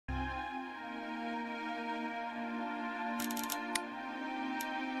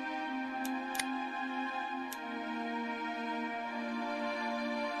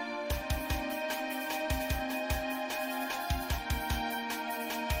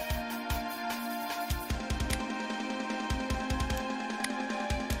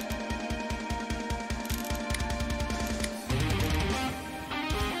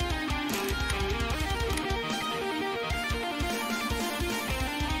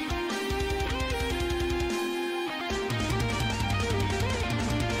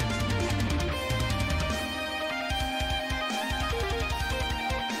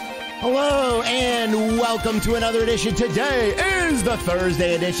Hello and welcome to another edition. Today is the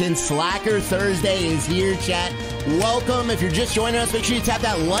Thursday edition. Slacker Thursday is here, chat. Welcome. If you're just joining us, make sure you tap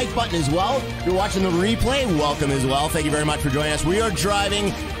that like button as well. If you're watching the replay, welcome as well. Thank you very much for joining us. We are driving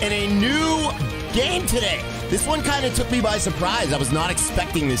in a new game today. This one kind of took me by surprise. I was not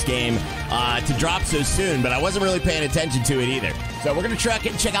expecting this game to drop so soon, but I wasn't really paying attention to it either. So we're going to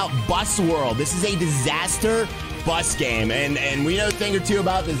check out Bus World. This is a disaster bus game, and we know a thing or two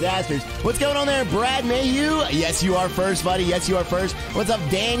about disasters. What's going on there, Brad Mayhew? Yes, you are first, buddy. Yes, you are first. What's up,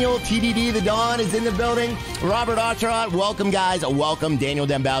 Daniel? TDD the Dawn is in the building. Robert Osterhot, welcome, guys. Welcome, Daniel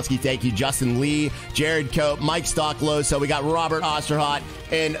Dembowski. Thank you, Justin Lee, Jared Cope, Mike Stocklow. So we got Robert Osterhot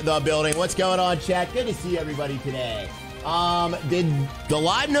in the building. What's going on, chat? Good to see everybody today. Did the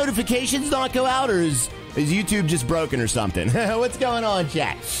live notifications not go out, or is YouTube just broken or something? What's going on,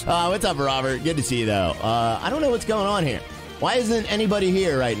 chat? What's up, Robert? Good to see you, though. I don't know what's going on here. Why isn't anybody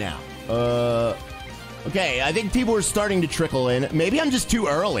here right now? Okay, I think people are starting to trickle in. Maybe I'm just too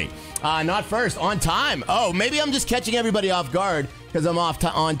early. Not first, on time. Oh, maybe I'm just catching everybody off guard because I'm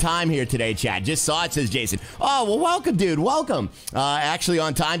on time here today, chat. Just saw it, says Jason. Oh, well, welcome, dude. Welcome. Actually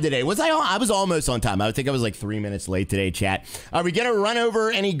on time today. Was I on? I was almost on time. I think I was like 3 minutes late today, chat. Are we going to run over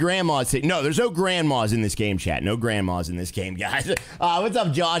any grandmas? No, there's no grandmas in this game, chat. No grandmas in this game, guys. What's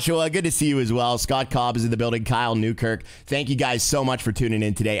up, Joshua? Good to see you as well. Scott Cobb is in the building. Kyle Newkirk. Thank you guys so much for tuning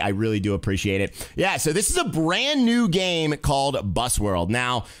in today. I really do appreciate it. Yeah, so this is a brand new game called Bus World.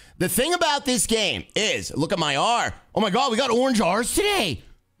 Now, the thing about this game is, look at my R. Oh my God, we got orange R's today.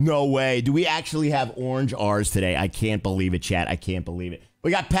 No way. Do we actually have orange R's today? I can't believe it, chat. I can't believe it.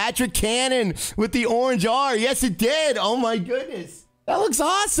 We got Patrick Cannon with the orange R. Yes, it did. Oh my goodness. That looks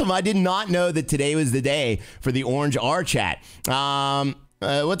awesome. I did not know that today was the day for the orange R, chat.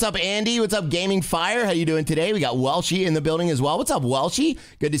 What's up, Andy? What's up, Gaming Fire? How you doing today? We got Welshie in the building as well. What's up, Welshie?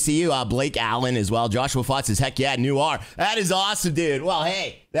 Good to see you. Blake Allen as well. Joshua Fott says, heck yeah, new R. That is awesome, dude. Well,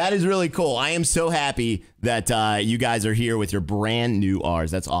 hey, that is really cool. I am so happy that you guys are here with your brand new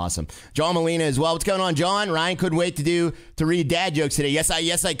R's. That's awesome. John Molina as well. What's going on, John? Ryan couldn't wait to read dad jokes today. Yes,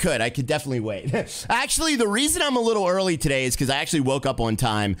 I could. I could definitely wait. Actually, the reason I'm a little early today is because I actually woke up on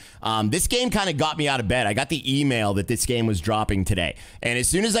time. This game kind of got me out of bed. I got the email that this game was dropping today. And as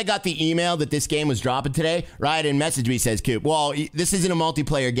soon as I got the email that this game was dropping today, Ryan messaged me, says, Coop, well, this isn't a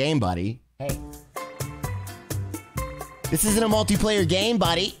multiplayer game, buddy. Hey. This isn't a multiplayer game,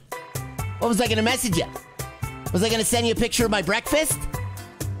 buddy. What was I going to message you? Was I going to send you a picture of my breakfast?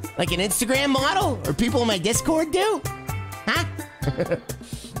 Like an Instagram model? Or people in my Discord do? Huh?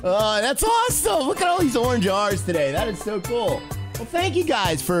 Oh, that's awesome. Look at all these orange R's today. That is so cool. Well, thank you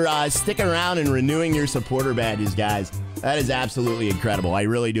guys for sticking around and renewing your supporter badges, guys. That is absolutely incredible. I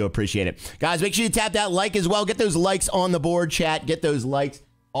really do appreciate it. Guys, make sure you tap that like as well. Get those likes on the board, chat. Get those likes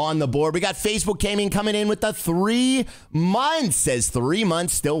on the board. We got Facebook Gaming coming in with the 3 months. Says 3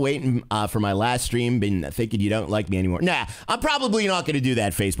 months. Still waiting for my last stream. Been thinking you don't like me anymore. Nah, I'm probably not going to do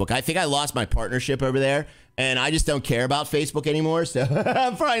that, Facebook. I think I lost my partnership over there, and I just don't care about Facebook anymore, so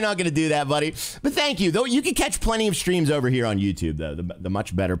I'm probably not going to do that, buddy. But thank you. Though you can catch plenty of streams over here on YouTube, though, the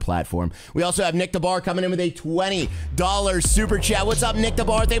much better platform. We also have Nick DeBar coming in with a $20 super chat. What's up, Nick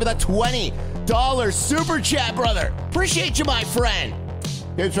DeBar? Thank you for that $20 super chat, brother. Appreciate you, my friend.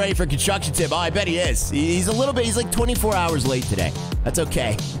 He's ready for construction tip. Oh, I bet he is. He's like 24 hours late today. That's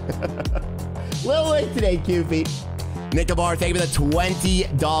okay. A little late today, Cupid. Nick DeBar, thank you for the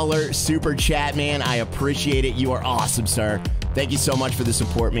 $20 super chat, man. I appreciate it. You are awesome, sir. Thank you so much for the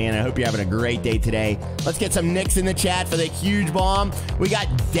support, man. I hope you're having a great day today. Let's get some Nicks in the chat for the huge bomb. We got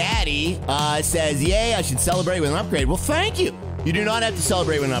Daddy says, yay, I should celebrate with an upgrade. Well, thank you. You do not have to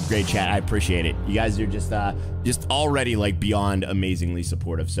celebrate with an upgrade, chat. I appreciate it. You guys are just already like beyond amazingly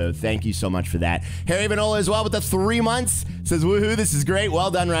supportive. So thank you so much for that. Harry Vanola as well with the 3 months. Says, woohoo, this is great. Well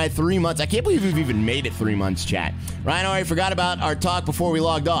done, Ryan. 3 months. I can't believe we've even made it 3 months, chat. Ryan already forgot about our talk before we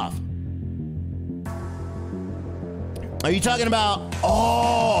logged off. Are you talking about,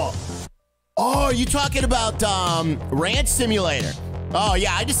 oh, are you talking about Ranch Simulator? Oh,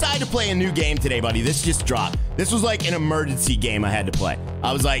 yeah, I decided to play a new game today, buddy. This just dropped. This was like an emergency game I had to play.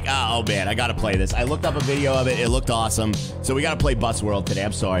 I was like, oh man, I gotta play this. I looked up a video of it. It looked awesome. So we gotta play Bus World today.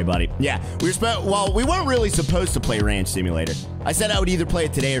 I'm sorry, buddy. Yeah, we weren't really supposed to play Ranch Simulator. I said I would either play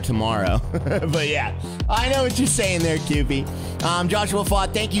it today or tomorrow. But yeah, I know what you're saying there, Cupie. Joshua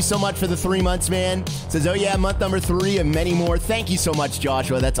Fott, thank you so much for the 3 months, man. Says, oh yeah, month number 3 and many more. Thank you so much,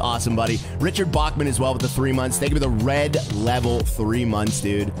 Joshua. That's awesome, buddy. Richard Bachman as well with the 3 months. Thank you for the red level 3 months,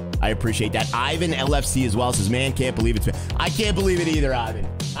 dude. I appreciate that. Ivan LFC as well says, man, can't believe it. I can't believe it either, Ivan.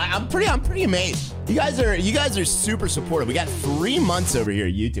 I'm pretty amazed. You guys are super supportive. We got 3 months over here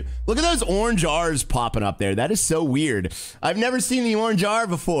at YouTube. Look at those orange R's popping up there. That is so weird. I've never seen the orange R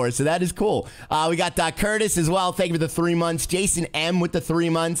before, so that is cool. We got Curtis as well. Thank you for the 3 months. Jason M with the 3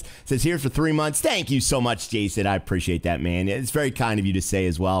 months says here for 3 months. Thank you so much, Jason. I appreciate that, man. It's very kind of you to say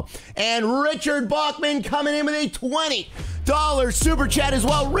as well. And Richard Bachman coming in with a $20 super chat as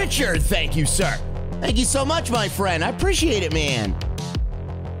well. Richard, thank you, sir. Thank you so much, my friend. I appreciate it, man.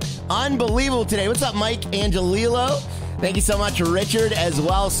 Unbelievable today. What's up, Mike Angelillo? Thank you so much, Richard, as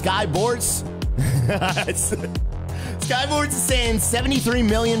well. Skyboards. Skyboards is saying 73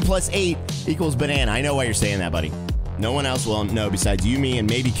 million plus 8 equals banana. I know why you're saying that, buddy. No one else will know besides you, me, and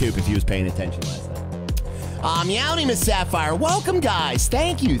maybe Coop if he was paying attention last night. Meowdy, Miss Sapphire. Welcome, guys.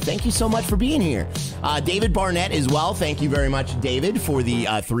 Thank you. Thank you so much for being here. David Barnett as well. Thank you very much, David, for the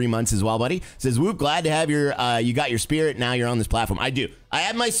 3 months as well, buddy. Says, Whoop, glad to have your, you got your spirit. Now you're on this platform. I do. I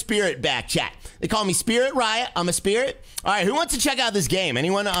have my spirit back, chat. They call me Spirit Riot. I'm a spirit. All right, who wants to check out this game?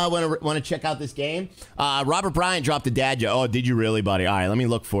 Anyone want to check out this game? Robert Bryant dropped a dad joke. Oh, did you really, buddy? All right, let me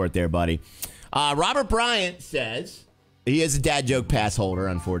look for it there, buddy. Robert Bryant says, he is a dad joke pass holder,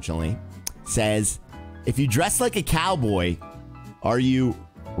 unfortunately, says, if you dress like a cowboy, are you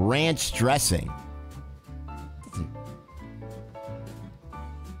ranch dressing?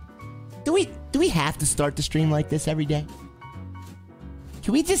 Do we have to start the stream like this every day?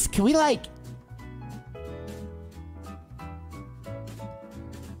 Can we like...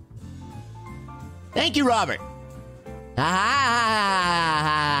 Thank you, Robert.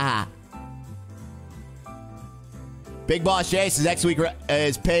 Big Boss Jay says next week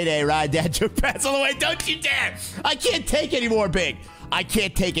is payday. Ride dad joke pass all the way. Don't you dare. I can't take any more, Big. I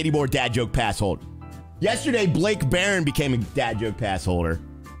can't take any more dad joke pass holder. Yesterday, Blake Barron became a dad joke pass holder.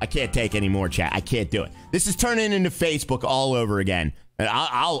 I can't take any more, chat. I can't do it. This is turning into Facebook all over again. And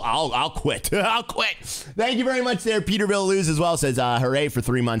I'll quit. I'll quit. Thank you very much there. Peterville Lose as well says, hooray for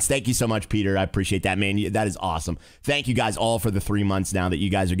 3 months. Thank you so much, Peter. I appreciate that, man. That is awesome. Thank you guys all for the 3 months now that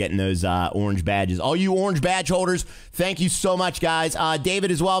you guys are getting those orange badges. All you orange badge holders, thank you so much, guys. David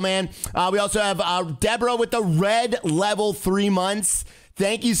as well, man. We also have Deborah with the red level 3 months.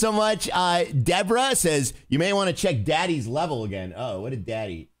 Thank you so much. Deborah says, you may want to check Daddy's level again. Oh, what's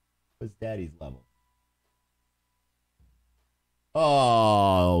Daddy's level?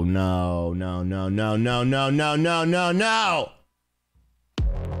 Oh, no.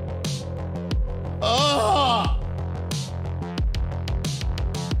 Oh!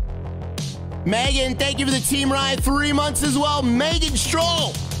 Megan, thank you for the Team Riot 3 months as well. Megan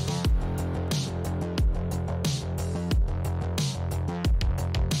Stroll.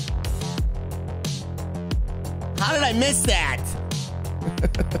 How did I miss that?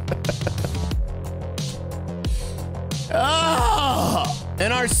 Oh,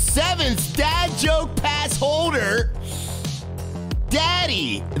 and our 7th dad joke pass holder,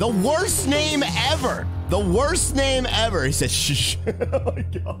 Daddy, the worst name ever. The worst name ever. He says, shh. Oh my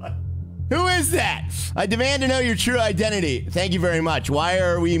God. Who is that? I demand to know your true identity. Thank you very much. Why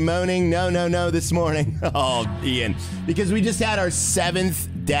are we moaning? No this morning. Oh, Ian, because we just had our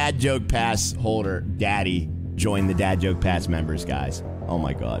 7th dad joke pass holder, Daddy, join the dad joke pass members, guys. Oh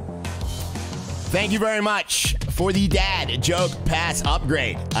my God. Thank you very much for the dad joke pass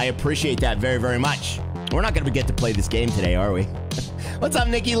upgrade. I appreciate that very, very much. We're not going to get to play this game today, are we? What's up,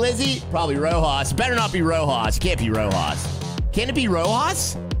 Nikki Lizzie? Probably Rojas. Better not be Rojas. Can't be Rojas. Can it be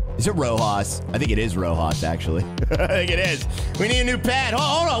Rojas? Is it Rojas? I think it is Rojas, actually. I think it is. We need a new pad.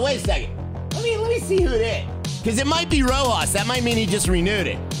 Hold on, wait a second. Let me see who it is. Because it might be Rojas. That might mean he just renewed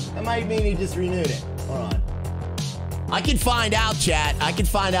it. Hold on. I can find out, chat. I can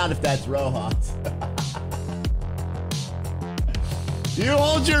find out if that's Rojas. You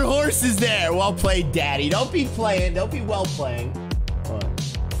hold your horses there. Well played, Daddy. Don't be playing. Don't be well playing. Hold on.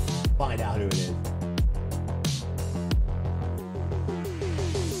 Find out who it is.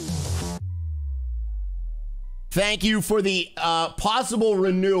 Thank you for the possible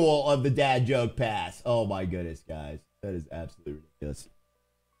renewal of the dad joke pass. Oh my goodness, guys. That is absolutely ridiculous.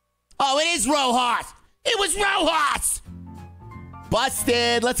 Oh, it is Rojas. It was Rojas!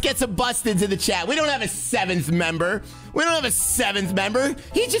 Busted. Let's get some busteds in the chat. We don't have a 7th member.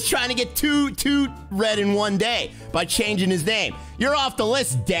 He's just trying to get two red in one day by changing his name. You're off the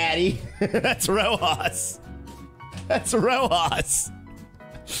list, Daddy. That's Rojas.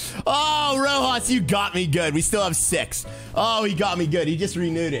 Oh, Rojas, you got me good. We still have 6. Oh, he got me good. He just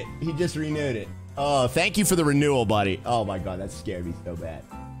renewed it. Oh, thank you for the renewal, buddy. Oh, my God. That scared me so bad.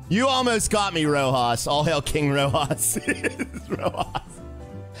 You almost got me, Rojas. All hail King Rojas.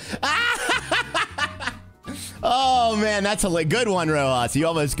 Oh, man. man, that's a good one, Rojas. You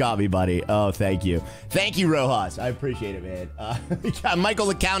almost got me, buddy. Oh, thank you. Thank you, Rojas. I appreciate it, man. We got Michael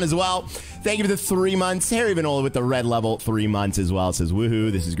LeCount as well. Thank you for the 3 months. Harry Vanola with the red level 3 months as well. Says,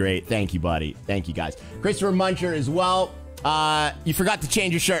 woohoo, this is great. Thank you, buddy. Thank you, guys. Christopher Muncher as well. You forgot to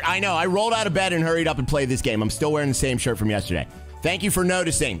change your shirt. I know. I rolled out of bed and hurried up and played this game. I'm still wearing the same shirt from yesterday. Thank you for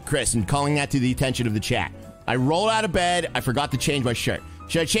noticing, Chris, and calling that to the attention of the chat. I rolled out of bed. I forgot to change my shirt.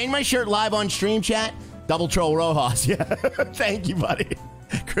 Should I change my shirt live on stream, chat? Double troll Rojas. Yeah. Thank you, buddy.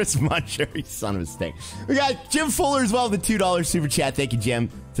 Chris Muncher, you son of a stink. We got Jim Fuller as well, the $2 super chat. Thank you, Jim.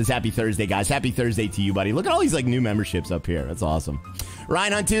 Says happy Thursday, guys. Happy Thursday to you, buddy. Look at all these like new memberships up here. That's awesome.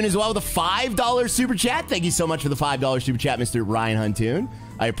 Ryan Huntoon as well with a $5 super chat. Thank you so much for the $5 super chat, Mr. Ryan Huntoon.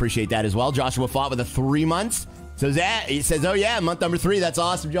 I appreciate that as well. Joshua Fott with a 3 months. So that he says, oh yeah, month number 3. That's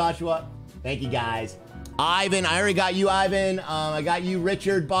awesome, Joshua. Thank you, guys. Ivan, I already got you, Ivan. I got you,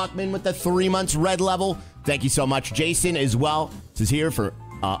 Richard Bachman, with the 3 months red level. Thank you so much. Jason as well. This is here for,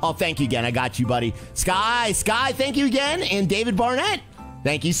 oh, thank you again. I got you, buddy. Sky, thank you again. And David Barnett.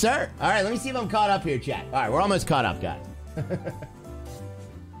 Thank you, sir. All right, let me see if I'm caught up here, chat. All right, we're almost caught up, guys.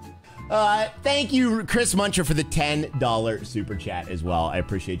 Thank you, Chris Muncher, for the $10 super chat as well. I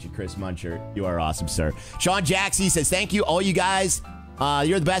appreciate you, Chris Muncher. You are awesome, sir. Sean Jaxie says, thank you, all you guys.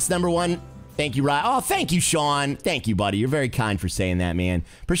 You're the best, #1. Thank you, Ryan. Oh, thank you, Sean. Thank you, buddy. You're very kind for saying that, man.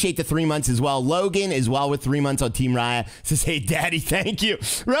 Appreciate the 3 months as well. Logan as well with 3 months on Team Raya says, hey, daddy, thank you.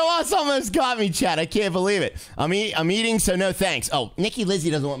 Rojas almost got me, chat. I can't believe it. I'm eating, so no thanks. Oh, Nikki Lizzie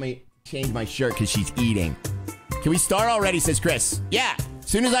doesn't want me to change my shirt because she's eating. Can we start already, says Chris. Yeah, as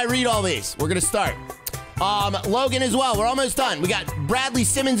soon as I read all these, we're going to start. Logan as well. We're almost done. We got Bradley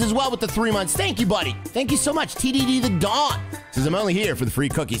Simmons as well with the 3 months. Thank you, buddy. Thank you so much. TDD the Dawn says, I'm only here for the free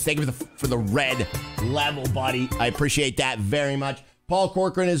cookies. Thank you for the red level, buddy. I appreciate that very much. Paul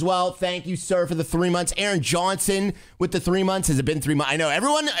Corcoran as well. Thank you, sir, for the 3 months. Aaron Johnson with the 3 months. Has it been 3 months? I know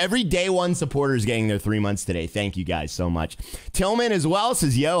every day one supporter is getting their 3 months today. Thank you guys so much. Tillman as well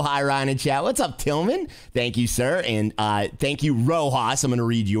says, yo, hi, Ryan and chat. What's up, Tillman? Thank you, sir. And thank you, Rojas. I'm going to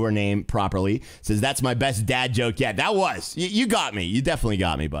read your name properly. Says, that's my best dad joke yet. That was. You got me. You definitely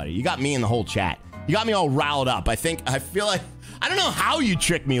got me, buddy. You got me in the whole chat. You got me all riled up. I feel like, I don't know how you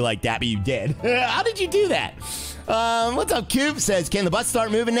tricked me like that, but you did. How did you do that? What's up, Coop? Says, can the bus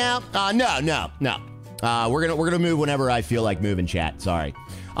start moving now? No. We're gonna move whenever I feel like moving, chat. Sorry.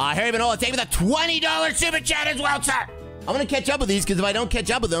 Harry Vanola, take me the $20 super chat as well, sir. I'm gonna catch up with these because if I don't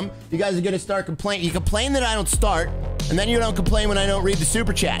catch up with them, you guys are gonna start complaining. You complain that I don't start, and then you don't complain when I don't read the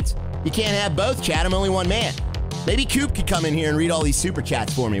super chats. You can't have both, chat. I'm only one man. Maybe Coop could come in here and read all these super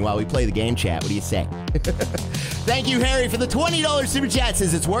chats for me while we play the game, chat. What do you say? Thank you, Harry, for the $20 super chat.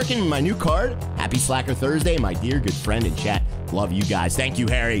 Says it's working. My new card. Happy Slacker Thursday, my dear good friend in chat. Love you guys. Thank you,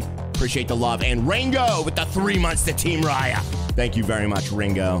 Harry. Appreciate the love. And Ringo with the 3 months to Team Raya. Thank you very much,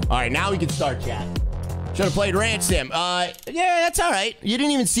 Ringo. All right, now we can start, chat. Should have played Ranch Sim. Yeah, that's all right. You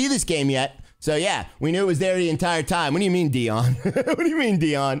didn't even see this game yet. So, yeah, we knew it was there the entire time. What do you mean, Dion? What do you mean,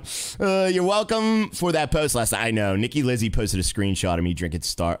 Dion? You're welcome for that post last night. I know. Nikki Lizzie posted a screenshot of me drinking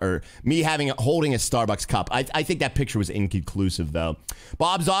me holding a Starbucks cup. I think that picture was inconclusive, though.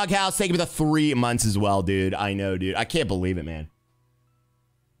 Bob Zoghouse, thank you for the 3 months as well, dude. I know, dude. I can't believe it, man.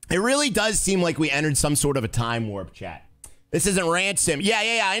 It really does seem like we entered some sort of a time warp, chat. This isn't Ranch Sim.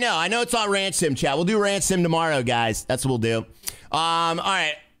 Yeah, I know. I know it's not Ranch Sim, chat. We'll do Ranch Sim tomorrow, guys. That's what we'll do. All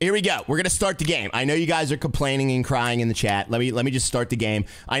right. Here we go. We're going to start the game. I know you guys are complaining and crying in the chat. Let me just start the game.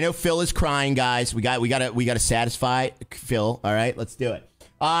 I know Phil is crying, guys. We got to satisfy Phil. All right, let's do it.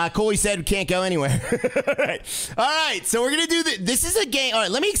 Coley said we can't go anywhere. All right. So we're going to do this is a game. All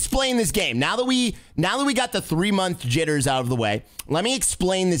right, let me explain this game. Now that we got the 3 month jitters out of the way, let me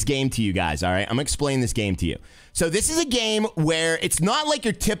explain this game to you guys. All right? I'm going to explain this game to you. So this is a game where it's not like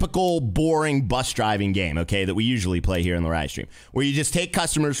your typical boring bus driving game, okay, that we usually play here in the Riot Stream, where you just take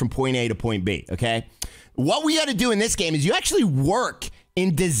customers from point A to point B, okay? What we got to do in this game is you actually work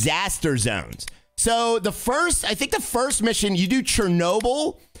in disaster zones. So I think the first mission, you do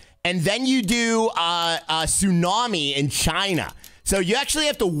Chernobyl, and then you do a tsunami in China. So you actually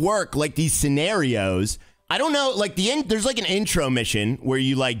have to work like these scenarios. I don't know, like there's like an intro mission where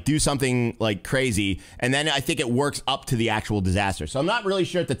you like do something like crazy, and then I think it works up to the actual disaster. So I'm not really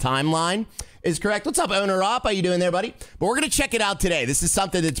sure if the timeline is correct. What's up, Owner Op? How you doing there, buddy? But we're gonna check it out today. This is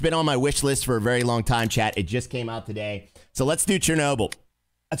something that's been on my wish list for a very long time, chat. It just came out today. So let's do Chernobyl.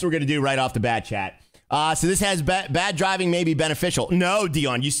 That's what we're gonna do right off the bat, chat. So this has bad driving may be beneficial. No,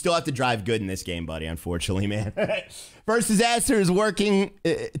 Dion, you still have to drive good in this game, buddy, unfortunately, man. First disaster is working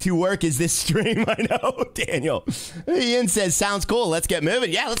to work is this stream. I know, Daniel. Ian says, sounds cool. Let's get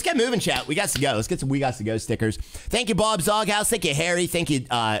moving. Yeah, let's get moving, chat. We got to go. Let's get some We Got to Go stickers. Thank you, Bob's Doghouse. Thank you, Harry. Thank you,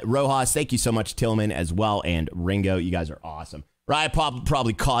 Rojas. Thank you so much, Tillman, as well, and Ringo. You guys are awesome. Riot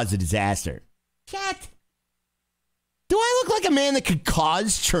probably caused a disaster. Chat. Do I look like a man that could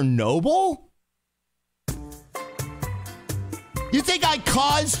cause Chernobyl? You think I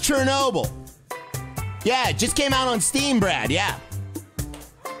caused Chernobyl? Yeah, it just came out on Steam, Brad. Yeah.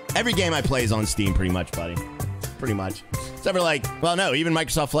 Every game I play is on Steam, pretty much, buddy. Pretty much. Except for like, well, no, even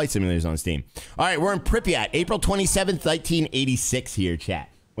Microsoft Flight Simulator is on Steam. All right, we're in Pripyat, April 27th, 1986 here, chat.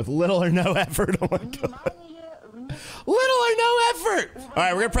 With little or no effort. Oh, my God. Little or no effort. All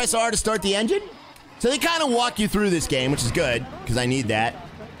right, we're going to press R to start the engine. So they kind of walk you through this game, which is good, because I need that. All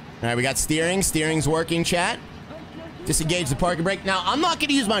right, we got steering. Steering's working, chat. Disengage the parking brake. Now, I'm not going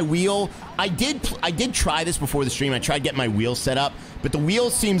to use my wheel. I did try this before the stream. I tried getting my wheel set up, but the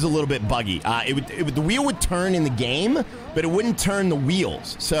wheel seems a little bit buggy. The wheel would turn in the game, but it wouldn't turn the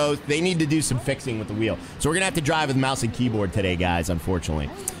wheels. So they need to do some fixing with the wheel. So we're going to have to drive with mouse and keyboard today, guys,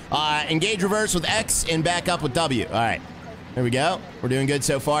 unfortunately. Engage reverse with X and back up with W. All right. There we go. We're doing good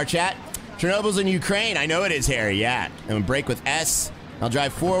so far, chat. Chernobyl's in Ukraine. I know it is, Harry. Yeah. And brake with S. I'll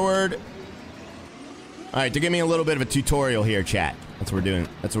drive forward. All right, they're giving me a little bit of a tutorial here, chat. That's what we're doing.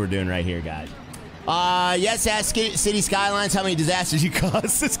 That's what we're doing right here, guys. Yes, ask City Skylines how many disasters you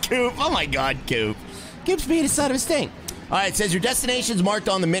caused. This Coop. Oh my God, Coop. Coop's being a son of a stink. All right, it says your destination's marked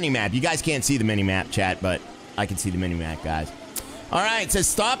on the mini-map. You guys can't see the mini-map, chat, but I can see the mini-map, guys. All right, it says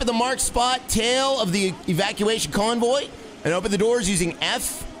stop at the marked spot, tail of the evacuation convoy, and open the doors using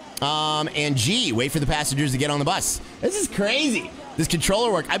F and G. Wait for the passengers to get on the bus. This is crazy. Does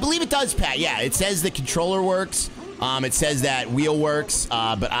controller work? I believe it does, Pat. Yeah, it says the controller works. It says that wheel works,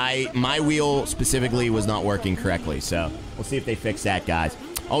 but my wheel specifically was not working correctly. So we'll see if they fix that, guys.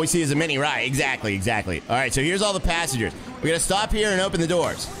 All we see is a mini, right? Exactly. All right, so here's all the passengers. We're gonna stop here and open the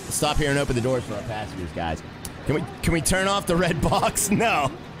doors. Let's stop here and open the doors for our passengers, guys. Can we turn off the red box? No.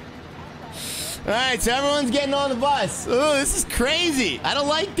 All right, so everyone's getting on the bus. Oh, this is crazy. I don't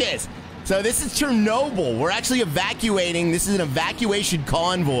like this. So this is Chernobyl. We're actually evacuating. This is an evacuation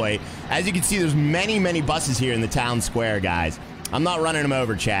convoy. As you can see, there's many, many buses here in the town square, guys. I'm not running them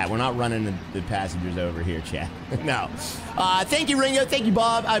over, chat. We're not running the passengers over here, chat. No. Thank you, Ringo. Thank you,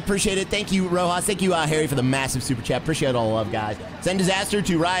 Bob. I appreciate it. Thank you, Rojas. Thank you, Harry, for the massive super chat. Appreciate all the love, guys. Send disaster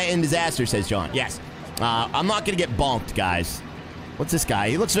to Riot and Disaster, says John. Yes. I'm not going to get bonked, guys. What's this guy?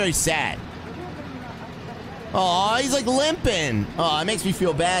 He looks very sad. Oh, he's like limping. Oh, it makes me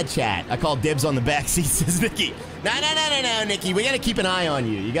feel bad, chat. I call dibs on the back seat, says Nikki. No, Nikki. We got to keep an eye on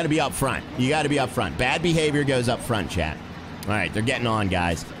you. You got to be up front. You got to be up front. Bad behavior goes up front, chat. All right, they're getting on,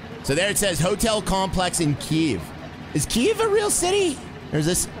 guys. So there it says hotel complex in Kyiv. Is Kyiv a real city? Or is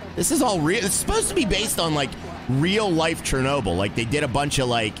this is all real? It's supposed to be based on like real life Chernobyl. Like they did a bunch of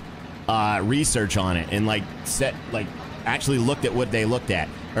like research on it and like actually looked at what they looked at.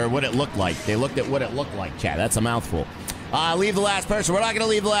 Or what it looked like. They looked at what it looked like, chat. That's a mouthful. Leave the last person. We're not going to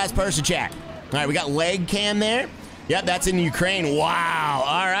leave the last person, chat. All right, we got leg cam there. Yep, that's in Ukraine. Wow.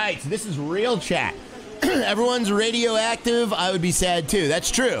 All right, so this is real, chat. Everyone's radioactive. I would be sad, too.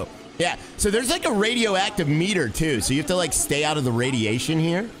 That's true. Yeah, so there's like a radioactive meter, too. So you have to like stay out of the radiation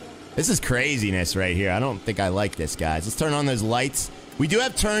here. This is craziness right here. I don't think I like this, guys. Let's turn on those lights. We do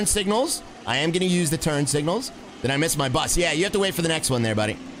have turn signals. I am going to use the turn signals. Did I miss my bus? Yeah, you have to wait for the next one there,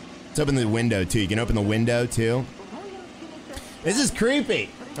 buddy. Let's open the window, too. You can open the window, too. This is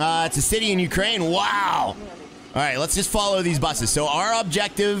creepy. It's a city in Ukraine. Wow. All right, let's just follow these buses. So our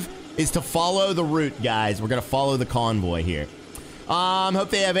objective is to follow the route, guys. We're going to follow the convoy here.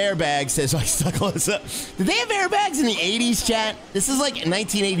 Hope they have airbags, says like Stucklosa. Did they have airbags in the 80s, chat? This is like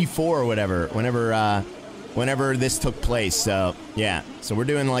 1984 or whatever, whenever this took place. So, yeah. So we're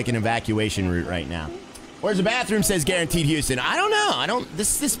doing like an evacuation route right now. Where's the bathroom, says Guaranteed Houston. I don't know.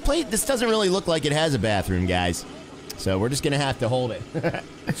 This doesn't really look like it has a bathroom, guys. So we're just going to have to hold it.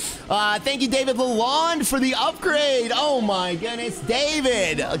 Thank you, David Lalonde, for the upgrade. Oh, my goodness.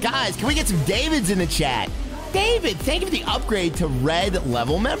 David. Guys, can we get some Davids in the chat? David, thank you for the upgrade to red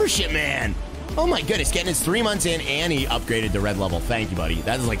level membership, man. Oh, my goodness. Getting his 3 months in, and he upgraded to red level. Thank you, buddy.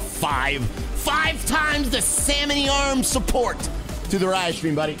 That is like five times the salmon arm support to the Riot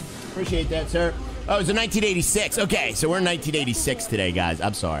stream, buddy. Appreciate that, sir. Oh, it's a 1986. Okay, so we're in 1986 today, guys.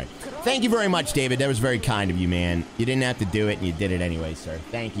 I'm sorry. Thank you very much, David. That was very kind of you, man. You didn't have to do it, and you did it anyway, sir.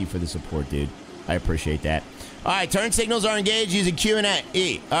 Thank you for the support, dude. I appreciate that. All right, turn signals are engaged using Q and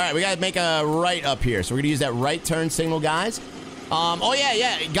E. All right, we got to make a right up here. So we're going to use that right turn signal, guys. Oh,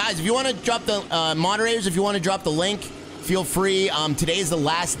 yeah. Guys, if you want to drop the moderators, if you want to drop the link, feel free. Today is the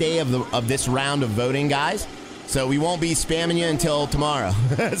last day of this round of voting, guys. So we won't be spamming you until tomorrow.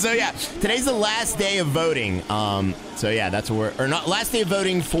 So, yeah, today's the last day of voting. So, yeah, that's what we're... Or not, last day of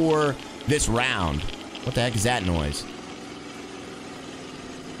voting for this round. What the heck is that noise?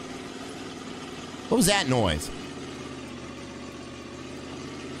 What was that noise?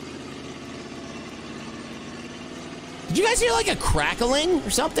 Did you guys hear like a crackling or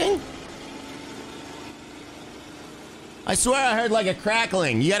something? I swear I heard like a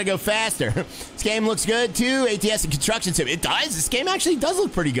crackling. You gotta go faster. This game looks good too. ATS and construction sim. It does. This game actually does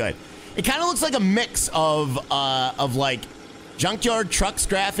look pretty good. It kind of looks like a mix of like junkyard trucks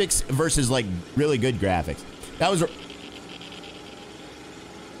graphics versus like really good graphics. That was...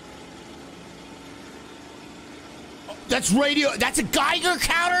 That's radio. That's a Geiger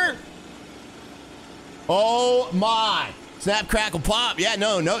counter. Oh my! Snap, crackle, pop. Yeah,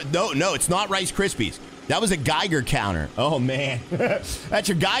 no. It's not Rice Krispies. That was a Geiger counter. Oh man, that's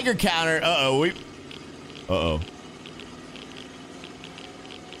your Geiger counter. Uh-oh.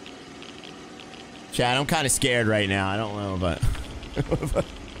 Chad, I'm kind of scared right now. I don't know, but it's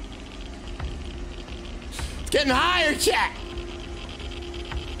getting higher, chat.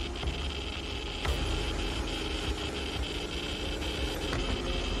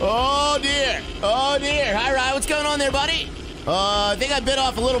 Oh dear. Hi, Ryan. What's going on there, buddy? I think I bit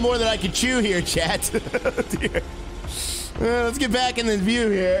off a little more than I could chew here, chat. Oh, dear. Let's get back in the view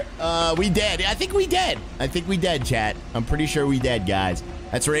here. We dead. I think we dead, chat. I'm pretty sure we dead, guys.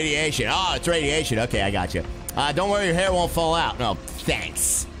 That's radiation. Oh, it's radiation. Okay, I got you. Don't worry, your hair won't fall out. No,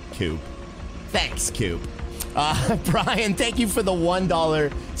 thanks, Coop. Brian, thank you for the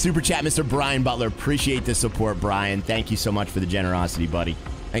 $1 super chat, Mr. Brian Butler. Appreciate the support, Brian. Thank you so much for the generosity, buddy.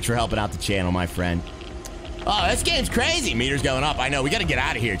 Thanks for helping out the channel, my friend. Oh, this game's crazy. Meter's going up. I know. We got to get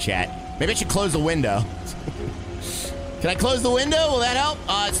out of here, chat. Maybe I should close the window. Can I close the window? Will that help?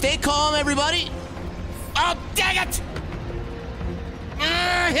 Stay calm, everybody. Oh, dang it!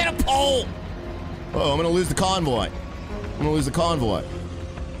 Hit a pole. Oh, I'm going to lose the convoy. Don't lose the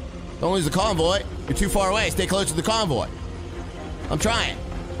convoy. You're too far away. Stay close to the convoy. I'm trying.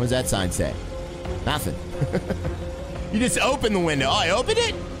 What does that sign say? Nothing. You just opened the window. Oh, I opened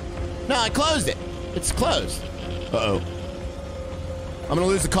it? No, I closed it. It's closed. Uh-oh. I'm going to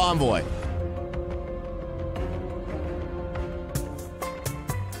lose the convoy.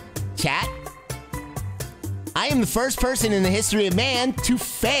 Chat? I am the first person in the history of man to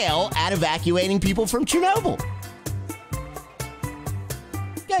fail at evacuating people from Chernobyl.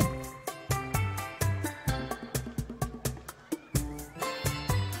 Good.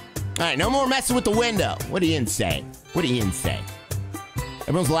 All right, no more messing with the window. What did Ian say?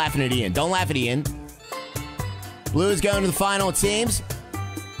 Everyone's laughing at Ian. Don't laugh at Ian. Blue is going to the final, it seems.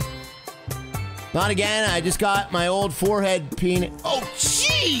 Not again. I just got my old forehead peanut. Oh,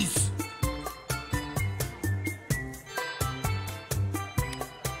 jeez!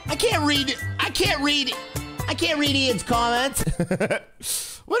 I can't read Ian's comments.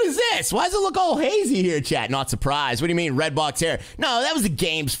 What is this? Why does it look all hazy here, chat? Not surprised. What do you mean, red box hair? No, that was the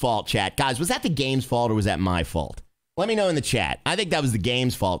game's fault, chat. Guys, was that the game's fault or was that my fault? Let me know in the chat. I think that was the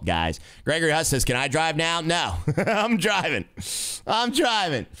game's fault, guys. Gregory Huss says, can I drive now? No. I'm driving.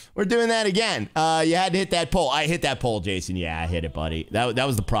 We're doing that again. You had to hit that pole. I hit that pole, Jason. Yeah, I hit it, buddy. That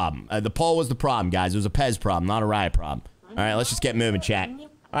was the problem. The pole was the problem, guys. It was a Pez problem, not a Riot problem. All right, let's just get moving, chat.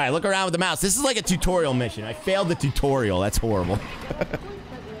 All right, look around with the mouse. This is like a tutorial mission. I failed the tutorial. That's horrible.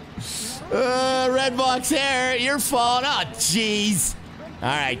 Red box hair. Your fault. Oh, jeez. All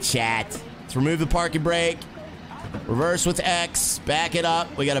right, chat. Let's remove the parking brake. Reverse with X. Back it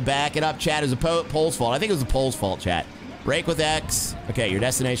up. We got to back it up, chat. It was a pole's fault. I think it was the pole's fault, chat. Brake with X. Okay, your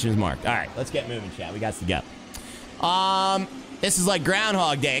destination is marked. All right, let's get moving, chat. We got to go. This is like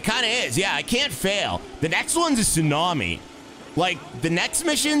Groundhog Day. It kind of is. Yeah, I can't fail. The next one's a tsunami. Like, the next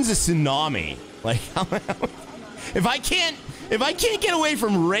mission's a tsunami. Like, if I can't get away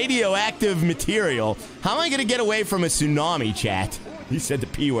from radioactive material, how am I going to get away from a tsunami, chat? You said the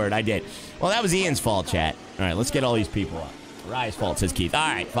P word. I did. Well, that was Ian's fault, chat. All right, let's get all these people up. Rye's fault, says Keith. All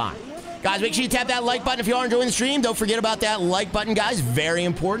right, fine. Guys, make sure you tap that like button if you are enjoying the stream. Don't forget about that like button, guys. Very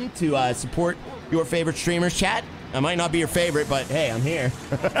important to support your favorite streamers, chat. I might not be your favorite, but hey, I'm here.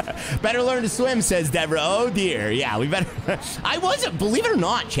 Better learn to swim, says Deborah. Oh, dear. Yeah, we better. Believe it or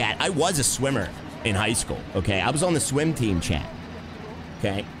not, chat, I was a swimmer in high school, okay? I was on the swim team, chat,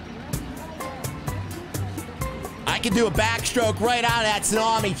 okay? I could do a backstroke right out of that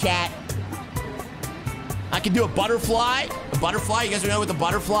tsunami, chat. I can do a butterfly. A butterfly, you guys know what the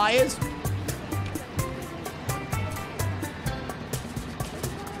butterfly is?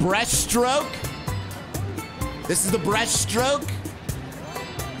 Breaststroke. This is the breaststroke.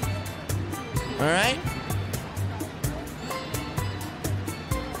 All right.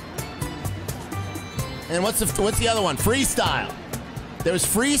 And what's the other one? Freestyle. There's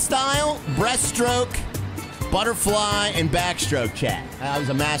freestyle, breaststroke, butterfly, and backstroke, chat. I was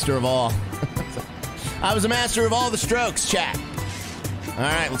a master of all. I was a master of all the strokes, chat. All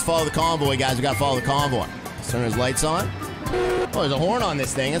right, let's follow the convoy, guys. We got to follow the convoy. Let's turn his lights on. Oh, there's a horn on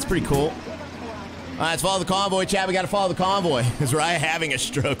this thing. That's pretty cool. All right, let's follow the convoy, chat. We got to follow the convoy. Is Raya having a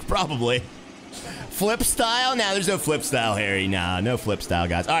stroke? Probably. Flip style? Nah, there's no flip style, Harry. Nah, no flip style,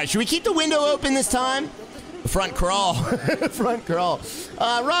 guys. All right, should we keep the window open this time? The front crawl. Front crawl.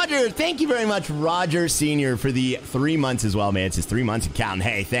 Roger, thank you very much, Roger Sr., for the 3 months as well, man. It says 3 months and counting.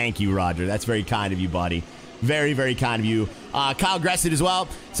 Hey, thank you, Roger. That's very kind of you, buddy. Very, very kind of you. Kyle Gresset as well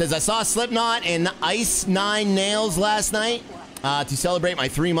says, I saw Slipknot and Ice Nine Nails last night to celebrate my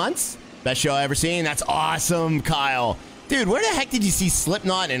 3 months. Best show I ever seen. That's awesome, Kyle. Dude, where the heck did you see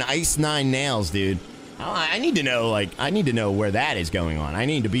Slipknot and Ice Nine Nails, dude? I need to know, I need to know where that is going on. I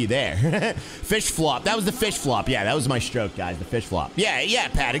need to be there. Fish flop. That was the fish flop. Yeah, that was my stroke, guys. The fish flop. Yeah,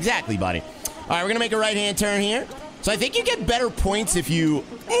 Pat. Exactly, buddy. All right, we're going to make a right-hand turn here. So I think you get better points if you... Ooh!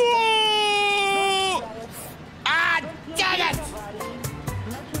 Ah, dang it!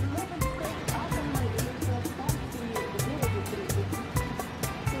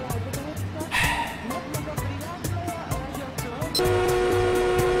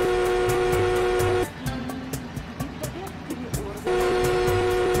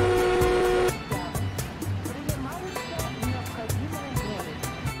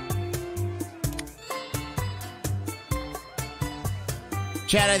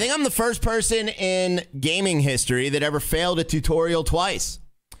 Chad, I think I'm the first person in gaming history that ever failed a tutorial twice.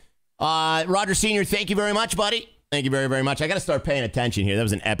 Roger Sr., thank you very much, buddy. Thank you very, very much. I got to start paying attention here. That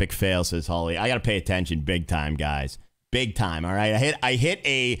was an epic fail, says Holly. I got to pay attention big time, guys. Big time, all right? I hit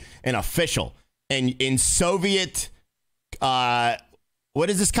an official. And in Soviet, what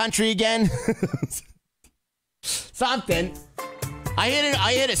is this country again? Something. I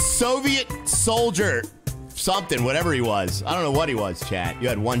hit a Soviet soldier. Something, whatever he was. I don't know what he was, chat. You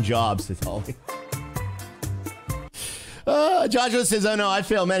had one job, says Holly. Joshua says, oh no, I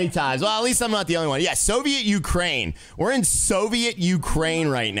failed many times. Well, at least I'm not the only one. Yeah, Soviet Ukraine. We're in Soviet Ukraine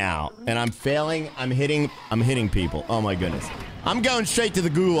right now. And I'm failing. I'm hitting people. Oh my goodness. I'm going straight to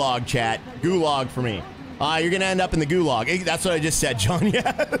the gulag, chat. Gulag for me. You're going to end up in the gulag. That's what I just said, John.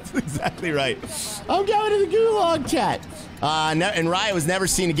 Yeah, that's exactly right. I'm going to the gulag, chat. And Raya was never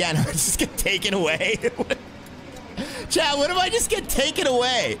seen again. I just get taken away. Chat, what if I just get taken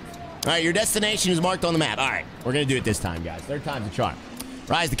away? All right, your destination is marked on the map. All right, we're going to do it this time, guys. Third time's a charm.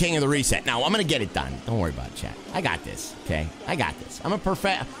 Raya's the king of the reset. Now, I'm going to get it done. Don't worry about it, chat. I got this, okay? I got this. I'm a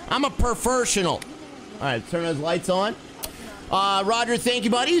professional. All right, turn those lights on. Roger, thank you,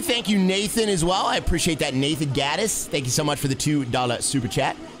 buddy. Thank you, Nathan, as well. I appreciate that, Nathan Gaddis. Thank you so much for the $2 super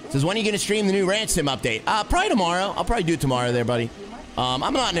chat. Says, when are you going to stream the new Ranch Sim update? Probably tomorrow. I'll probably do it tomorrow there, buddy.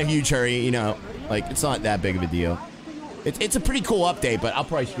 I'm not in a huge hurry, you know. Like, it's not that big of a deal. It's a pretty cool update, but I'll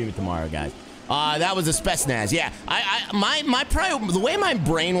probably stream it tomorrow, guys. That was a Spetsnaz. Yeah, the way my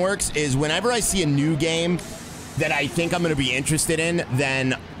brain works is whenever I see a new game that I think I'm going to be interested in,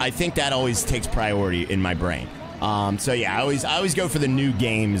 then I think that always takes priority in my brain. So yeah, I always go for the new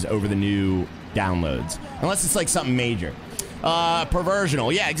games over the new downloads, unless it's like something major.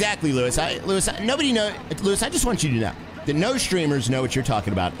 Perversional. Yeah, exactly, Lewis. Nobody know. Lewis, I just want you to know that no streamers know what you're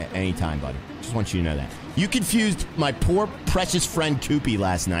talking about at any time, buddy. Just want you to know that. You confused my poor, precious friend Koopy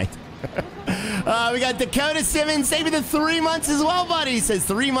last night. We got Dakota Simmons. Save me the 3 months as well, buddy. He says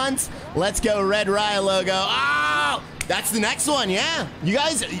 3 months. Let's go, Red Raya logo. Oh, that's the next one, yeah. You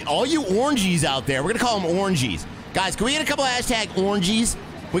guys, all you orangies out there, we're going to call them orangies. Guys, can we get a couple of hashtag orangies?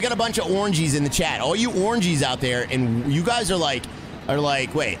 We got a bunch of orangies in the chat. All you orangies out there, and you guys are like,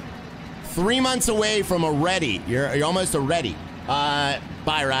 wait, 3 months away from a ready. You're almost a ready.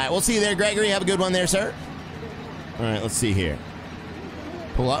 Bye, Riot. We'll see you there, Gregory. Have a good one there, sir. All right, let's see here.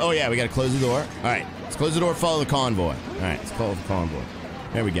 Pull up. Oh, yeah, we got to close the door. All right, let's close the door, follow the convoy. All right, let's follow the convoy.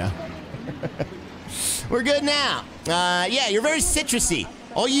 There we go. We're good now. Yeah, you're very citrusy.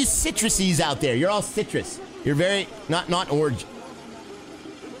 All you citrusies out there, you're all citrus. You're very, not orange.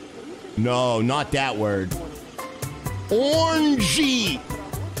 No, not that word. Orangey.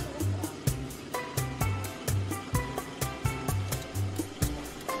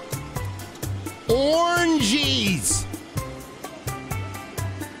 Orangies.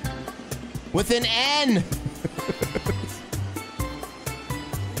 With an N.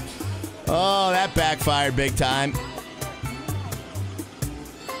 Oh, that backfired big time.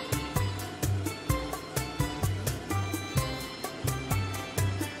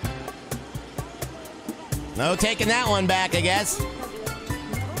 No taking that one back, I guess.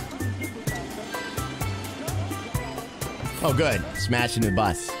 Oh, good. Smashing the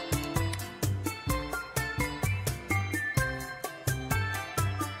bus.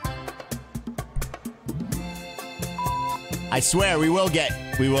 I swear we will get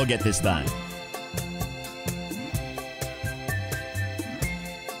this done.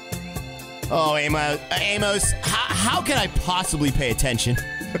 Oh, Amos, how can I possibly pay attention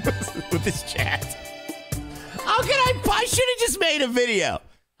with this chat? How can I should have just made a video.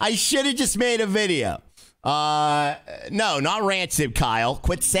 I should have just made a video. No, not Ransom, Kyle.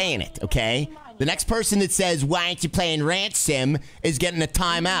 Quit saying it, okay? The next person that says, why aren't you playing Ransom, is getting a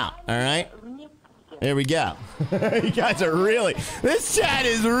timeout, all right? There we go. You guys are really, this chat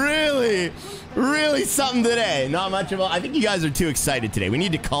is really something today. Not much of a, I think you guys are too excited today. We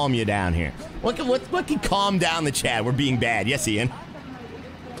need to calm you down here. What can calm down the chat? We're being bad. Yes, Ian.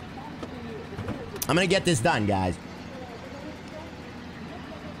 I'm gonna get this done, guys.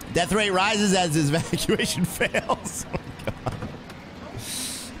 Death rate rises as his evacuation fails. Oh my God.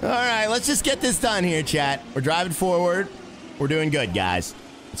 All right, let's just get this done here, chat. We're driving forward. We're doing good, guys.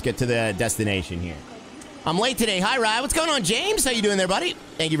 Let's get to the destination here. I'm late today. Hi, Ryan. What's going on, James? How you doing there, buddy?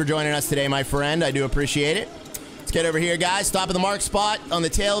 Thank you for joining us today, my friend. I do appreciate it. Let's get over here, guys. Stop at the marked spot on the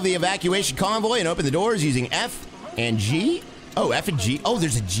tail of the evacuation convoy and open the doors using F and G. Oh, F and G. Oh,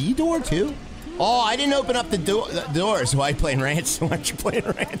 there's a G door, too? Oh, I didn't open up the doors. Why are you playing Ransom? Why aren't you playing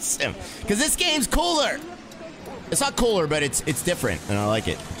Ransom? Because this game's cooler. It's not cooler, but it's different, and I like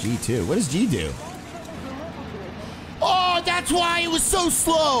it. G2. What does G do? Oh, that's why it was so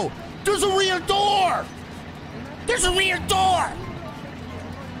slow. There's a rear door. There's a rear door.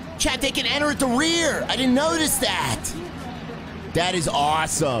 Chat, they can enter at the rear. I didn't notice that. That is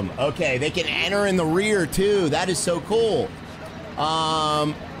awesome. Okay, they can enter in the rear, too. That is so cool.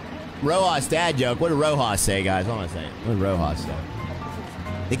 Rojas dad joke. What did Rojas say, guys? Hold on a second. What did Rojas say?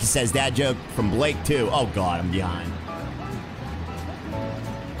 I think he says dad joke from Blake, too. Oh, God, I'm behind.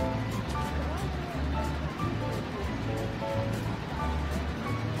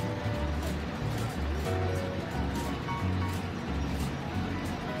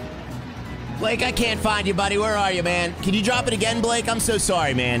 Blake, I can't find you, buddy. Where are you, man? Can you drop it again, Blake? I'm so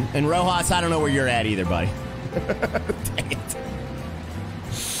sorry, man. And Rojas, I don't know where you're at either, buddy. Dang it.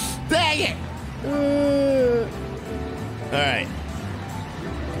 Dang it! All right.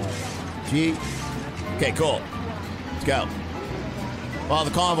 G. Okay, cool. Let's go. Follow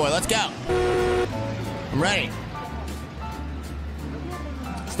the convoy. Let's go. I'm ready.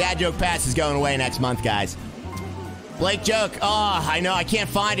 Dad joke pass is going away next month, guys. Blake joke. Oh, I know. I can't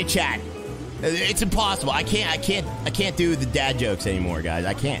find it, chat. It's impossible. I can't do the dad jokes anymore, guys.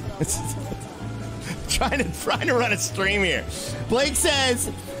 I can't. trying to run a stream here. Blake says,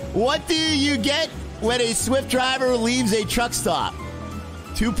 what do you get when a Swift driver leaves a truck stop?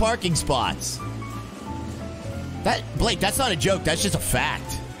 2 parking spots. Blake, that's not a joke. That's just a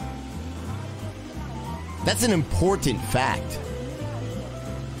fact. That's an important fact.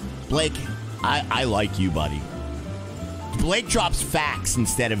 Blake, I like you, buddy. Blake drops facts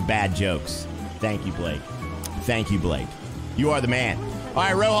instead of bad jokes. Thank you, Blake. Thank you, Blake. You are the man. All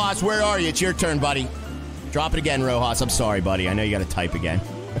right, Rojas, where are you? It's your turn, buddy. Drop it again, Rojas. I'm sorry, buddy. I know you got to type again.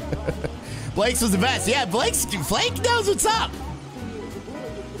 Blake's was the best. Yeah, Blake knows what's up.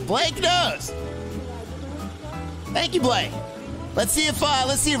 Blake knows. Thank you, Blake. Let's see if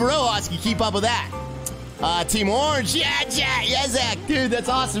Rojas can keep up with that. Team Orange. Yeah, Zach. Dude, that's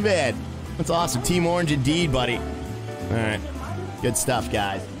awesome, man. That's awesome. Team Orange indeed, buddy. All right. Good stuff,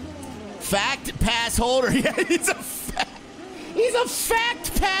 guys. Fact pass holder. Yeah, he's a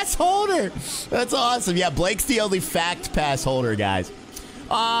fact pass holder. That's awesome. Yeah, Blake's the only fact pass holder, guys.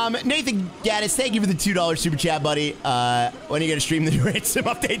 Nathan Gaddis, thank you for the $2 super chat, buddy. When are you going to stream the Ransom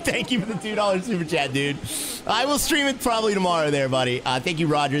update? Thank you for the $2 super chat, dude. I will stream it probably tomorrow there, buddy. Thank you,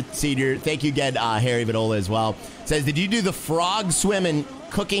 Roger Senior. Thank you again, Harry Vidola as well. Says, did you do the frog swim and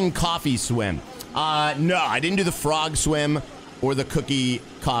cooking coffee swim? No, I didn't do the frog swim or the cookie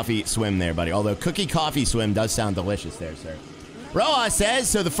coffee swim there, buddy. Although cookie coffee swim does sound delicious there, sir. Rojas says,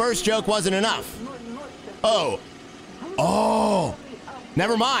 so the first joke wasn't enough. Oh.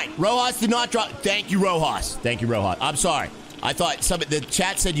 Never mind. Rojas did not drop. Thank you, Rojas. Thank you, Rojas. I'm sorry. I thought the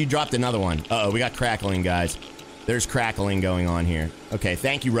chat said you dropped another one. Uh-oh, we got crackling, guys. There's crackling going on here. Okay,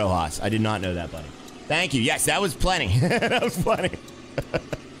 thank you, Rojas. I did not know that, buddy. Thank you. Yes, that was plenty. That was plenty.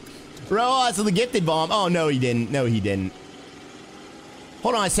 Rojas with the gifted bomb. Oh, no, he didn't. No, he didn't.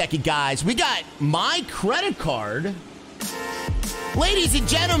 Hold on a second, guys. We got my credit card. Ladies and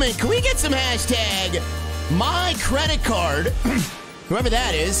gentlemen, can we get some hashtag my credit card? Whoever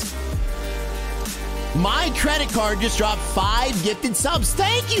that is. My credit card just dropped 5 gifted subs.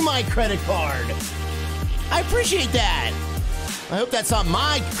 Thank you, my credit card. I appreciate that. I hope that's not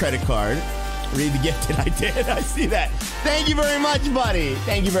my credit card. Read the gifted. I did. I see that. Thank you very much, buddy.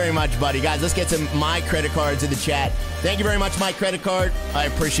 Thank you very much, buddy. Guys, let's get some my credit cards in the chat. Thank you very much, my credit card. I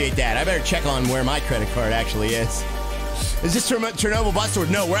appreciate that. I better check on where my credit card actually is. Is this Chernobyl bus tour?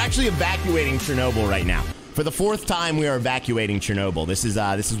 No, we're actually evacuating Chernobyl right now. For the 4th time, we are evacuating Chernobyl. This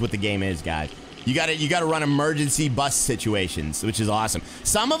is what the game is, guys. You gotta run emergency bus situations, which is awesome.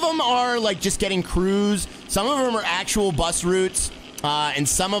 Some of them are like just getting crews. Some of them are actual bus routes, and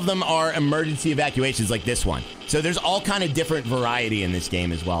some of them are emergency evacuations, like this one. So there's all kind of different variety in this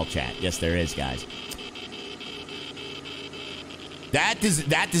game as well, chat. Yes, there is, guys. That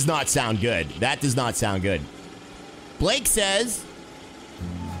does not sound good. That does not sound good. Blake says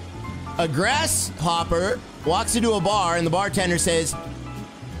a grasshopper walks into a bar and the bartender says,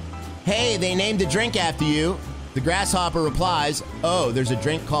 "Hey, they named a drink after you." The grasshopper replies, "Oh, there's a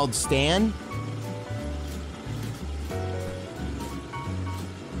drink called Stan?"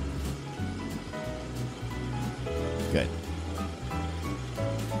 Good.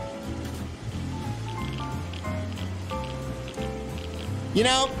 You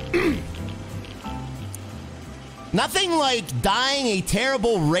know, nothing like dying a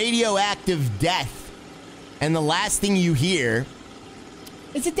terrible radioactive death, and the last thing you hear,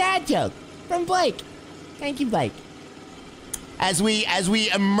 it's a dad joke from Blake. Thank you, Blake. As we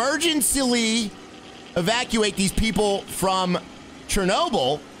emergencyly evacuate these people from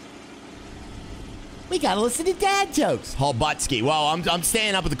Chernobyl, we gotta listen to dad jokes. Hall Butsky. Well, I'm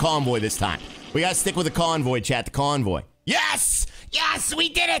staying up with the convoy this time. We gotta stick with the convoy, chat. The convoy. Yes! Yes, we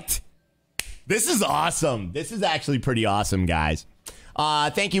did it! This is awesome. This is actually pretty awesome, guys.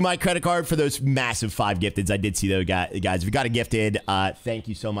 Thank you, my credit card, for those massive 5 gifteds. I did see those guys. If you got a gifted, thank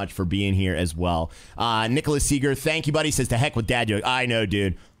you so much for being here as well. Nicholas Seeger, thank you, buddy. Says, to heck with dad joke. I know,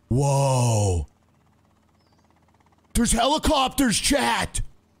 dude. Whoa. There's helicopters, chat.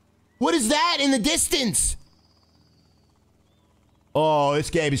 What is that in the distance? Oh, this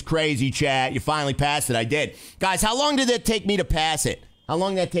game is crazy, chat. You finally passed it. I did. Guys, how long did it take me to pass it? How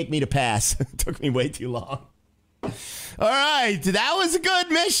long did that take me to pass? It took me way too long. All right, that was a good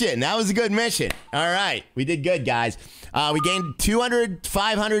mission. That was a good mission. All right, we did good, guys. We gained 200,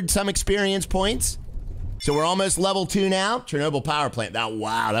 500 some experience points. So we're almost level 2 now. Chernobyl power plant.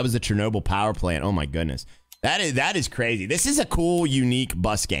 Wow, that was the Chernobyl power plant. Oh my goodness. That is crazy. This is a cool, unique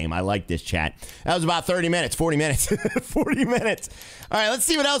bus game. I like this, chat. That was about 30 minutes, 40 minutes, 40 minutes. All right, let's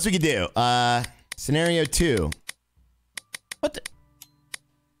see what else we can do. Scenario 2. What the?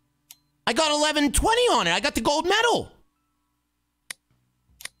 I got 1120 on it. I got the gold medal.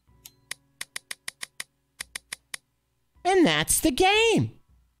 And that's the game.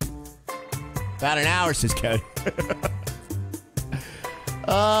 About an hour, says Cody.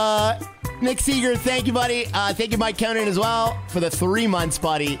 Nick Seeger, thank you, buddy. Thank you, Mike Conan, as well, for the 3 months,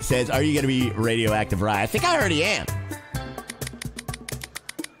 buddy. Says, are you going to be radioactive, Rye? I think I already am.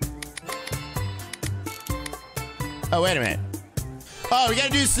 Oh, wait a minute. Oh, we got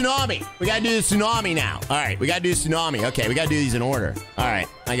to do tsunami. We got to do the tsunami now. All right, we got to do tsunami. Okay, we got to do these in order. All right,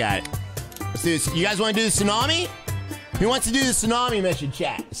 I got it. Let's do this. You guys want to do the tsunami? Who wants to do the tsunami mission,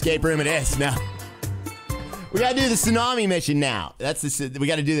 chat? Escape room it is. No. We got to do the tsunami mission now. We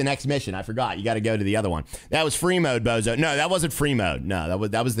got to do the next mission. I forgot. You got to go to the other one. That was free mode, Bozo. No, that wasn't free mode. No,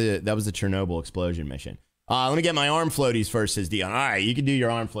 that was the Chernobyl explosion mission. Let me get my arm floaties first, says Dion. All right, you can do your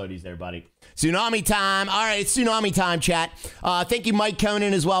arm floaties there, buddy. Tsunami time. All right, it's tsunami time, chat. Thank you, Mike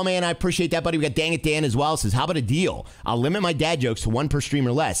Conan, as well, man. I appreciate that, buddy. We got Dang It Dan as well. Says, how about a deal? I'll limit my dad jokes to 1 per stream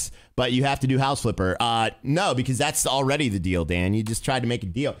or less, but you have to do House Flipper. No, because that's already the deal, Dan. You just tried to make a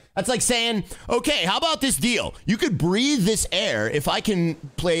deal. That's like saying, okay, how about this deal? You could breathe this air if I can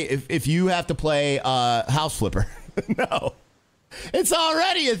play, if you have to play House Flipper. No. It's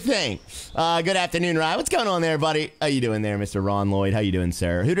already a thing. Good afternoon, Ryan. What's going on there, buddy? How you doing there, Mr. Ron Lloyd? How you doing,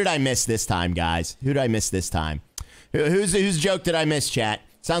 sir? Who did I miss this time, guys? Who did I miss this time? Whose joke did I miss, chat?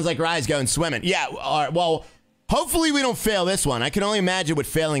 Sounds like Ryan's going swimming. Yeah, all right, well, hopefully we don't fail this one. I can only imagine what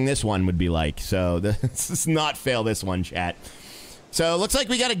failing this one would be like. So let's not fail this one, chat. So it looks like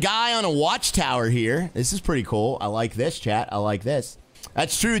we got a guy on a watchtower here. This is pretty cool. I like this, chat. I like this.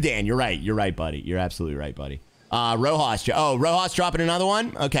 That's true, Dan. You're right. You're right, buddy. You're absolutely right, buddy. Rojas. Oh, Rojas dropping another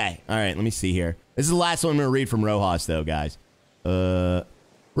one? Okay. All right. Let me see here. This is the last one I'm going to read from Rojas, though, guys.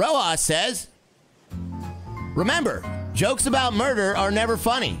 Rojas says, remember, Jokes about murder are never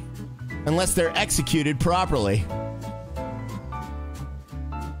funny unless they're executed properly.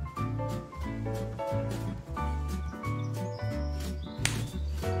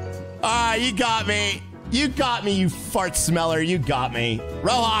 Ah, you got me. You got me, you fart smeller. You got me.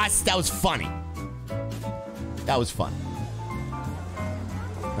 Rojas, that was funny. That was fun.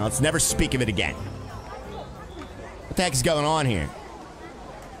 Now, let's never speak of it again. What the heck is going on here?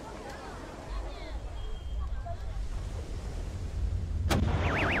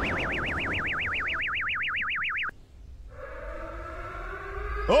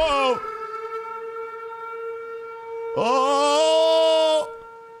 Oh! Oh!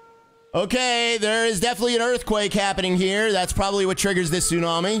 Okay, there is definitely an earthquake happening here. That's probably what triggers this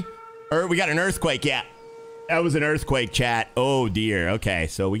tsunami. Or we got an earthquake, yeah. That was an earthquake, chat. Oh, dear. Okay,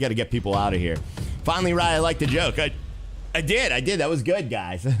 so we got to get people out of here. Finally, Ryan, I like the joke. I did. That was good,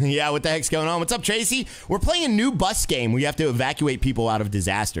 guys. Yeah, what the heck's going on? What's up, Tracy? We're playing a new bus game where you have to evacuate people out of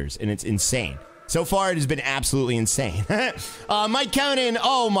disasters, and it's insane. So far, it has been absolutely insane. Mike Conan,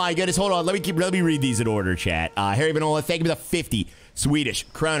 oh my goodness, hold on. Let me read these in order, chat. Harry Vanola, thank you for the 50 Swedish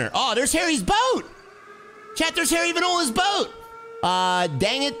kroner. Oh, there's Harry's boat. Chat, there's Harry Vanola's boat.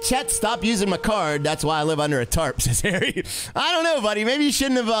 Dang it, Chet, stop using my card. That's why I live under a tarp, says Harry. I don't know, buddy. Maybe you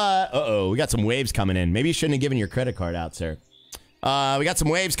shouldn't have, uh-oh, we got some waves coming in. Maybe you shouldn't have given your credit card out, sir. We got some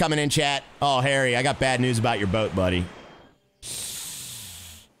waves coming in, chat. Oh, Harry, I got bad news about your boat, buddy.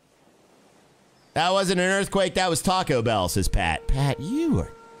 That wasn't an earthquake, that was Taco Bell, says Pat. Pat, you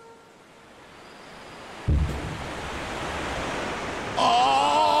are...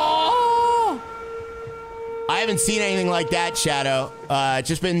 Oh! I haven't seen anything like that, Shadow. It's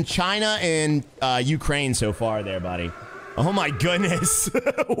just been China and Ukraine so far there, buddy. Oh my goodness.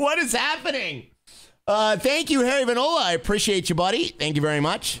 What is happening? Thank you, Harry Vanola. I appreciate you, buddy. Thank you very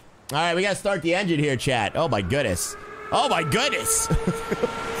much. All right, we got to start the engine here, chat. Oh my goodness. Oh my goodness.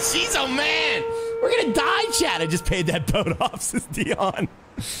 Jeez, oh man. We're gonna die, chat. I just paid that boat off, says Dion.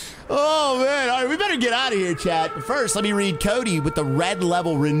 Oh man. All right, we better get out of here, chat. But first, let me read Cody with the red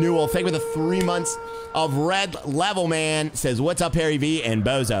level renewal. Thank you for the 3 months of red level, man. Says, what's up, Harry V and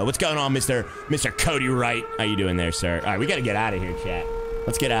Bozo? What's going on, Mr. Cody Wright? How you doing there, sir? All right, we gotta get out of here, chat.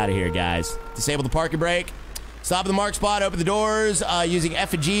 Let's get out of here, guys. Disable the parking brake. Stop at the mark spot. Open the doors. Using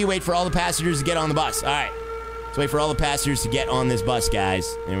F and G. Wait for all the passengers to get on the bus. All right. Let's wait for all the passengers to get on this bus,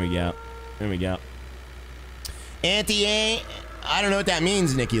 guys. There we go. There we go. Auntie, I don't know what that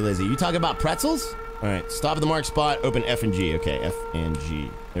means, Nikki Lizzie. You talking about pretzels? All right. Stop at the mark spot. Open F and G. Okay, F and G.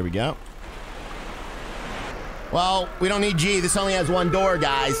 There we go. Well, we don't need G. This only has one door,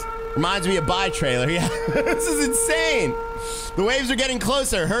 guys. Reminds me of Buy Trailer. Yeah, this is insane. The waves are getting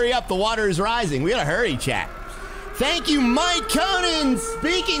closer. Hurry up. The water is rising. We gotta hurry, chat. Thank you, Mike Conan.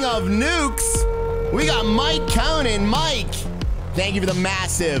 Speaking of nukes, we got Mike Conan. Mike, thank you for the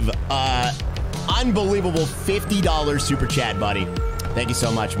massive, unbelievable $50 super chat, buddy. Thank you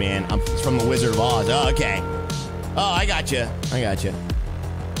so much, man. It's from the Wizard of Oz. Oh, okay. Oh, I got you. I got you.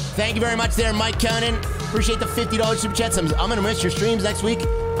 Thank you very much there, Mike Conan. Appreciate the $50 super chats. I'm gonna miss your streams next week.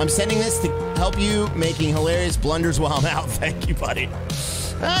 I'm sending this to help you making hilarious blunders while I'm out. Thank you, buddy.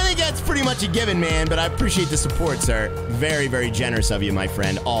 I think that's pretty much a given, man, but I appreciate the support, sir. Very, very generous of you, my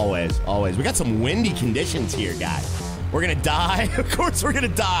friend. Always, always. We got some windy conditions here, guys. We're gonna die. Of course we're gonna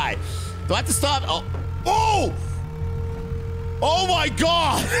die. Do I have to stop? Oh! Oh! Oh my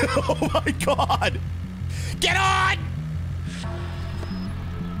God! Oh my God! Get on!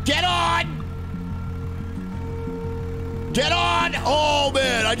 Get on! Get on! Oh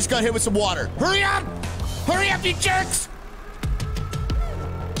man, I just got hit with some water. Hurry up! Hurry up, you jerks!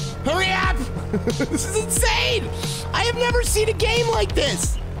 Hurry up! This is insane! I have never seen a game like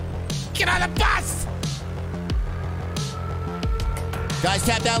this! Get on the bus! Guys,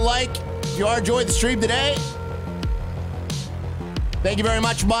 tap that like if you are enjoying the stream today. Thank you very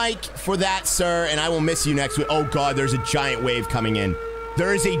much, Mike, for that, sir, and I will miss you next week. Oh God, there's a giant wave coming in.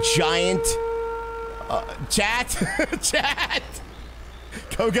 There is a giant... chat? Chat!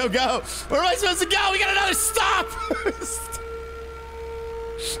 Go, go, go! Where am I supposed to go? We got another stop!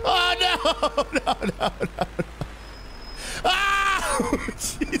 Oh, no! No, no, no, no. Ah!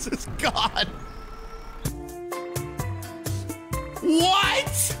 Jesus God!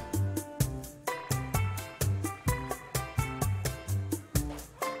 What?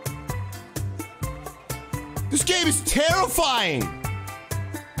 This game is terrifying!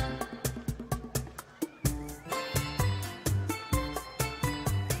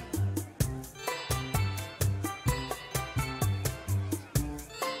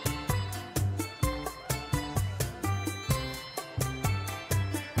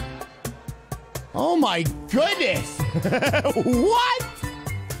 Oh my goodness. What?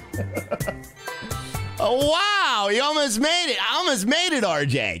 Oh, wow. You almost made it. I almost made it,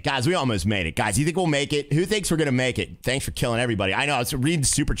 RJ. Guys, we almost made it. Guys, you think we'll make it? Who thinks we're going to make it? Thanks for killing everybody. I know. I was reading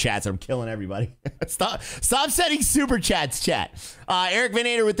super chats. I'm killing everybody. Stop sending super chats, chat. Eric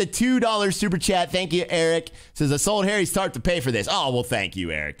Vanader with the $2 super chat. Thank you, Eric. Says, I sold Harry start to pay for this. Oh, well, thank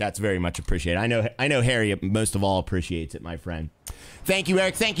you, Eric. That's very much appreciated. I know Harry most of all appreciates it, my friend. Thank you,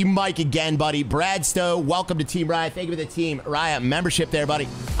 Eric. Thank you, Mike, again, buddy. Brad Stowe, welcome to Team Riot. Thank you for the Team Riot membership there, buddy.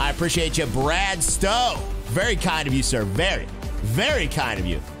 I appreciate you, Brad Stowe. Very kind of you, sir. Very, very kind of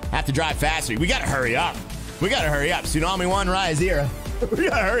you. Have to drive faster. We got to hurry up. We got to hurry up. Tsunami 1, Riot 0. We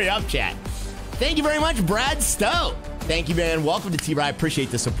got to hurry up, chat. Thank you very much, Brad Stowe. Thank you, man. Welcome to Team Riot. Appreciate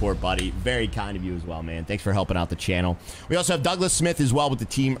the support, buddy. Very kind of you as well, man. Thanks for helping out the channel. We also have Douglas Smith as well with the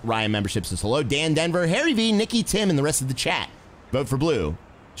Team Riot membership. Says hello, Dan Denver, Harry V, Nikki, Tim, and the rest of the chat. Vote for blue.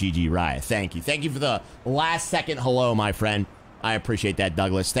 GG Riot. Thank you. Thank you for the last second hello, my friend. I appreciate that,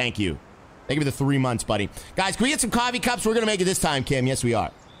 Douglas. Thank you. Thank you for the 3 months, buddy. Guys, can we get some coffee cups? We're going to make it this time, Kim. Yes, we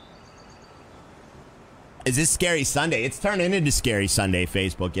are. Is this Scary Sunday? It's turning into Scary Sunday,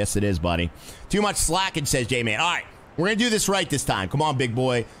 Facebook. Yes, it is, buddy. Too much slacking, says J-Man. All right. We're going to do this right this time. Come on, big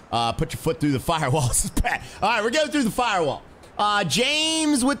boy. Put your foot through the firewall. All right, we're going through the firewall.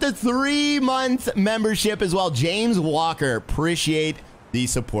 James with the 3-month membership as well. James Walker, appreciate the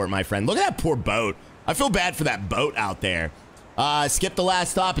support, my friend. Look at that poor boat. I feel bad for that boat out there. Skip the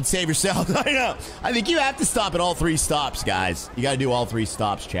last stop and save yourself. I know. I think you have to stop at all 3 stops, guys. You got to do all 3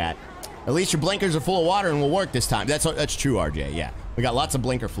 stops, chat. At least your blinkers are full of water and will work this time. That's true, RJ. Yeah. We got lots of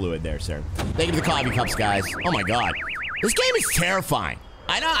blinker fluid there, sir. Thank you for the coffee cups, guys. Oh, my God. This game is terrifying.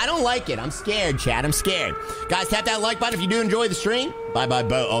 I don't like it. I'm scared, chat. I'm scared. Guys, tap that like button if you do enjoy the stream. Bye-bye,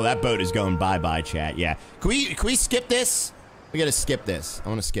 boat. Oh, that boat is going bye-bye, chat. Yeah. Can we skip this? We got to skip this. I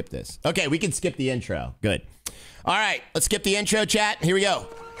want to skip this. Okay, we can skip the intro. Good. All right, let's skip the intro, chat. Here we go.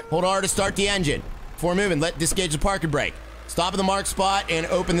 Hold R to start the engine. Before moving, let disengage the parking brake. Stop at the marked spot and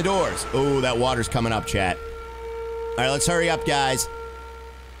open the doors. Oh, that water's coming up, chat. All right, let's hurry up, guys.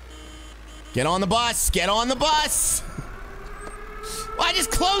 Get on the bus. Get on the bus. Well, I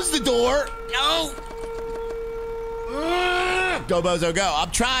just closed the door. No. Go, Bozo, go. I'm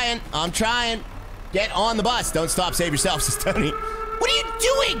trying. I'm trying. Get on the bus. Don't stop. Save yourself, says Tony. What are you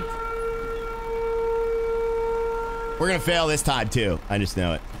doing? We're going to fail this time, too. I just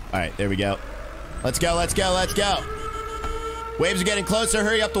know it. All right, there we go. Let's go. Let's go. Let's go. Waves are getting closer.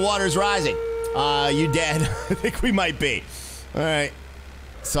 Hurry up. The water is rising. You dead. I think we might be. All right.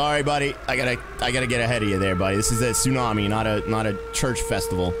 Sorry, buddy. I gotta get ahead of you there, buddy. This is a tsunami, not a church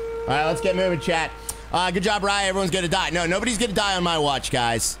festival. All right, let's get moving, chat. Good job, Ryan. Everyone's gonna die. No, nobody's gonna die on my watch,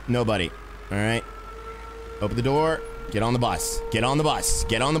 guys. Nobody. All right. Open the door. Get on the bus. Get on the bus.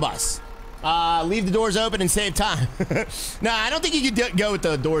 Get on the bus. Leave the doors open and save time. No, I don't think you could go with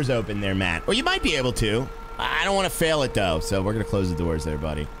the doors open there, Matt. Well, you might be able to. I don't want to fail it, though, so we're gonna close the doors there,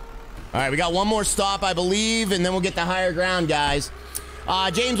 buddy. All right, we got one more stop, I believe, and then we'll get the higher ground, guys.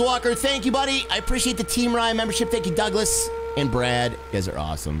 James Walker, thank you, buddy. I appreciate the Team Ryan membership. Thank you, Douglas and Brad. You guys are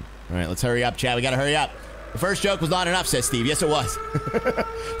awesome. All right, let's hurry up, chat. We got to hurry up. The first joke was not enough, says Steve. Yes, it was.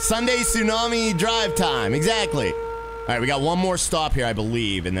 Sunday tsunami drive time. Exactly. All right, we got one more stop here, I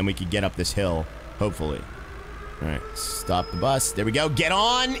believe, and then we could get up this hill, hopefully. All right, stop the bus. There we go. Get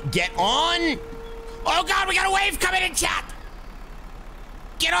on. Get on. Oh, God, we got a wave coming in, chat.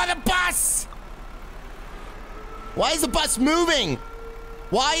 Get on the bus. Why is the bus moving?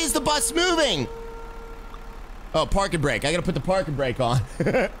 Why is the bus moving? Oh, parking brake. I gotta put the parking brake on.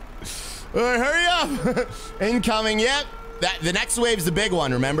 All right, hurry up. Incoming, yep. The next wave's the big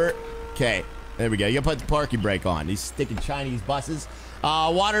one, remember? Okay, there we go. You gotta put the parking brake on. These sticking Chinese buses.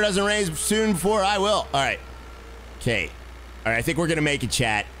 Water doesn't raise soon before I will. All right. Okay. All right, I think we're gonna make it,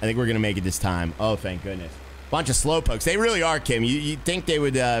 chat. I think we're gonna make it this time. Oh, thank goodness. Bunch of slowpokes. They really are, Kim. You'd think they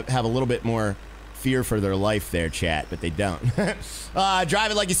would have a little bit more fear for their life there, chat, but they don't.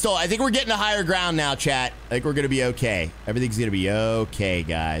 Drive it like you stole. I think we're getting to higher ground now, chat. I think we're gonna be okay. Everything's gonna be okay,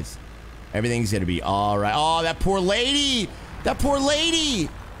 guys. Everything's gonna be all right. Oh, that poor lady. That poor lady.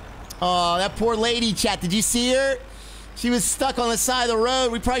 Oh, that poor lady, chat. Did you see her? She was stuck on the side of the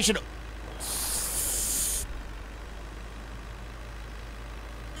road. We probably should.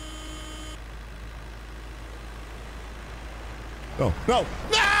 Oh, no.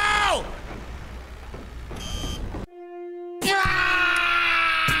 No!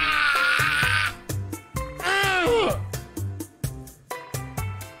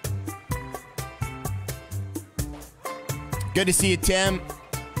 Good to see you, Tim.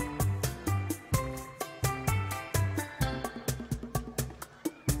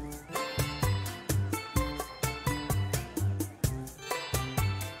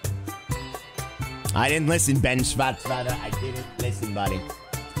 I didn't listen, Ben Schwarzweiler. I didn't listen, buddy.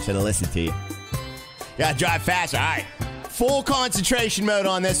 Should have listened to you. Gotta drive faster. All right. Full concentration mode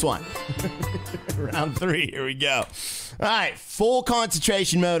on this one. Round 3. Here we go. All right. Full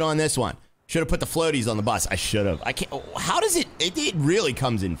concentration mode on this one. Should have put the floaties on the bus. I should have. I can't. How does it? It really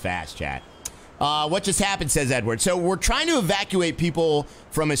comes in fast, chat. What just happened, says Edward. So we're trying to evacuate people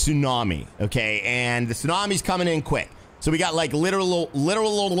from a tsunami, okay? And the tsunami's coming in quick. So we got like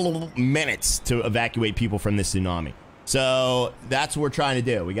literal minutes to evacuate people from this tsunami. So that's what we're trying to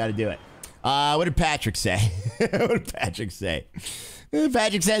do. We got to do it. What did Patrick say? What did Patrick say?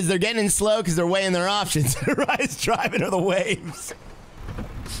 Patrick says they're getting in slow because they're weighing their options. Rise driving or the waves.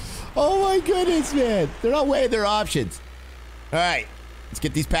 Oh my goodness, man. They're not weighing their options. All right. Let's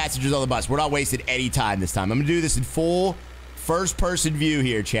get these passengers on the bus. We're not wasting any time this time. I'm going to do this in full first-person view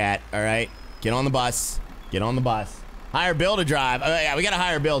here, chat. All right? Get on the bus. Get on the bus. Hire Bill to drive. Oh, yeah, we got to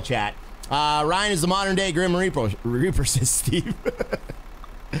hire Bill, chat. Ryan is the modern-day Grim Reaper, says Steve.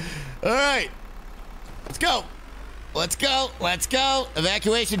 All right. Let's go. Let's go. Let's go.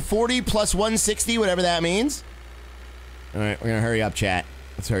 Evacuation 40 plus 160, whatever that means. All right, we're going to hurry up, chat.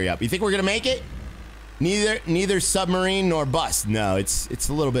 Let's hurry up. You think we're going to make it? Neither submarine nor bus. No, it's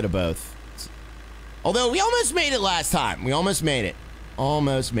a little bit of both. Although we almost made it last time. We almost made it.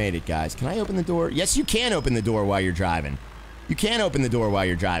 Almost made it, guys. Can I open the door? Yes, you can open the door while you're driving. You can open the door while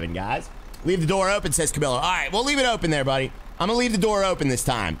you're driving, guys. Leave the door open, says Camilla. All right, we'll leave it open there, buddy. I'm going to leave the door open this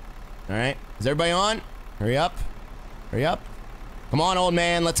time. All right. Is everybody on? Hurry up. Hurry up. Come on, old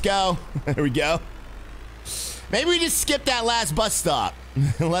man. Let's go. There we go. Maybe we just skip that last bus stop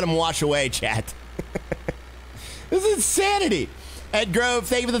and let them wash away, chat. This is insanity. Ed Grove,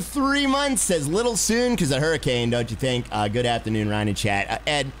 thank you for the 3 months. Says little soon because of hurricane, don't you think? Good afternoon, Ryan and chat.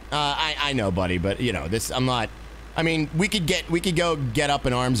 Ed, I know, buddy, but you know this. I'm not. I mean, we could go get up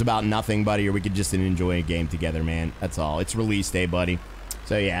in arms about nothing, buddy, or we could just enjoy a game together, man. That's all. It's release day, buddy.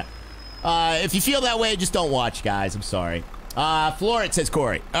 So yeah. If you feel that way, just don't watch, guys. I'm sorry. Floor it, says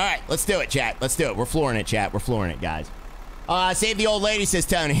Corey. All right, let's do it, chat. Let's do it. We're flooring it, chat. We're flooring it, guys. Save the old lady, says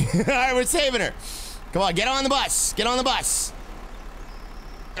Tony. All right, we're saving her. Come on, get on the bus. Get on the bus.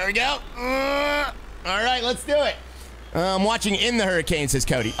 There we go. All right, let's do it. I'm watching In the Hurricane, says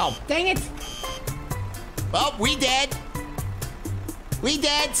Cody. Oh, dang it. Well, we dead. We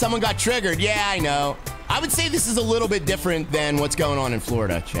dead. Someone got triggered. Yeah, I know. I would say this is a little bit different than what's going on in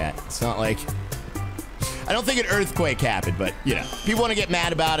Florida, chat. It's not like... I don't think an earthquake happened, but, you know. People want to get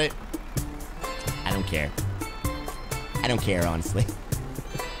mad about it. I don't care. I don't care, honestly.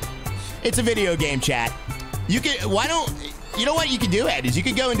 It's a video game, chat. You could, why don't, you know what you could do, Ed, is you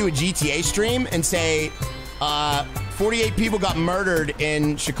could go into a GTA stream and say, 48 people got murdered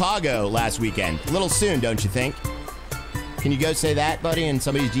in Chicago last weekend. A little soon, don't you think? Can you go say that, buddy, in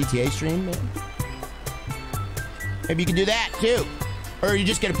somebody's GTA stream, man? Maybe you can do that, too. Or are you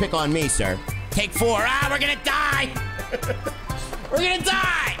just gonna pick on me, sir? Take 4. Ah, we're gonna die! We're gonna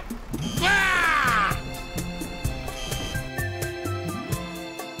die! Ah!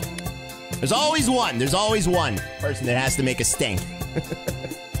 There's always one. There's always one person that has to make a stink.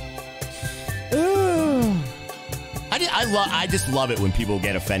 I just love it when people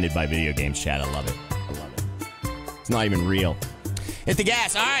get offended by video games, chat. I love it. I love it. It's not even real. Hit the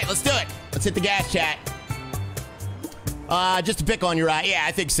gas. All right, let's do it. Let's hit the gas, chat. Just to pick on you, right? Yeah,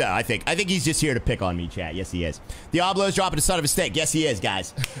 I think so. I think he's just here to pick on me, chat. Yes, he is. Diablo's dropping a son of a steak. Yes, he is,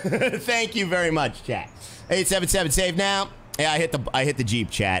 guys. Thank you very much, chat. 877 save now. Yeah, I hit the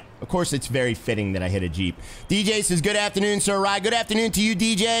Jeep, chat. Of course, it's very fitting that I hit a Jeep. DJ says, good afternoon, Sir Rye. Good afternoon to you,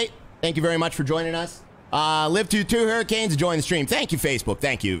 DJ. Thank you very much for joining us. Live to 2 hurricanes to join the stream. Thank you, Facebook.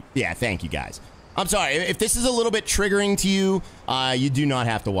 Thank you. Yeah, thank you, guys. I'm sorry. If this is a little bit triggering to you, you do not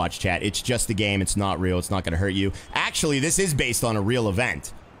have to watch, chat. It's just a game. It's not real. It's not going to hurt you. Actually, this is based on a real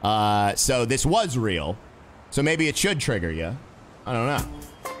event. So this was real. So maybe it should trigger you. I don't know.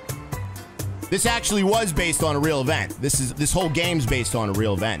 This actually was based on a real event. This whole game's based on a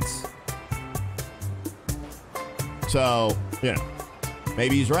real event. So, you know,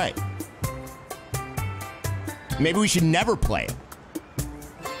 maybe he's right. Maybe we should never play it.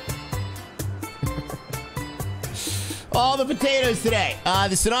 All the potatoes today.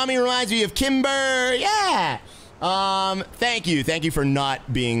 The tsunami reminds me of Kimber. Yeah. Thank you. Thank you for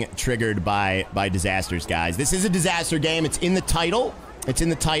not being triggered by disasters, guys. This is a disaster game. It's in the title. It's in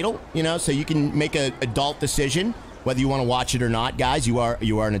the title, you know, so you can make an adult decision whether you want to watch it or not, guys. You are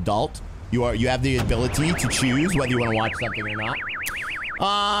an adult. You have the ability to choose whether you want to watch something or not.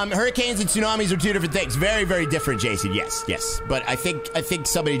 Hurricanes and tsunamis are two different things. Very, very different, Jason. Yes, yes. But I think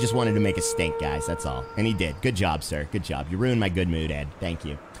somebody just wanted to make a stink, guys. That's all. And he did. Good job, sir. Good job. You ruined my good mood, Ed. Thank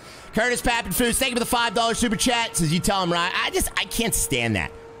you. Curtis Pappin Foods, thank you for the $5 super chat. Says you tell him right. I can't stand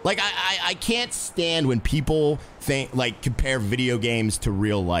that. Like, I can't stand when people compare video games to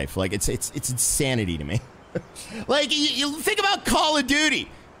real life. Like, it's insanity to me. Like, you think about Call of Duty.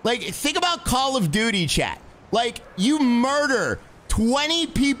 Like, think about Call of Duty, chat. Like, you murder 20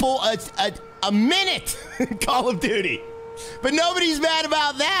 people a minute in Call of Duty. But nobody's mad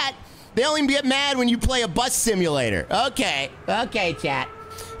about that. They only get mad when you play a bus simulator. Okay, chat.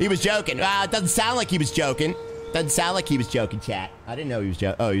 He was joking. It doesn't sound like he was joking. Doesn't sound like he was joking, chat. I didn't know he was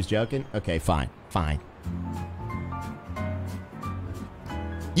joking. Oh, he was joking? Okay, fine.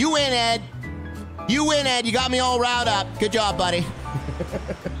 You win, Ed. You win, Ed. You got me all riled up. Good job, buddy.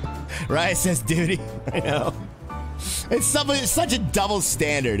 Ryan says duty. I know. It's such a double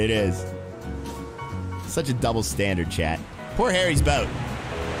standard. It is. Such a double standard, chat. Poor Harry's boat.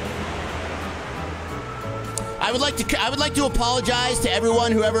 I would like to apologize to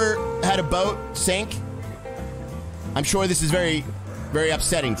everyone who ever had a boat sink. I'm sure this is very, very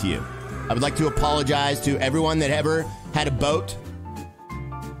upsetting to you. I would like to apologize to everyone that ever had a boat.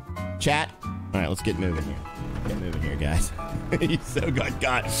 Chat. All right, let's get moving here. Get moving here, guys. You so good,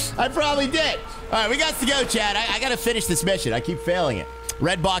 God. I probably did. All right, we got to go, chat. I got to finish this mission. I keep failing it.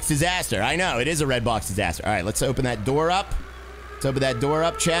 Red box disaster. I know, it is a red box disaster. All right, let's open that door up. Let's open that door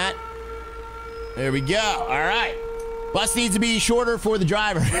up, chat. There we go. All right. Bus needs to be shorter for the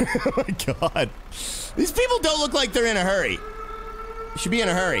driver. Oh, my God. These people don't look like they're in a hurry. You should be in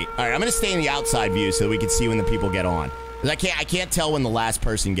a hurry. All right, I'm going to stay in the outside view so that we can see when the people get on. Because I can't tell when the last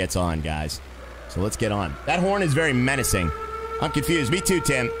person gets on, guys. So let's get on. That horn is very menacing. I'm confused. Me too,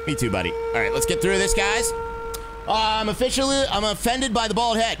 Tim. Me too, buddy. All right, let's get through this, guys. I'm offended by the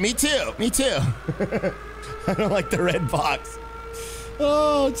bald head. Me too. Me too. I don't like the red box.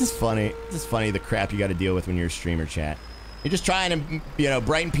 Oh, it's just funny. It's just funny the crap you got to deal with when you're a streamer, chat. You're just trying to,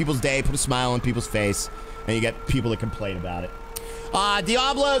 brighten people's day, put a smile on people's face, and you get people to complain about it.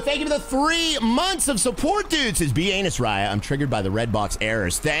 Diablo, thank you for the 3 months of support, dude. Says B. Anus Raya. I'm triggered by the red box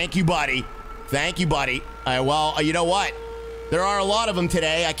errors. Thank you, buddy. Thank you, buddy. Well, you know what? There are a lot of them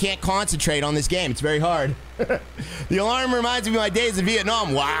today. I can't concentrate on this game. It's very hard. The alarm reminds me of my days in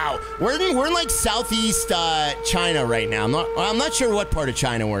Vietnam. Wow. We're in like southeast China right now. I'm not sure what part of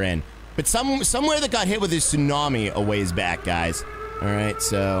China we're in. But somewhere that got hit with a tsunami a ways back, guys. All right,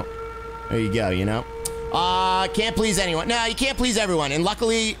 so there you go, Can't please anyone. No, you can't please everyone. And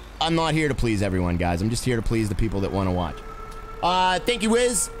luckily, I'm not here to please everyone, guys. I'm just here to please the people that want to watch. Thank you,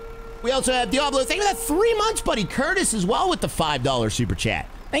 Wiz. We also have Diablo. Thank you for that 3 months, buddy. Curtis as well with the $5 super chat.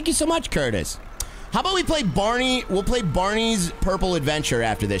 Thank you so much, Curtis. How about we play Barney? We'll play Barney's Purple Adventure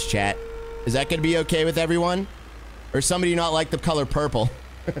after this, chat. Is that going to be okay with everyone? Or somebody not like the color purple?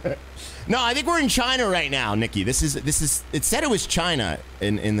 No, I think we're in China right now, Nikki. This is. It said it was China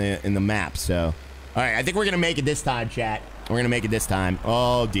in the map. So, all right. I think we're gonna make it this time, chat. We're gonna make it this time.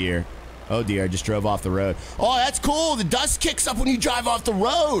 Oh dear. Oh dear. I just drove off the road. Oh, that's cool. The dust kicks up when you drive off the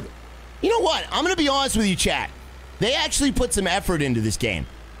road. You know what? I'm gonna be honest with you, chat. They actually put some effort into this game.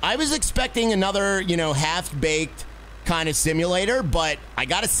 I was expecting another, half-baked kind of simulator, but I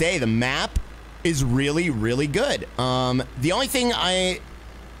gotta say the map is really, really good. The only thing I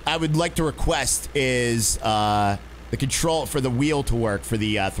would like to request is the control for the wheel to work for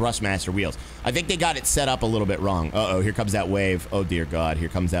the Thrustmaster wheels. I think they got it set up a little bit wrong. Uh-oh, here comes that wave. Oh, dear God. Here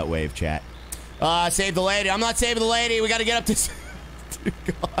comes that wave, chat. Save the lady. I'm not saving the lady. We got to get up this... Dear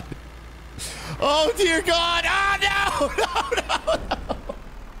God. Oh, dear God. Oh, no. No.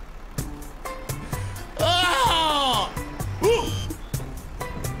 Oh! Ooh.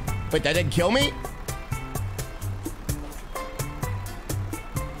 Wait, that didn't kill me?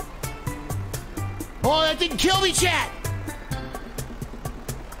 Oh, that didn't kill me, chat!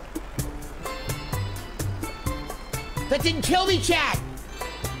 That didn't kill me, chat!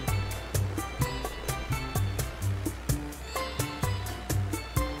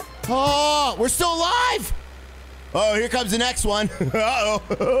 Oh, we're still alive! Oh, here comes the next one. Uh-oh.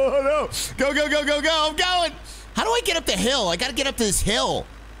 Oh, no. Go, go, go, go, go. I'm going. How do I get up the hill? I gotta get up to this hill.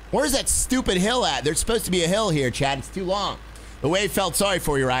 Where's that stupid hill at? There's supposed to be a hill here, Chad. It's too long. The wave felt sorry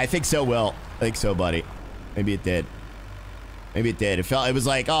for you, right? I think so, Will. I think so, buddy. Maybe it did. Maybe it did. It was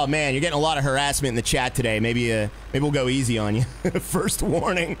like, oh man, you're getting a lot of harassment in the chat today. Maybe we'll go easy on you. First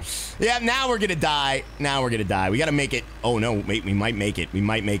warning. Yeah, now we're gonna die. Now we're gonna die. We gotta make it. Oh no, wait, we might make it. We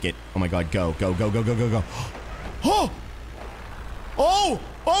might make it. Oh my God, go, go, go, go, go, go, go. Oh! Oh!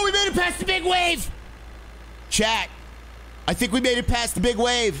 Oh, we made it past the big wave! Chat, I think we made it past the big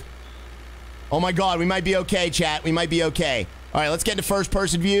wave. Oh my God, we might be okay, chat. We might be okay. All right, let's get into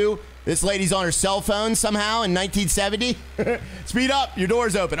first-person view. This lady's on her cell phone somehow in 1970. Speed up, your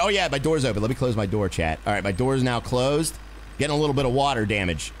door's open. Oh yeah, my door's open. Let me close my door, chat. All right, my door's now closed. Getting a little bit of water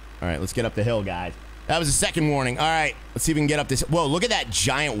damage. All right, let's get up the hill, guys. That was a second warning. All right, let's see if we can get up this. Whoa, look at that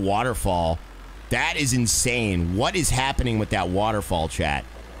giant waterfall. That is insane. What is happening with that waterfall, chat?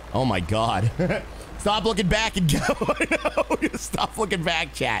 Oh my God. Stop looking back and go. No, stop looking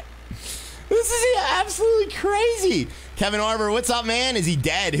back, chat. This is absolutely crazy. Kevin Arbor, what's up, man? Is he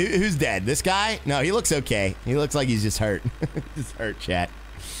dead? Who's dead? This guy? No, he looks okay. He looks like he's just hurt. Just hurt, chat.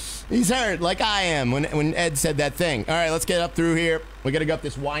 He's hurt, like I am when Ed said that thing. All right, let's get up through here. We got to go up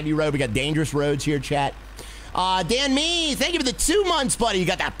this windy road. We got dangerous roads here, chat. Dan Me, thank you for the 2 months, buddy. You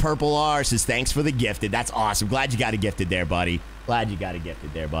got that purple R. Says thanks for the gifted. That's awesome. Glad you got a gifted there, buddy. Glad you got a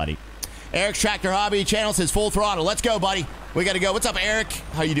gifted there, buddy. Eric's Tractor Hobby channel says full throttle. Let's go, buddy. We got to go. What's up, Eric?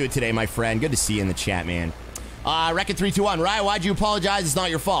 How you doing today, my friend? Good to see you in the chat, man. Reckon321. Ryan, why'd you apologize? It's not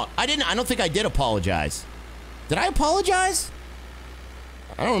your fault. I don't think I did apologize. Did I apologize?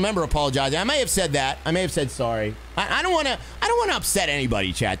 I don't remember apologizing. I may have said that. I may have said sorry. I don't want to upset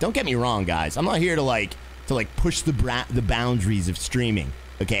anybody, chat. Don't get me wrong, guys. I'm not here to push the boundaries of streaming.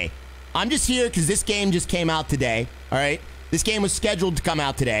 Okay. I'm just here because this game just came out today. All right. This game was scheduled to come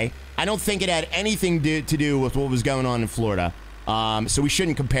out today. I don't think it had anything to do with what was going on in Florida. So we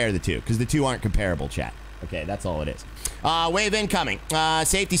shouldn't compare the two because the two aren't comparable, chat. Okay, that's all it is. Wave incoming.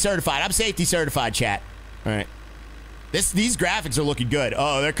 Safety certified. I'm safety certified, chat. All right. These graphics are looking good.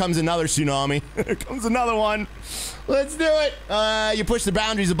 Oh, there comes another tsunami. There comes another one. Let's do it. You push the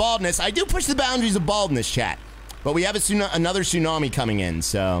boundaries of baldness. I do push the boundaries of baldness, chat. But we have another tsunami coming in,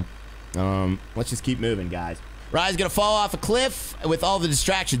 so let's just keep moving, guys. Rye's gonna fall off a cliff with all the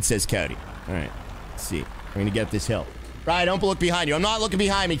distractions, says Cody. All right, let's see. We're gonna get up this hill. Rye, don't look behind you. I'm not looking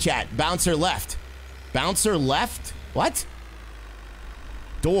behind me, chat. Bouncer left. Bouncer left? What?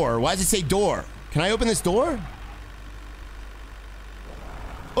 Door. Why does it say door? Can I open this door?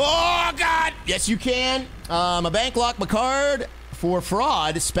 Oh, God! Yes, you can. A bank locked my card for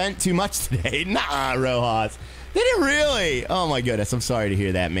fraud. Spent too much today. Nah, Rojas. Did it really? Oh, my goodness. I'm sorry to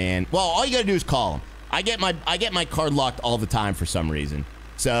hear that, man. Well, all you gotta do is call him. I get my card locked all the time for some reason.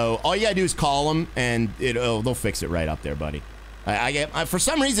 So all you gotta do is call them, and they'll fix it right up there, buddy. For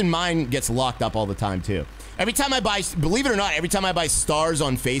some reason, mine gets locked up all the time too. Every time I buy, believe it or not, every time I buy stars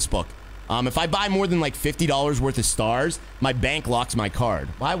on Facebook, if I buy more than like $50 worth of stars, my bank locks my card.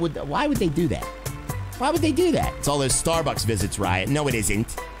 Why would they do that? Why would they do that? It's all those Starbucks visits, Riot. No, it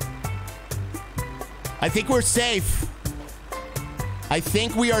isn't. I think we're safe. I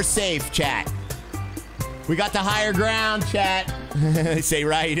think we are safe, chat. We got the higher ground, chat. They say,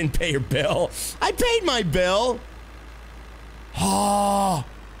 Riot, you didn't pay your bill. I paid my bill. Oh,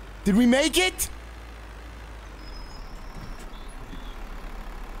 did we make it?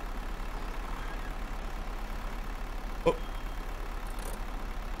 Oh.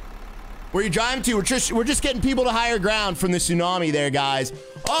 Where are you driving to? We're just getting people to higher ground from the tsunami there, guys.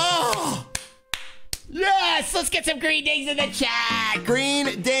 Oh! Yes! Let's get some green dings in the chat!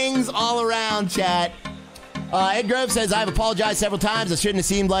 Green dings all around, chat. Ed Grove says, I've apologized several times. I shouldn't have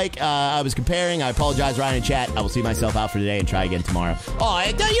seemed like I was comparing. I apologize, Ryan, in chat. I will see myself out for today and try again tomorrow. Oh,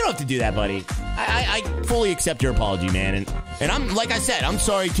 you don't have to do that, buddy. I fully accept your apology, man. And I'm, like I said, I'm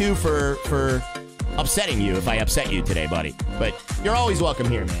sorry, too, for upsetting you if I upset you today, buddy. But you're always welcome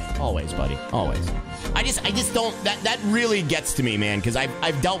here, man. Always, buddy. Always. I just don't, that really gets to me, man, because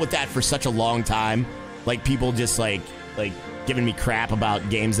I've dealt with that for such a long time. Like, people just, like giving me crap about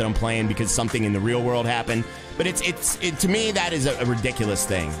games that I'm playing because something in the real world happened. But to me, that is a ridiculous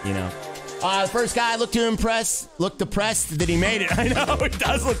thing, you know? The first guy looked depressed that he made it. I know, he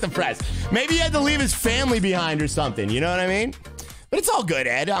does look depressed. Maybe he had to leave his family behind or something, you know what I mean? But it's all good,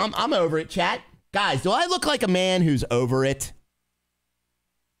 Ed. I'm over it, chat. Guys, do I look like a man who's over it?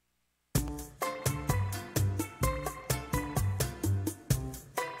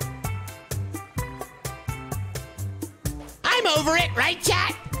 I'm over it, right,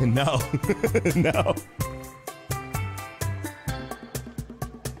 chat? No. No.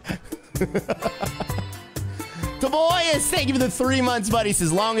 Tobias, thank you for the 3 months, buddy.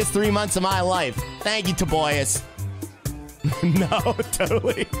 Says longest 3 months of my life. Thank you, Tobias. No,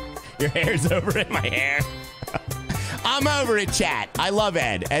 totally. Your hair's over it, my hair. I'm over it, chat. I love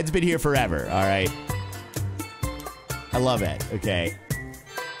Ed. Ed's been here forever, all right? I love Ed, okay?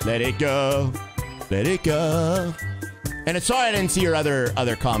 Let it go. Let it go. And it's sorry I didn't see your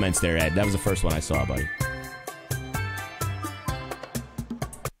other comments there, Ed. That was the first one I saw, buddy.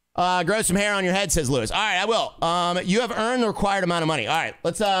 Grow some hair on your head, says Lewis. All right, I will. You have earned the required amount of money. All right,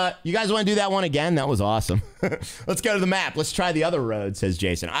 let's, you guys want to do that one again? That was awesome. Let's go to the map. Let's try the other road, says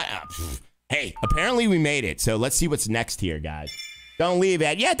Jason. Hey, apparently we made it. So let's see what's next here, guys. Don't leave,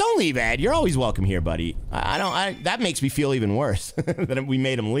 Ed. Yeah, don't leave, Ed. You're always welcome here, buddy. That makes me feel even worse that we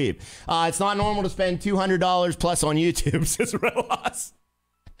made him leave. It's not normal to spend $200 plus on YouTube, says Rojas.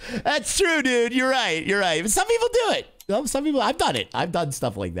 That's true, dude. You're right. You're right. But some people do it. Some people, I've done it. I've done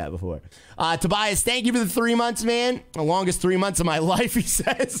stuff like that before. Tobias, thank you for the 3 months, man. The longest 3 months of my life, he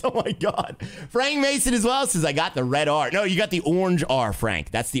says. Oh, my God. Frank Mason as well says, I got the red R. No, you got the orange R,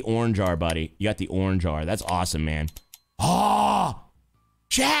 Frank. That's the orange R, buddy. You got the orange R. That's awesome, man. Oh,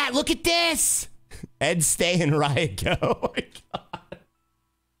 chat, look at this. Ed, stay and Riot go. Oh, my God.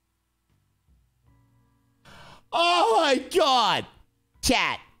 Oh, my God.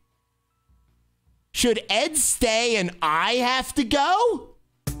 Chat. Should Ed stay and I have to go?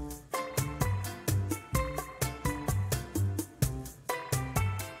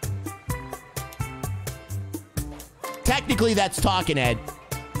 Technically, that's talking, Ed.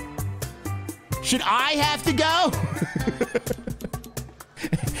 Should I have to go?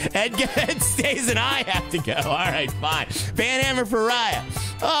 Ed stays and I have to go. All right, fine. Banhammer for Raya.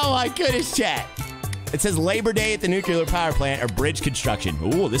 Oh, my goodness, chat. It says Labor Day at the nuclear power plant or bridge construction.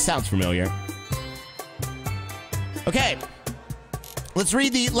 Ooh, this sounds familiar. Okay, let's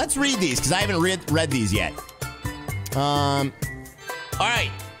read these because I haven't read these yet. All right.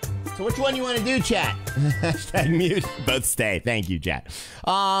 So which one you want to do, chat? Hashtag mute. Both stay. Thank you, chat.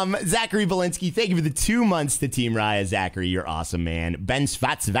 Zachary Belinsky, thank you for the 2 months to Team Raya. Zachary, you're awesome, man. Ben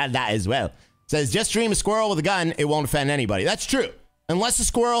Schwarzwalda as well says, just stream a squirrel with a gun. It won't offend anybody. That's true. Unless the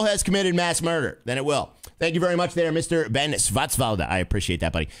squirrel has committed mass murder, then it will. Thank you very much there, Mr. Ben Schwarzwalda. I appreciate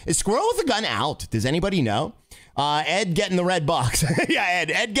that, buddy. Is squirrel with a gun out? Does anybody know? Ed, get in the red box. Yeah,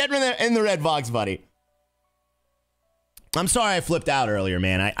 Ed, get in the red box, buddy. I'm sorry I flipped out earlier,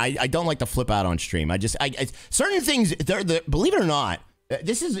 man. I don't like to flip out on stream. Certain things, believe it or not,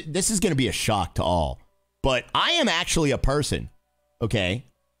 this is going to be a shock to all. But I am actually a person. Okay.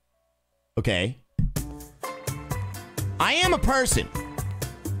 Okay. I am a person.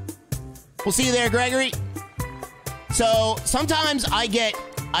 We'll see you there, Gregory. So sometimes I get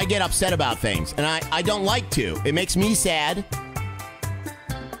upset about things, and I don't like to. It makes me sad.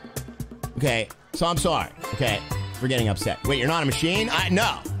 Okay, so I'm sorry. Okay, for getting upset. Wait, you're not a machine?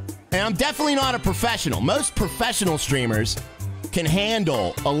 No. And I'm definitely not a professional. Most professional streamers can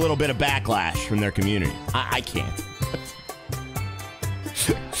handle a little bit of backlash from their community. I can't.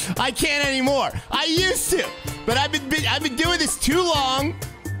 I can't anymore. I used to, but I've been doing this too long.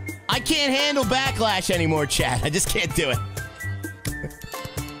 I can't handle backlash anymore, chat. I just can't do it.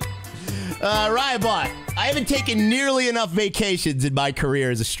 Rybot, I haven't taken nearly enough vacations in my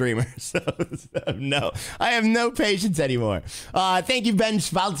career as a streamer, so no, I have no patience anymore. Thank you, Ben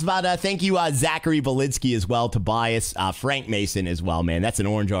Schwarzwalda. Thank you, Zachary Belinsky as well, Tobias, Frank Mason as well, man. That's an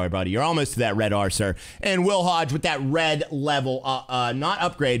orange R, buddy. You're almost to that red R, sir. And Will Hodge with that red level, not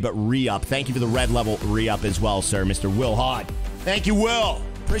upgrade, but re-up. Thank you for the red level re-up as well, sir, Mr. Will Hodge. Thank you, Will.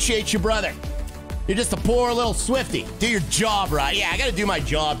 Appreciate you, brother. You're just a poor little Swifty. Do your job right. Yeah, I gotta do my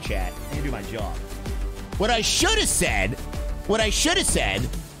job, chat. I gotta do my job. What I should have said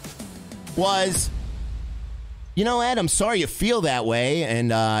was, you know, Ed, I'm sorry you feel that way,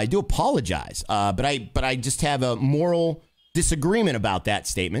 and I do apologize. But I just have a moral disagreement about that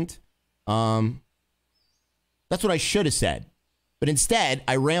statement. That's what I should have said. But instead,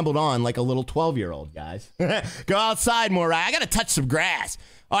 I rambled on like a little 12-year-old, guys. Go outside more, right? I gotta touch some grass.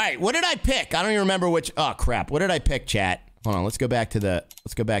 All right, what did I pick? I don't even remember which. Oh crap! What did I pick, chat? Hold on, let's go back to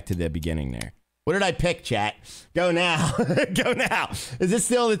the beginning there. What did I pick, chat? Go now. Go now. Is this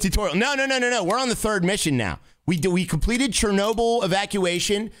still the tutorial? No. We're on the third mission now. We completed Chernobyl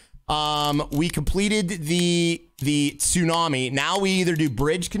evacuation. We completed the tsunami. Now we either do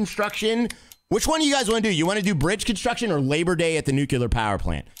bridge construction. Which one do you guys want to do? You want to do bridge construction or Labor Day at the nuclear power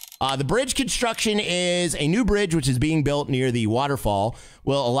plant? The bridge construction is a new bridge which is being built near the waterfall.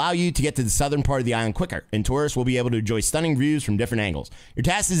 Will allow you to get to the southern part of the island quicker, and tourists will be able to enjoy stunning views from different angles. Your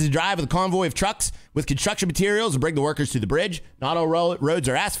task is to drive with a convoy of trucks with construction materials and bring the workers to the bridge. Not all roads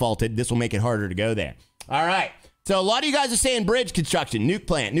are asphalted. This will make it harder to go there. All right. So a lot of you guys are saying bridge construction, nuke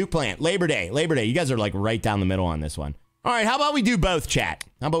plant, Labor Day. You guys are like right down the middle on this one. All right. How about we do both, chat?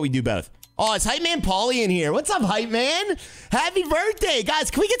 How about we do both? Oh, it's Hype Man Pauly in here. What's up, Hype Man? Happy birthday,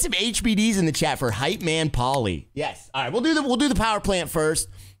 guys! Can we get some HBDs in the chat for Hype Man Pauly? Yes. All right, we'll do the power plant first.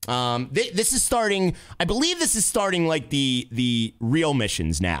 This is starting, I believe this is starting like the real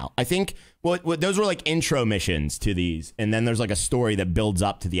missions now. I think what those were like intro missions to these, and then there's like a story that builds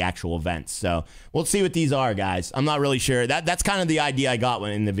up to the actual events. So we'll see what these are, guys. I'm not really sure. That's kind of the idea I got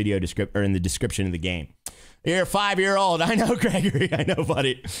when in the video in the description of the game. You're a 5-year-old. I know, Gregory. I know,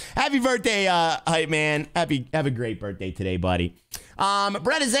 buddy. Happy birthday, hype man. Have a great birthday today, buddy.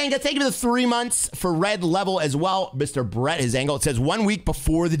 Brett Hizanga, thank you for the 3 months for red level as well, Mr. Brett Hizanga. It says 1 week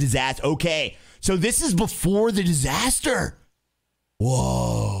before the disaster. Okay, so this is before the disaster.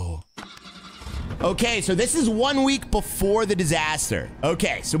 Whoa. Okay, so this is 1 week before the disaster.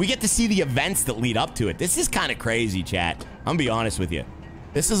 Okay, so we get to see the events that lead up to it. This is kind of crazy, chat. I'm gonna be honest with you.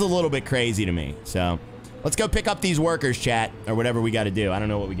 This is a little bit crazy to me, so... Let's go pick up these workers, chat, or whatever we got to do. I don't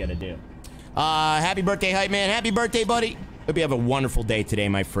know what we got to do. Happy birthday, hype man. Happy birthday, buddy. Hope you have a wonderful day today,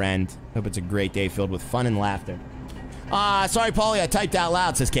 my friend. Hope it's a great day filled with fun and laughter. Sorry, Paulie, I typed out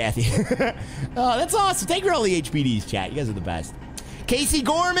loud, says Kathy. Oh, that's awesome. Thank you for all the HBDs, chat. You guys are the best. Casey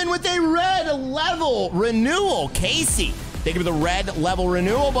Gorman with a red level renewal. Casey, thank you for the red level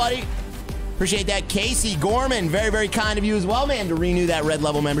renewal, buddy. Appreciate that, Casey Gorman. Very, very kind of you as well, man, to renew that red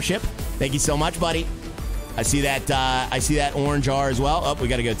level membership. Thank you so much, buddy. I see that orange R as well. Oh, we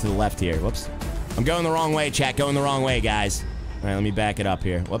got to go to the left here. Whoops. I'm going the wrong way, chat. Going the wrong way, guys. All right, let me back it up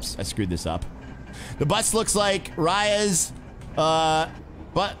here. Whoops, I screwed this up. The bus looks like Raya's,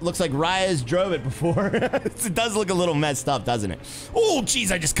 looks like Raya's drove it before. It does look a little messed up, doesn't it? Oh,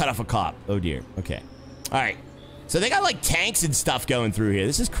 jeez, I just cut off a cop. Oh, dear. Okay. All right. So they got, like, tanks and stuff going through here.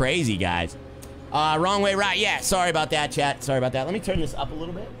 This is crazy, guys. Wrong way, right. Yeah, sorry about that, chat. Sorry about that. Let me turn this up a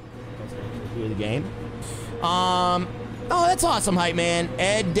little bit. Let's do the game. Oh, that's awesome, hype man.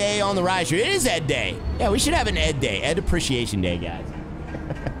 Ed Day on the Riot Street. It is Ed Day. Yeah, we should have an Ed Day. Ed Appreciation Day, guys.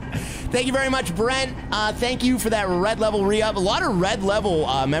 Thank you very much, Brent. Thank you for that red level re-up. A lot of red level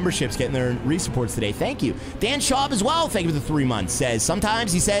memberships getting their re-supports today. Thank you. Dan Schaub as well. Thank you for the 3 months. Says,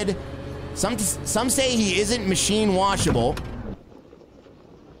 sometimes, he said, some say he isn't machine washable.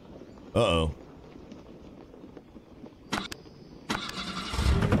 Uh-oh.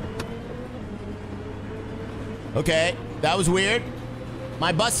 Okay, that was weird.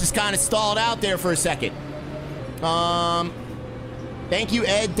 My bus just kind of stalled out there for a second. Thank you,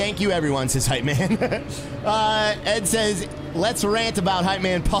 Ed. Thank you, everyone, says Hype Man. Ed says, let's rant about Hype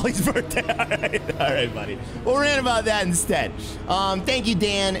Man Polly's birthday. All right, buddy. We'll rant about that instead. Thank you,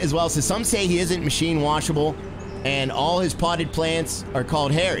 Dan, as well. Says, some say he isn't machine washable, and all his potted plants are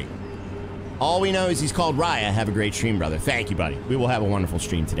called Harry. All we know is he's called Raya. Have a great stream, brother. Thank you, buddy. We will have a wonderful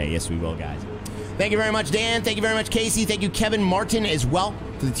stream today. Yes, we will, guys. Thank you very much, Dan. Thank you very much, Casey. Thank you, Kevin Martin, as well,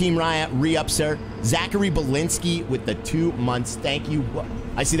 for the Team Raya re-up, sir. Zachary Belinsky with the 2 months. Thank you.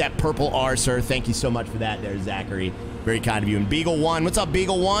 I see that purple R, sir. Thank you so much for that there, Zachary. Very kind of you. And Beagle1. What's up,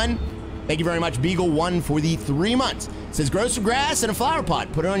 Beagle1? Thank you very much, Beagle1, for the 3 months. It says, grow some grass in a flower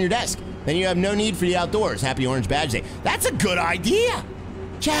pot. Put it on your desk. Then you have no need for the outdoors. Happy Orange Badge Day. That's a good idea.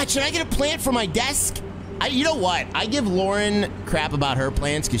 Chat, should I get a plant for my desk? You know what? I give Lauren crap about her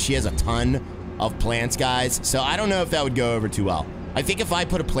plants because she has a ton of plants, guys. So I don't know if that would go over too well. I think if I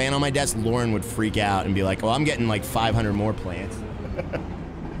put a plant on my desk, Lauren would freak out and be like, oh, I'm getting like 500 more plants.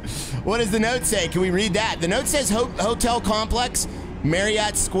 What does the note say? Can we read that? The note says hotel complex,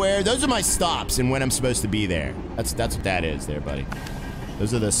 Marriott Square. Those are my stops and when I'm supposed to be there. That's what that is there, buddy.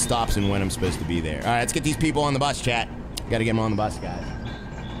 Those are the stops and when I'm supposed to be there. All right, let's get these people on the bus, chat. Got to get them on the bus, guys.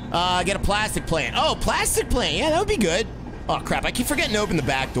 Get a plastic plant. Oh, plastic plant. Yeah, that would be good. Oh, crap. I keep forgetting to open the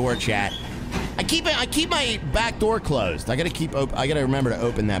back door, chat. I keep my back door closed. I gotta remember to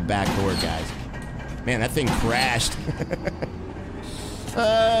open that back door, guys. Man, that thing crashed.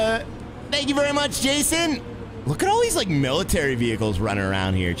 Thank you very much, Jason. Look at all these like military vehicles running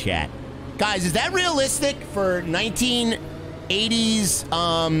around here, chat. Guys, is that realistic for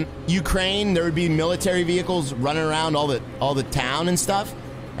 1980s Ukraine? There would be military vehicles running around all the town and stuff.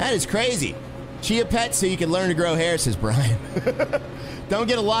 That is crazy. Chia pet so you can learn to grow hair, says Brian. Don't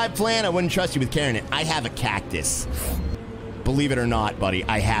get a live plant. I wouldn't trust you with carrying it. I have a cactus. Believe it or not, buddy,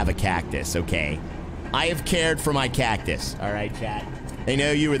 I have a cactus, okay? I have cared for my cactus. All right, chat. They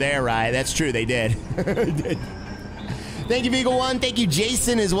know you were there, right? That's true, they did. Thank you, Beagle1. Thank you,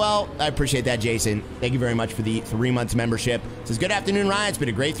 Jason, as well. I appreciate that, Jason. Thank you very much for the 3 months membership. It says, good afternoon, Ryan. It's been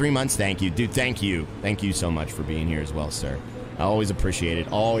a great 3 months. Thank you. Dude, thank you. Thank you so much for being here as well, sir. I always appreciate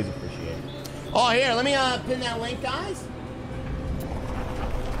it. Always appreciate it. Oh, here, let me pin that link, guys.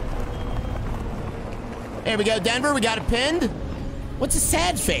 There we go, Denver. We got it pinned. What's a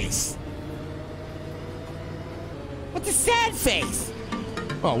sad face? What's a sad face?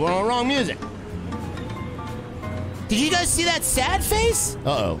 Oh, we're on wrong music. Did you guys see that sad face?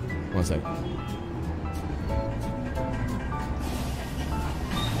 Uh-oh. One sec.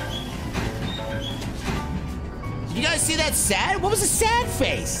 Did you guys see that sad? What was a sad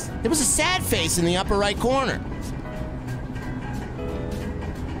face? There was a sad face in the upper right corner.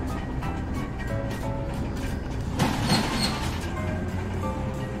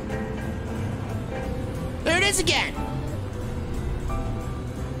 There it is again.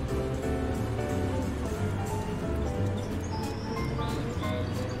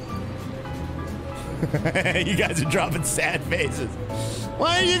 You guys are dropping sad faces.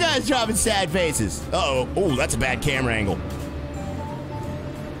 Why are you guys dropping sad faces? Uh-oh. Oh, that's a bad camera angle.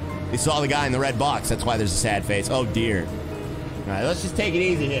 They saw the guy in the red box. That's why there's a sad face. Oh, dear. All right, let's just take it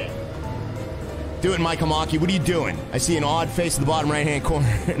easy here. Do it, Mike Hamaki. What are you doing? I see an odd face in the bottom right-hand corner.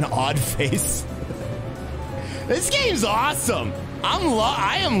 An odd face. This game's awesome.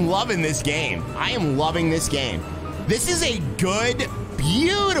 I am loving this game. I am loving this game. This is a good,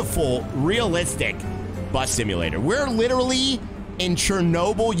 beautiful, realistic bus simulator. We're literally in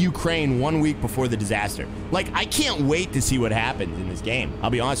Chernobyl, Ukraine 1 week before the disaster. Like, I can't wait to see what happens in this game. I'll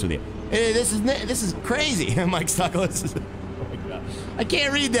be honest with you. This is crazy. Mike Stuckless. Oh my God. I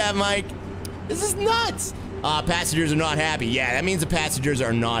can't read that, Mike. This is nuts. Passengers are not happy. Yeah, that means the passengers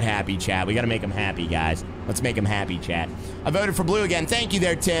are not happy, chat. We got to make them happy, guys. Let's make them happy, chat. I voted for blue again. Thank you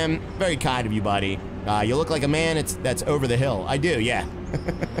there, Tim. Very kind of you, buddy. You look like a man that's over the hill. I do, yeah.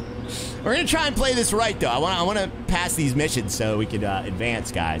 We're gonna try and play this right, though. I want to pass these missions so we could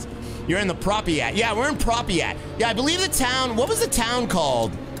advance, guys. You're in the Propiat. Yeah, we're in Propiat. Yeah, I believe the town. What was the town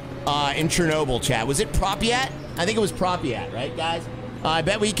called in Chernobyl, chat? Was it Propiat? I think it was Propiat, right, guys? I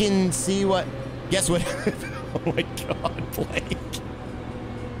bet we can see what. Guess what? Oh my God, Blake.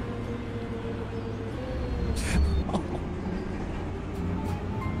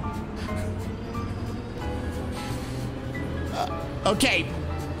 Okay,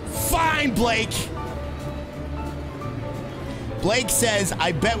 fine, Blake. Blake says,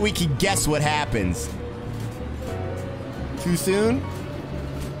 I bet we can guess what happens. Too soon?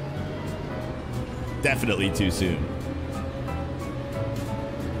 Definitely too soon.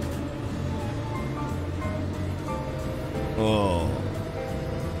 Oh.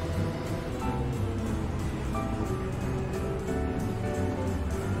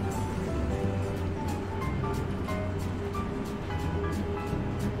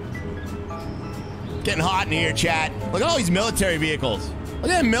 Getting hot in here, chat. Look at all these military vehicles.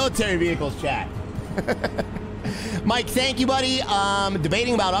 Look at the military vehicles, chat. Mike, thank you, buddy.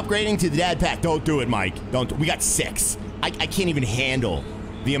 Debating about upgrading to the dad pack. Don't do it, Mike. Don't. We got 6. I can't even handle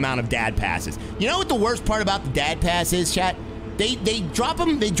the amount of dad passes. You know what the worst part about the dad pass is, chat? They drop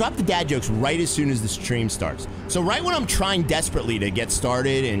them. They drop the dad jokes right as soon as the stream starts. So right when I'm trying desperately to get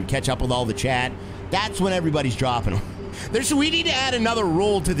started and catch up with all the chat, that's when everybody's dropping them. We need to add another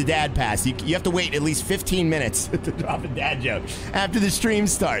rule to the dad pass. You have to wait at least 15 minutes to drop a dad joke after the stream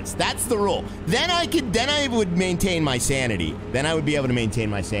starts. That's the rule. Then I would maintain my sanity. Then I would be able to maintain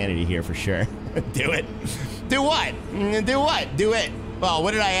my sanity here for sure. Do it. Do what? Do what? Do it. Well,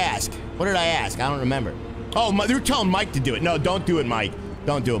 what did I ask? What did I ask? I don't remember. Oh, they were telling Mike to do it. No, don't do it, Mike.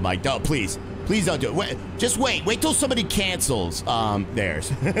 Don't do it, Mike. Don't, please. Please don't do it. Wait, just wait. Wait till somebody cancels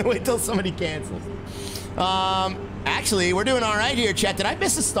theirs. Wait till somebody cancels. Actually, we're doing all right here, chat. Did I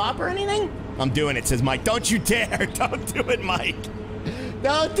miss a stop or anything? I'm doing it, says Mike. Don't you dare. Don't do it, Mike.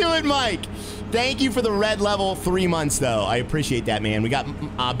 Don't do it, Mike. Thank you for the red level 3 months, though. I appreciate that, man. We got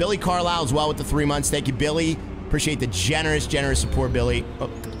Billy Carlisle as well with the 3 months. Thank you, Billy. Appreciate the generous support, Billy.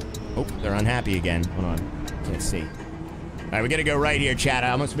 Oh, they're unhappy again. Hold on. Can't see. All right, we got to go right here, chat.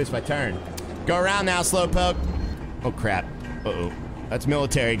 I almost missed my turn. Go around now, Slowpoke. Oh, crap. Uh-oh. That's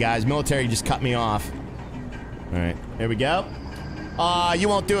military, guys. Military just cut me off. All right, here we go. You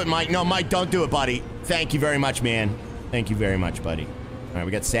won't do it, Mike. No, Mike, don't do it, buddy. Thank you very much, man. Thank you very much, buddy. All right,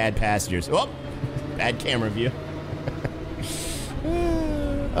 we got sad passengers. Oh, bad camera view.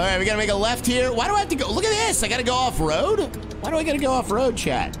 All right, we got to make a left here. Why do I have to go? Look at this. I got to go off-road? Why do I got to go off-road,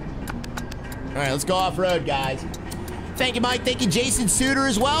 chat? All right, let's go off-road, guys. Thank you, Mike. Thank you, Jason Suter,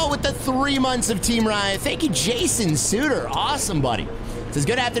 as well, with the 3 months of Team Riot. Thank you, Jason Suter. Awesome, buddy. Says,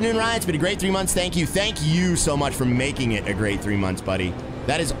 good afternoon, Ryan. It's been a great 3 months. Thank you. Thank you so much for making it a great 3 months, buddy.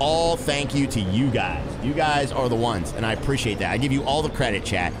 That is all thank you to you guys. You guys are the ones, and I appreciate that. I give you all the credit,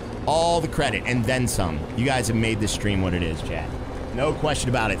 chat. All the credit, and then some. You guys have made this stream what it is, chat. No question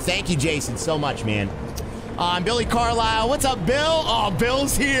about it. Thank you, Jason, so much, man. I'm Billy Carlisle. What's up, Bill? Oh,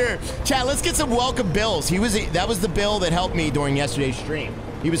 Bill's here. Chat, let's get some welcome Bills. That was the Bill that helped me during yesterday's stream.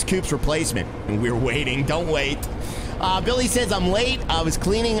 He was Coop's replacement, and we were waiting. Don't wait. Billy says, I'm late. I was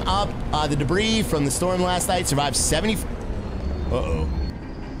cleaning up the debris from the storm last night. Survived 70... Uh-oh.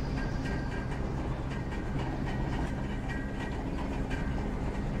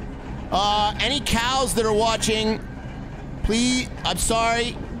 Any cows that are watching, please, I'm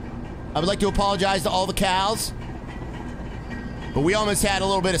sorry. I would like to apologize to all the cows. But we almost had a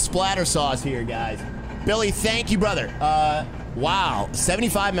little bit of splatter sauce here, guys. Billy, thank you, brother. Wow.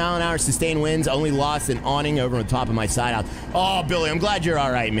 75-mile-an-hour sustained winds. Only lost an awning over on the top of my side house. Oh, Billy, I'm glad you're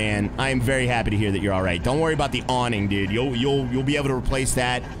all right, man. I am very happy to hear that you're all right. Don't worry about the awning, dude. You'll be able to replace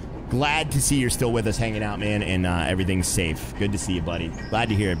that. Glad to see you're still with us hanging out, man, and everything's safe. Good to see you, buddy. Glad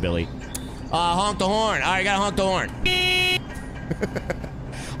to hear it, Billy. Honk the horn. All right, gotta honk the horn.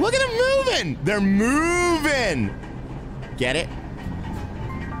 Look at them moving. They're moving. Get it?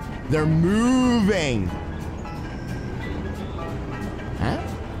 They're moving. Huh?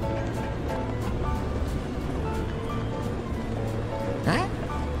 Huh?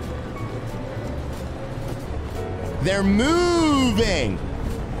 They're moving.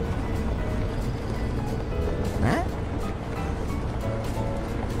 Huh?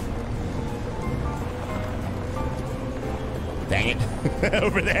 Dang it.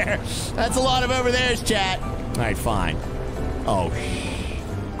 Over there. That's a lot of over there's, chat. All right, fine. Oh,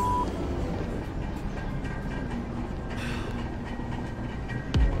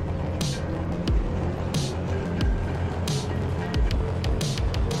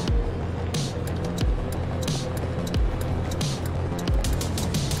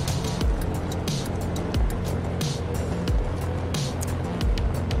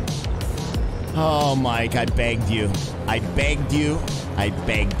 oh, Mike, I begged you. I begged you. I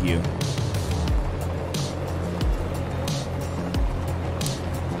begged you.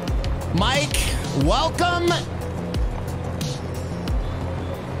 Mike, welcome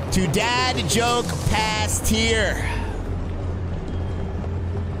to Dad Joke Pass Tier.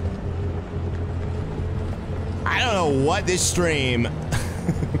 I don't know what this stream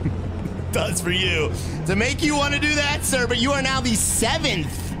does for you to make you want to do that, sir, but you are now the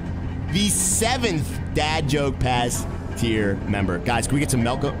seventh Dad Joke Pass Tier member. Guys, can we get some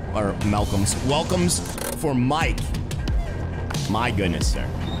welcomes for Mike? My goodness, sir.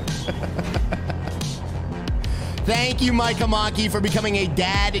 Thank you, Mike Amaki, for becoming a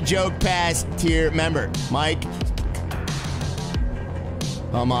Dad Joke Pass Tier member. Mike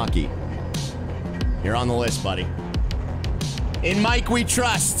Amaki, you're on the list, buddy. In Mike we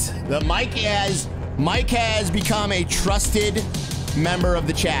trust. Mike has become a trusted member of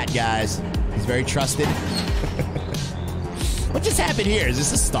the chat, guys. He's very trusted. What just happened here? Is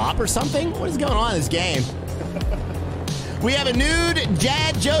this a stop or something? What is going on in this game? We have a nude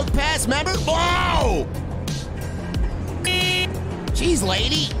Dad Joke Pass member. Whoa! Jeez,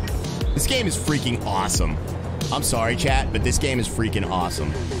 lady. This game is freaking awesome. I'm sorry, chat, but this game is freaking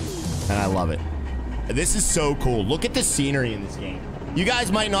awesome. And I love it. This is so cool. Look at the scenery in this game. You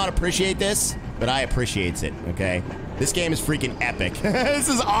guys might not appreciate this, but I appreciate it, okay? This game is freaking epic. This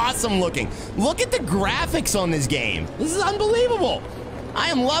is awesome looking. Look at the graphics on this game. This is unbelievable. I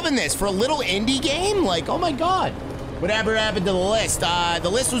am loving this for a little indie game. Like, oh my God. Whatever happened to the list? The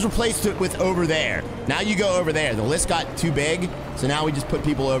list was replaced with over there. Now you go over there. The list got too big, so now we just put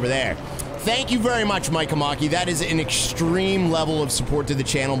people over there. Thank you very much, Mike Amaki. That is an extreme level of support to the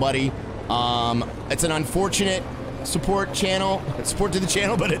channel, buddy. It's an unfortunate support to the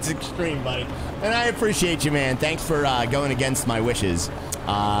channel, but it's extreme, buddy. And I appreciate you, man. Thanks for going against my wishes.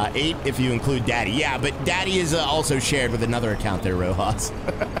 8 if you include Daddy. Yeah, but Daddy is also shared with another account there, Rojas.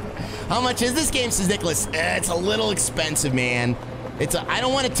 How much is this game, says Nicholas? It's a little expensive, man. I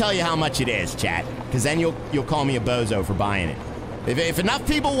don't want to tell you how much it is, chat, because then you'll call me a bozo for buying it. If enough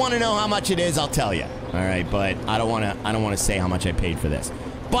people want to know how much it is, I'll tell you. All right, but I don't want to say how much I paid for this.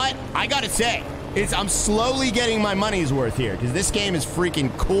 But I gotta say, I'm slowly getting my money's worth here, because this game is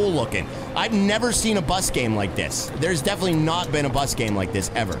freaking cool looking. I've never seen a bus game like this. There's definitely not been a bus game like this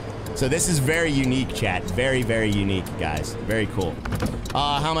ever. So this is very unique, chat. Very, very unique, guys. Very cool.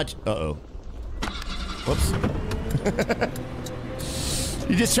 How much? Uh-oh. Whoops.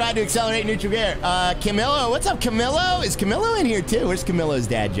 You just tried to accelerate neutral gear. Camillo, what's up, Camillo? Is Camillo in here too? Where's Camillo's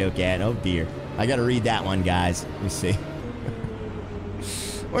dad joke at? Oh dear. I gotta read that one, guys. Let me see.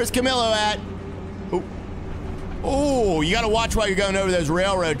 Where's Camillo at? Oh, you gotta watch while you're going over those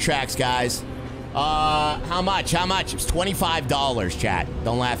railroad tracks, guys. How much? How much? It's $25, chat.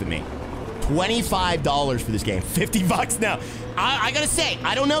 Don't laugh at me. $25 for this game. 50 bucks now. I gotta say,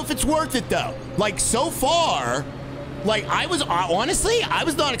 I don't know if it's worth it though. Like, so far, like, honestly, I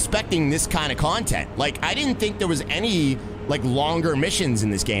was not expecting this kind of content. Like, I didn't think there was any, like, longer missions in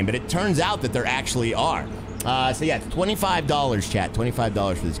this game, but it turns out that there actually are. So yeah, it's $25, chat.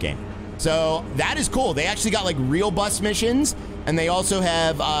 $25 for this game. So that is cool. They actually got like real bus missions, and they also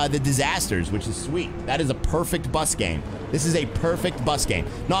have the disasters, which is sweet. That is a perfect bus game. This is a perfect bus game.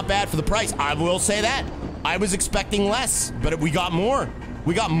 Not bad for the price. I will say that. I was expecting less, but we got more.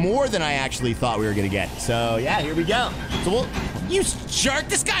 We got more than I actually thought we were gonna get. So yeah, here we go. So you jerk,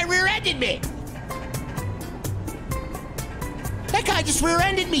 this guy rear-ended me. That guy just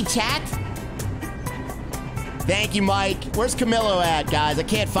rear-ended me, chat. Thank you, Mike. Where's Camillo at, guys? I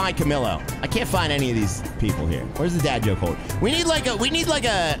can't find Camillo. I can't find any of these people here. Where's the dad joke holder?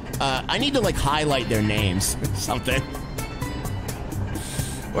 I need to like highlight their names or something.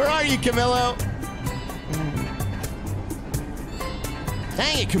 Where are you, Camillo?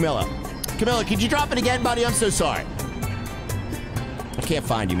 Dang it, Camillo. Camillo, could you drop it again, buddy? I'm so sorry. I can't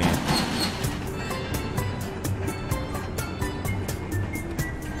find you, man.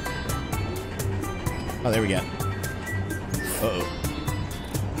 Oh, there we go. Uh-oh.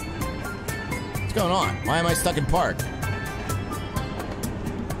 What's going on? Why am I stuck in park?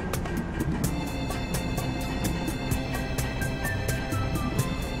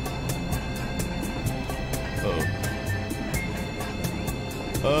 Uh-oh.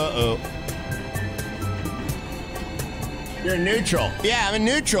 Uh-oh. You're in neutral. Yeah, I'm in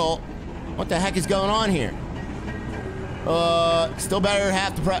neutral. What the heck is going on here? Still better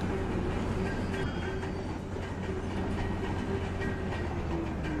half the price.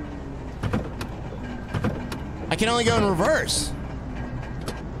 I can only go in reverse.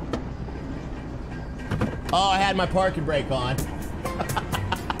 Oh, I had my parking brake on.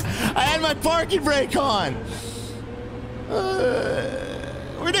 I had my parking brake on.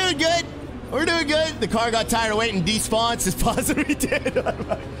 We're doing good. We're doing good. The car got tired of waiting. Despawned. It's positive we did.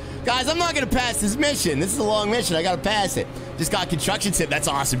 Guys, I'm not going to pass this mission. This is a long mission. I got to pass it. Just got construction tip. That's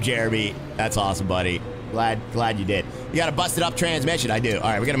awesome, Jeremy. That's awesome, buddy. Glad you did. You got a busted up transmission. I do. All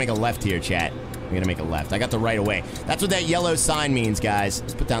right, we're going to make a left here, chat. We're going to make a left. I got the right of way. That's what that yellow sign means, guys.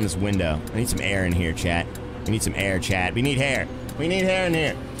 Let's put down this window. I need some air in here, chat. We need some air, chat. We need hair. We need hair in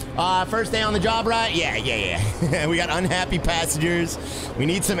here. First day on the job, right? Yeah. We got unhappy passengers. We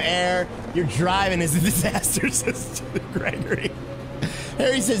need some air. Your driving is a disaster, says Gregory.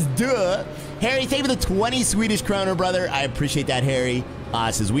 Harry says, duh. Harry, thank you for the 20 Swedish kroner, brother. I appreciate that, Harry.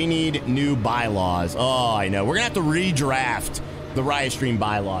 Says, we need new bylaws. Oh, I know. We're going to have to redraft the Riot Stream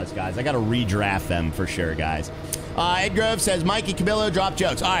bylaws, guys. I got to redraft them for sure, guys. Ed Grove says, Mikey Camillo drop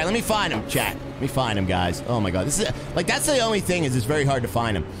jokes. All right, let me find them, chat. Let me find them, guys. Oh, my God. This is, like, that's the only thing is it's very hard to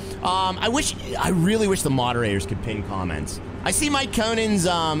find them. I really wish the moderators could pin comments. I see Mike Conan's,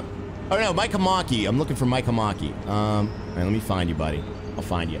 oh, no, Mike Hamaki. I'm looking for Mike Hamaki. All right, let me find you, buddy. I'll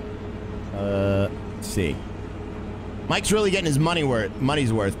find you. Let's see. Mike's really getting his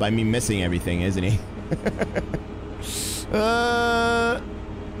money's worth by me missing everything, isn't he? Dang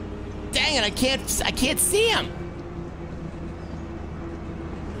it, I can't see him.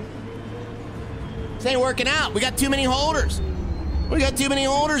 This ain't working out. We got too many holders. We got too many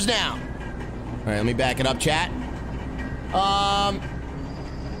holders now. All right, let me back it up, chat.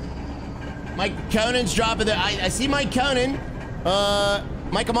 Mike Conan's dropping the... I see Mike Conan.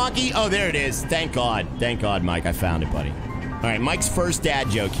 Mike Amaki. Oh, there it is. Thank God. Thank God, Mike. I found it, buddy. All right, Mike's first dad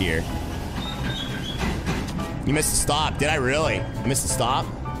joke here. You missed a stop. Did I really? I missed a stop?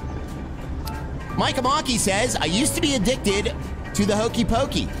 Mike Amaki says, I used to be addicted to the hokey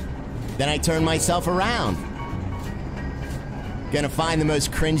pokey. Then I turned myself around. Gonna find the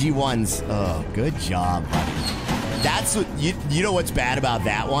most cringy ones. Oh, good job, buddy. That's what, you know what's bad about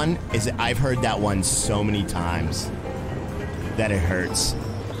that one? Is that I've heard that one so many times that it hurts.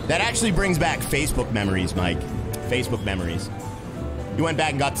 That actually brings back Facebook memories, Mike. Facebook memories. You went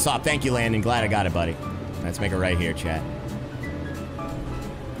back and got the stop. Thank you, Landon. Glad I got it, buddy. Let's make it right here, chat.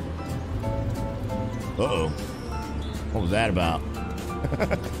 Uh-oh. What was that about?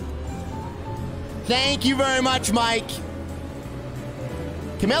 Thank you very much, Mike.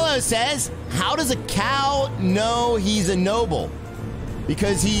 Camillo says, how does a cow know he's a noble?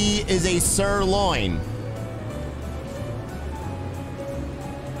 Because he is a sirloin.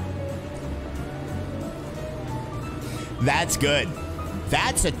 That's good.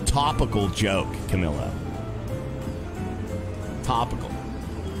 That's a topical joke, Camillo. Topical.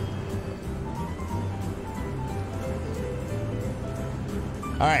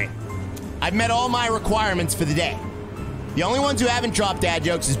 All right. I've met all my requirements for the day. The only ones who haven't dropped dad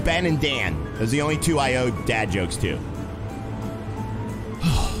jokes is Ben and Dan. Those are the only two I owe dad jokes to.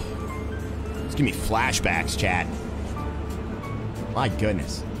 Just give me flashbacks, chat. My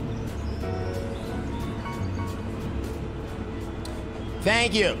goodness.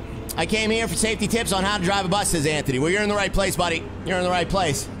 Thank you. I came here for safety tips on how to drive a bus, says Anthony. Well, you're in the right place, buddy. You're in the right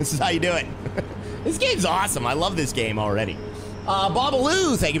place. This is how you do it. This game's awesome. I love this game already.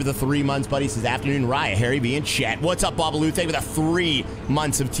 Babaloo, thank you for the 3 months, buddy. Says afternoon, Raya, Harry B in chat. What's up, Babaloo? Thank you for the 3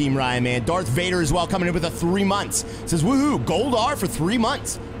 months of Team Raya, man. Darth Vader as well, coming in with the 3 months. Says woohoo, Gold R for 3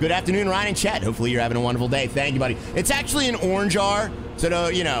 months. Good afternoon, Ryan in chat. Hopefully you're having a wonderful day. Thank you, buddy. It's actually an orange R, so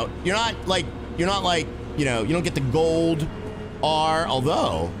you know, you're not like, you don't get the gold R.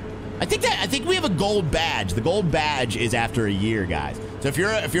 Although, I think we have a gold badge. The gold badge is after a year, guys. So if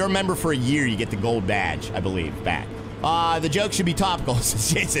you're a member for a year, you get the gold badge, I believe, back. The joke should be topical,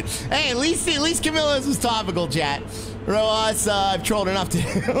 says Jason. Hey, at least Camilla's was topical, chat. Roas, I've trolled enough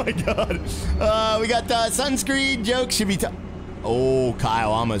to. Oh my god. We got sunscreen joke should be. Oh,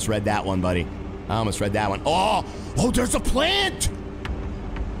 Kyle, I almost read that one, buddy. I almost read that one. Oh, there's a plant.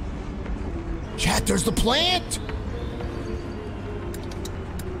 Chat, there's the plant.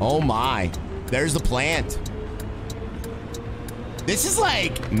 Oh my, there's the plant. This is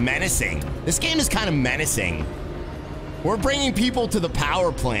like menacing. This game is kind of menacing. We're bringing people to the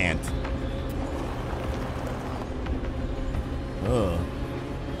power plant. Ugh.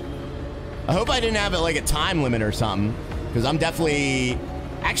 I hope I didn't have it like a time limit or something, because I'm definitely,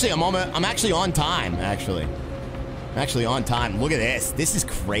 actually, I'm actually on time. Actually, I'm actually on time. Look at this. This is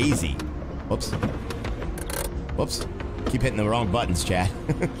crazy. Whoops. Whoops. Keep hitting the wrong buttons, chat.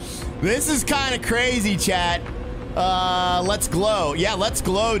 This is kind of crazy, chat. Let's glow. Yeah, let's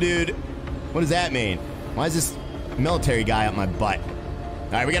glow, dude. What does that mean? Why is this military guy up my butt?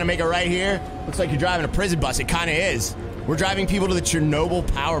 All right, we gotta make it right here. Looks like you're driving a prison bus. It kind of is. We're driving people to the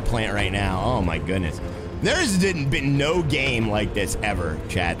Chernobyl power plant right now. Oh my goodness. There's been no game like this ever,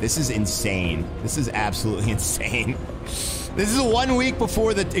 chat. This is insane. This is absolutely insane. This is 1 week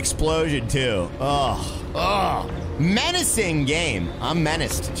before the explosion, too. Oh. Menacing game. I'm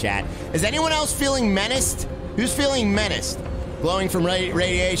menaced, chat. Is anyone else feeling menaced? Who's feeling menaced? Glowing from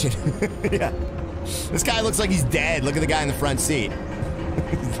radiation. Yeah. This guy looks like he's dead. Look at the guy in the front seat.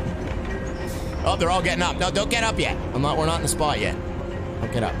 Oh, they're all getting up. No, don't get up yet. We're not in the spot yet.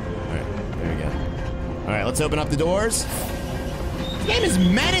 Don't get up. All right, there we go. All right, let's open up the doors. This game is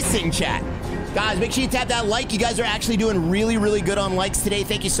menacing, chat. Guys, make sure you tap that like. You guys are actually doing really, really good on likes today.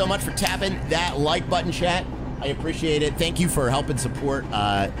 Thank you so much for tapping that like button, chat. I appreciate it. Thank you for helping support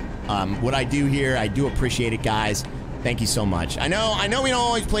what I do here. I do appreciate it, guys. Thank you so much. I know we don't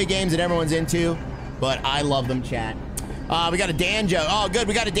always play games that everyone's into, but I love them, chat. We got a Dan joke. Oh, good.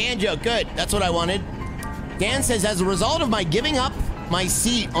 We got a Dan joke. Good. That's what I wanted. Dan says, as a result of my giving up my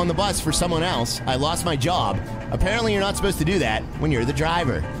seat on the bus for someone else, I lost my job. Apparently, you're not supposed to do that when you're the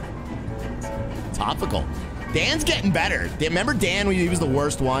driver. Topical. Dan's getting better. Remember Dan when he was the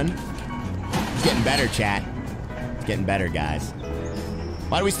worst one? He's getting better, chat. He's getting better, guys.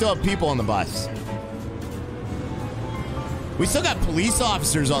 Why do we still have people on the bus? We still got police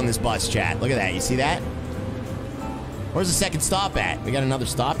officers on this bus, chat. Look at that. You see that? Where's the second stop at? We got another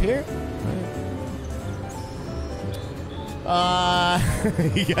stop here?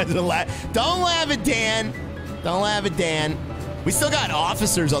 You guys are don't laugh at Dan. Don't laugh at Dan. We still got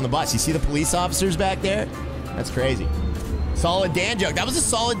officers on the bus. You see the police officers back there? That's crazy. Solid Dan joke. That was a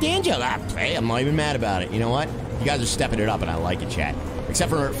solid Dan joke. Hey, I'm not even mad about it. You know what? You guys are stepping it up, and I like it, chat. Except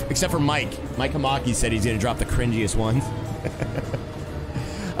for Mike. Mike Hamaki said he's gonna drop the cringiest ones.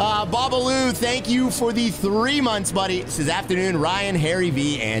 Babaloo, thank you for the 3 months, buddy. This is afternoon. Ryan, Harry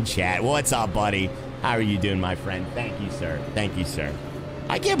V, and chat. What's up, buddy? How are you doing, my friend? Thank you, sir. Thank you, sir.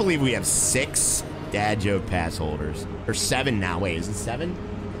 I can't believe we have 6 dad joke pass holders. Or 7 now. Wait, is it 7?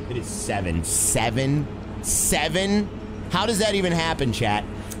 It is 7. 7? How does that even happen, chat?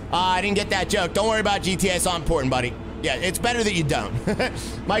 I didn't get that joke. Don't worry about GTA. It's not important, buddy. Yeah, it's better that you don't.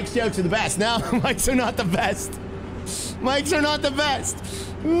 Mike's jokes are the best. No, Mike's are not the best. Mike's are not the best.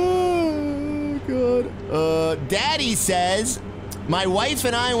 Oh, God. Daddy says, my wife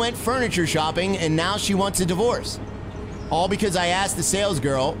and I went furniture shopping, and now she wants a divorce. All because I asked the sales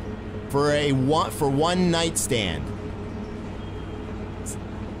girl for one night stand.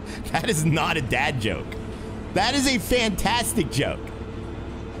 That is not a dad joke. That is a fantastic joke.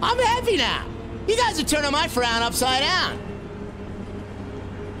 I'm happy now. You guys are turning my frown upside down.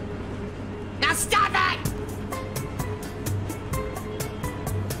 Now stop it!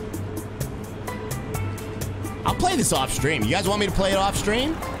 I'll play this off stream. You guys want me to play it off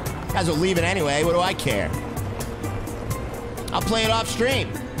stream? You guys will leave it anyway. What do I care? I'll play it off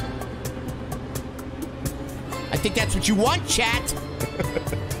stream. I think that's what you want, chat.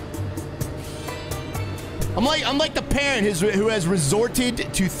 I'm like the parent who has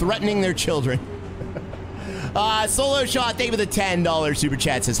resorted to threatening their children. Solo Shot, thank you for the $10 super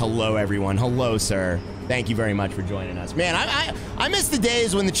chat. Says hello, everyone. Hello, sir. Thank you very much for joining us. Man, I miss the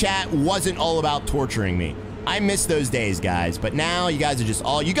days when the chat wasn't all about torturing me. I miss those days, guys. But now you guys are just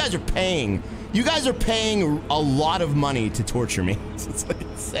you guys are paying. You guys are paying a lot of money to torture me. It's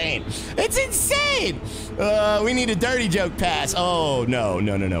insane. It's insane. We need a dirty joke pass. Oh, no.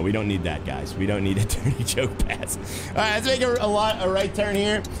 We don't need that, guys. We don't need a dirty joke pass. All right, let's make a right turn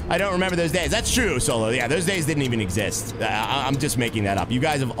here. I don't remember those days. That's true, Solo. Yeah, those days didn't even exist. I'm just making that up. You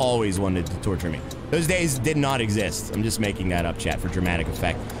guys have always wanted to torture me. Those days did not exist. I'm just making that up, chat, for dramatic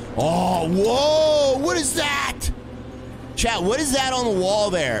effect. Oh, whoa. What is that? Chat, what is that on the wall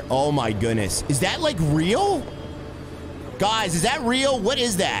there? Oh my goodness. Is that like real? Guys, is that real? What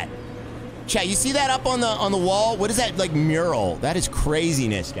is that? Chat, you see that up on the wall? What is that, like, mural? That is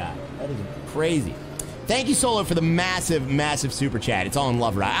craziness, guys. That is crazy. Thank you, Solo, for the massive, massive super chat. It's all in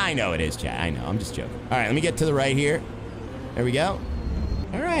love, right? I know it is, chat. I know. I'm just joking. All right, let me get to the right here. There we go.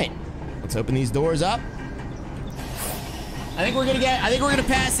 All right. Let's open these doors up. I think we're gonna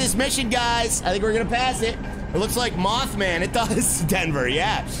pass this mission, guys. I think we're gonna pass it. It looks like Mothman. It does, Denver.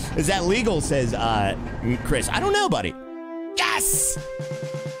 Yeah. Is that legal, says Chris. I don't know, buddy. Yes!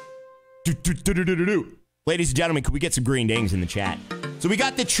 Ladies and gentlemen, could we get some green dings in the chat? So we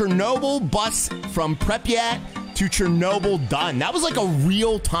got the Chernobyl bus from Pripyat to Chernobyl done. That was like a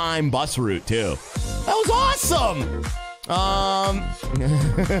real-time bus route, too. That was awesome!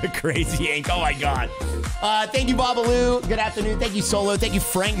 Crazy Ink. Oh my god. Thank you, Babalu. Good afternoon. Thank you, Solo. Thank you,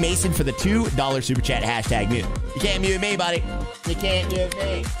 Frank Mason, for the $2 super chat. Hashtag mute. You can't mute me, buddy. You can't mute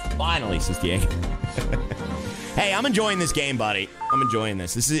me. Finally, says the Ink. Hey, I'm enjoying this game, buddy. I'm enjoying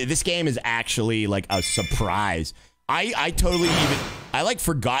this. This game is actually like a surprise. I totally like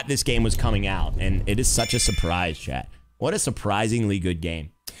forgot this game was coming out, and it is such a surprise, chat. What a surprisingly good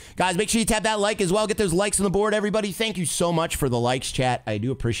game. Guys, make sure you tap that like as well. Get those likes on the board, everybody. Thank you so much for the likes, chat. I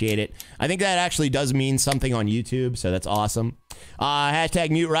do appreciate it. I think that actually does mean something on YouTube, so that's awesome.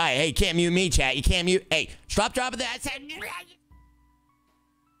 Hashtag mute right. Hey, you can't mute me, chat. You can't mute. Hey, stop dropping that.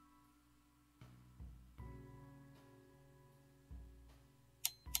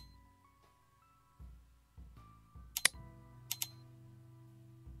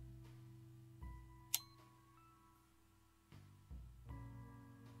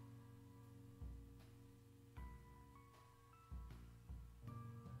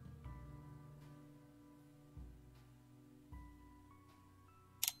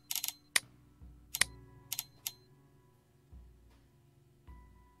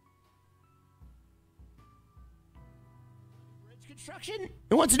 Construction?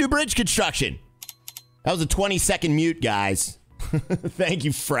 Who wants to do bridge construction? That was a 20-second mute, guys. Thank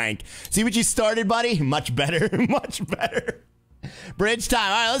you, Frank. See what you started, buddy? Much better. Much better. Bridge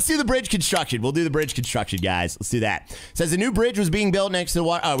time. All right, let's do the bridge construction. We'll do the bridge construction, guys. Let's do that. It says a new bridge was being built next to the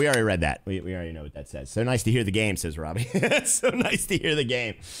water. Oh, we already read that. We already know what that says. So nice to hear the game, says Robbie. So nice to hear the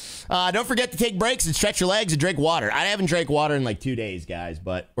game. Don't forget to take breaks and stretch your legs and drink water. I haven't drank water in like 2 days, guys,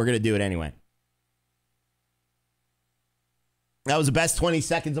 but we're going to do it anyway. That was the best 20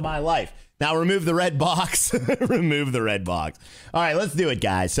 seconds of my life. Now remove the red box. Remove the red box. All right, let's do it,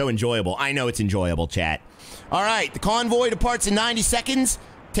 guys. So enjoyable. I know it's enjoyable, chat. All right, the convoy departs in 90 seconds.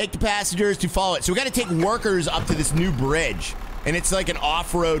 Take the passengers to follow it. So we got to take workers up to this new bridge. And it's like an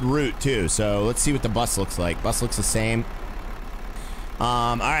off-road route, too. So let's see what the bus looks like. Bus looks the same.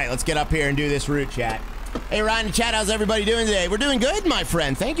 All right, let's get up here and do this route, chat. Hey, Ryan in chat, how's everybody doing today? We're doing good, my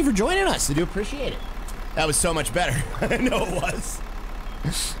friend. Thank you for joining us. I do appreciate it. That was so much better. I know it was.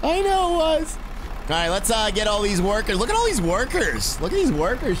 I know it was. All right, let's get all these workers. Look at all these workers. Look at these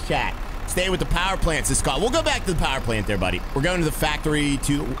workers, chat. Stay with the power plants, it's called. We'll go back to the power plant there, buddy. We're going to the factory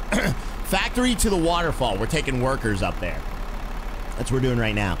to factory to the waterfall. We're taking workers up there. That's what we're doing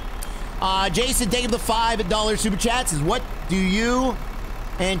right now. Jason, thank you for the $5 super chat. Says, what do you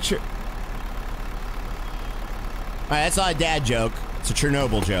and all right, that's not a dad joke. It's a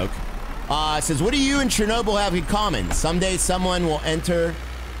Chernobyl joke. Says, what do you and Chernobyl have in common? Someday someone will enter.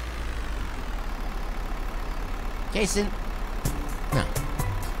 Jason. No.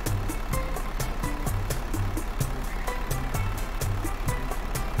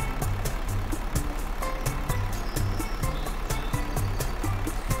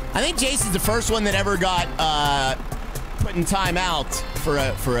 I think Jason's the first one that ever got put in time out for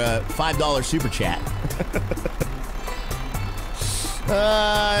a $5 super chat.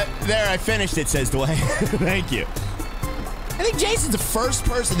 There, I finished it, says Dwayne. Thank you. I think Jason's the first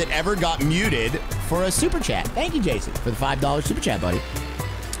person that ever got muted for a super chat. Thank you, Jason, for the $5 super chat, buddy.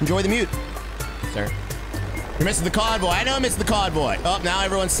 Enjoy the mute, sir. You're missing the convoy. I know I missed the convoy. Oh, now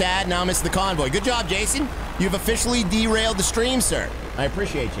everyone's sad. Now I'm missing the convoy. Good job, Jason. You've officially derailed the stream, sir. I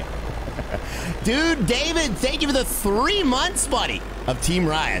appreciate you. Dude, David, thank you for the 3 months, buddy, of Team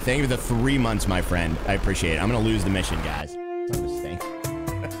Riot. Thank you for the 3 months, my friend. I appreciate it. I'm going to lose the mission, guys.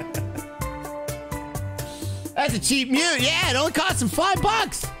 That's a cheap mute. Yeah, it only cost him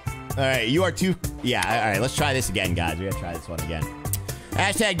 $5. All right, you are too... Yeah, all right, let's try this again, guys. We got to try this one again.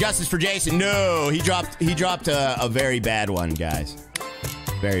 Hashtag justice for Jason. No, he dropped a very bad one, guys.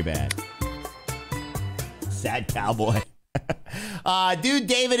 Very bad. Sad cowboy. Dude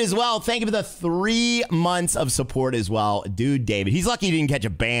David as well. Thank you for the 3 months of support as well. Dude David. He's lucky he didn't catch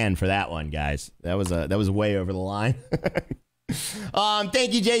a ban for that one, guys. That was way over the line.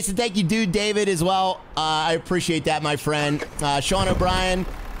 Thank you, Jason. Thank you, Dude David, as well. I appreciate that, my friend. Sean O'Brien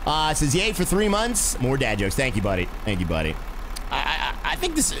says, yay for 3 months. More dad jokes. Thank you, buddy. Thank you, buddy. I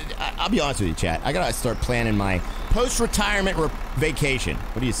think this... I'll be honest with you, chat. I gotta start planning my post-retirement vacation.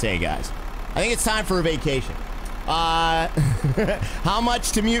 What do you say, guys? I think it's time for a vacation. How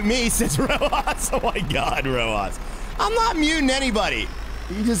much to mute me, says Rojas. Oh, my God, Rojas. I'm not muting anybody.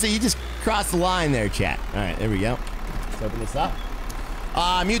 You just crossed the line there, chat. All right, there we go. Open this up.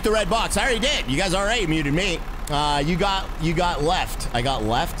 Mute the red box. I already did. You guys already muted me. You got left. I got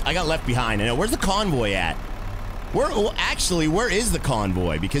left behind. I know. Where's the convoy at? Actually, where is the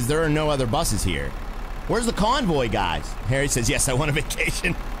convoy? Because there are no other buses here. Where's the convoy, guys? Harry says, yes, I want a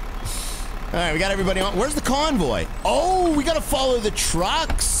vacation. All right, we got everybody on. Where's the convoy? Oh, we got to follow the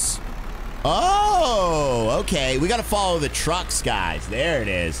trucks. Oh, okay. We got to follow the trucks, guys. There it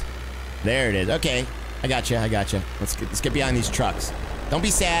is. There it is. Okay. I got you. Let's get behind these trucks. Don't be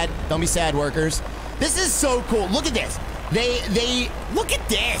sad. Don't be sad, workers. This is so cool. Look at this. They look at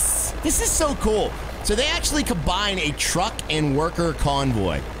this. This is so cool. So they actually combine a truck and worker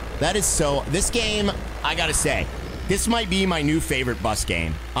convoy. That is so... This game, I gotta say, this might be my new favorite bus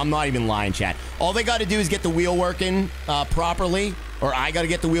game. I'm not even lying, chat. All they gotta do is get the wheel working properly, or I gotta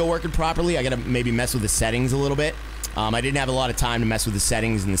get the wheel working properly. I gotta maybe mess with the settings a little bit. I didn't have a lot of time to mess with the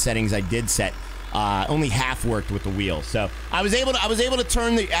settings, and the settings I did set only half worked with the wheel. So I was able to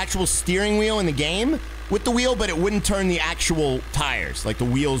turn the actual steering wheel in the game with the wheel, but it wouldn't turn the actual tires. Like the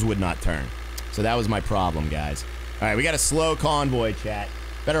wheels would not turn. So that was my problem, guys. All right, we got a slow convoy, chat.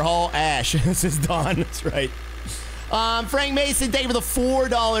 Better haul ash. This is Don. That's right. Frank Mason, thank you for the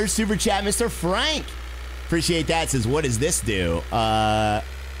 $4 super chat, Mr. Frank. Appreciate that. Says, what does this do? I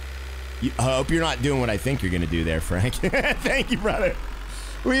hope you're not doing what I think you're going to do there, Frank. Thank you, brother.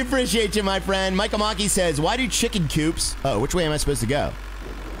 We appreciate you, my friend. Michael Maki says, why do chicken coops... Oh, which way am I supposed to go?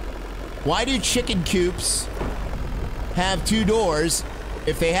 Why do chicken coops have 2 doors?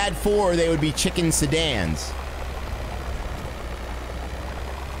 If they had 4, they would be chicken sedans.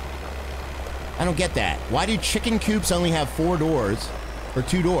 I don't get that. Why do chicken coops only have 4 doors? Or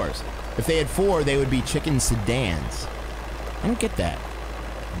 2 doors? If they had 4, they would be chicken sedans. I don't get that.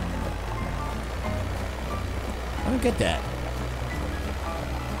 I don't get that.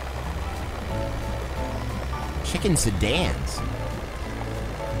 Chicken sedans.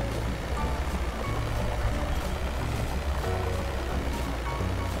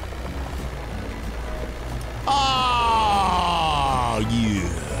 Oh, yeah.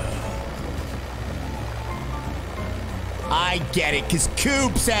 I get it, because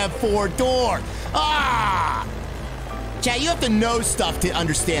coupes have 4 doors. Ah! Chat, you have to know stuff to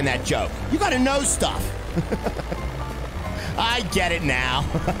understand that joke. You gotta know stuff. I get it now.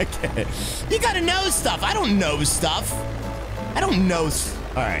 I get it. You gotta know stuff. I don't know stuff. I don't know.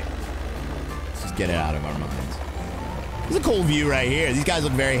 All right. Let's just get it out of our minds. There's a cool view right here. These guys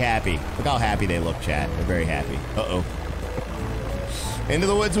look very happy. Look how happy they look, chat. They're very happy. Uh-oh. Into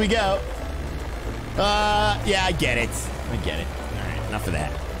the woods we go. Yeah, I get it. I get it. All right, enough of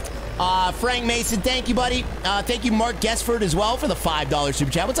that. Frank Mason, thank you, buddy. Thank you, Mark Guessford, as well, for the $5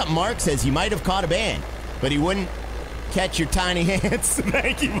 super chat. What's up, Mark? Says he might have caught a ban, but he wouldn't catch your tiny hands.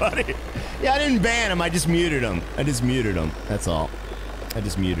 Thank you, buddy. Yeah, I didn't ban him. I just muted him. That's all. I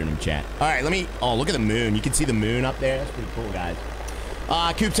just muted him, chat. All right, let me... Oh, look at the moon. You can see the moon up there. That's pretty cool, guys.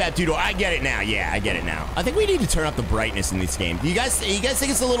 Coops have 2 doors. I get it now. Yeah, I get it now. I think we need to turn up the brightness in this game. Do you guys think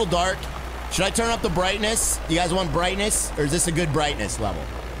it's a little dark? Should I turn up the brightness? You guys want brightness? Or is this a good brightness level?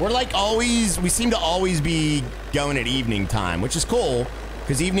 We're like always... We seem to always be going at evening time, which is cool,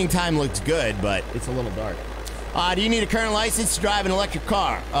 because evening time looks good, but it's a little dark. Do you need a current license to drive an electric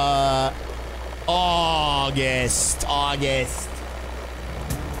car? August.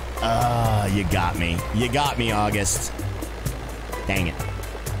 You got me. You got me, August. Dang it.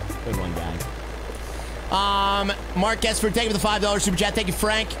 Good one, guys. Mark Guessford, thank you for the $5 super chat. Thank you,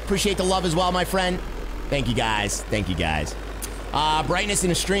 Frank. Appreciate the love as well, my friend. Thank you, guys. Thank you, guys. Brightness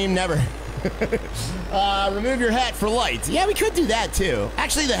in a stream, never. Remove your hat for lights. Yeah, we could do that too.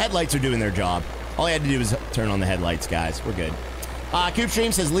 Actually, the headlights are doing their job. All I had to do was turn on the headlights, guys. We're good. Coop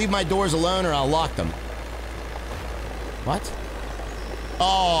Stream says, leave my doors alone or I'll lock them. What?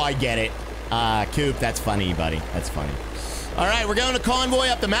 Oh, I get it. Coop, that's funny, buddy. That's funny. All right, we're going to convoy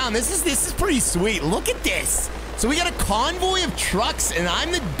up the mountain. This is pretty sweet. Look at this. So we got a convoy of trucks, and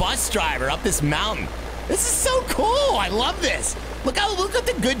I'm the bus driver up this mountain. This is so cool. I love this. Look at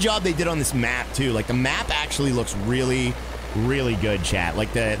the good job they did on this map, too. Like, the map actually looks really, really good, chat.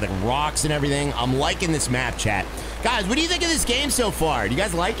 Like, the rocks and everything. I'm liking this map, chat. Guys, what do you think of this game so far? Do you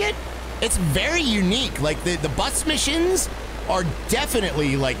guys like it? It's very unique. Like, the bus missions are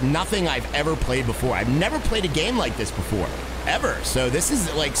definitely like nothing I've ever played before. I've never played a game like this before, ever. So this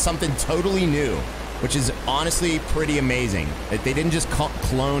is like something totally new, which is honestly pretty amazing. That they didn't just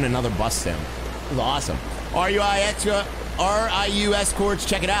clone another bus sim. It was awesome. RIU escorts,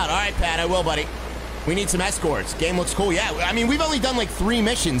 check it out. All right, Pat, I will, buddy. We need some escorts. Game looks cool. Yeah, I mean, we've only done like 3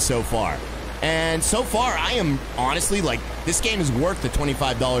 missions so far. And so far, I am honestly like, this game is worth the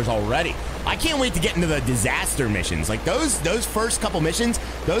 $25 already. I can't wait to get into the disaster missions. Like those first couple missions,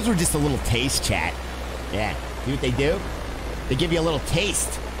 those were just a little taste, chat. Yeah, see what they do? They give you a little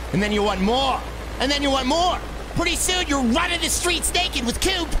taste, and then you want more, and then you want more. Pretty soon, you're running the streets naked with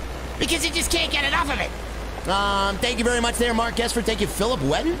Coop because you just can't get enough of it. Thank you very much there, Mark Esford. Thank you, Philip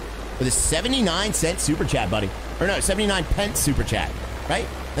Wedden, for the 79-cent super chat, buddy. Or no, 79 pence super chat, right?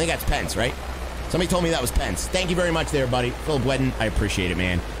 I think that's pence, right? Somebody told me that was pence. Thank you very much there, buddy. Philip Wedden, I appreciate it,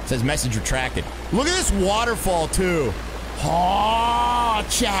 man. It says message retracted. Look at this waterfall, too. Oh,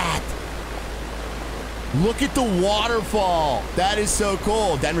 chat. Look at the waterfall. That is so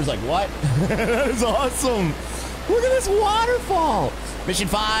cool. Denver's like, what? That is awesome. Look at this waterfall. Mission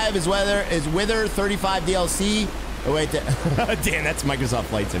 5 is Wither 35 DLC. Oh, wait. Damn, that's Microsoft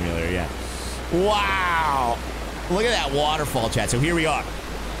Flight Simulator, yeah. Wow. Look at that waterfall, chat. So here we are.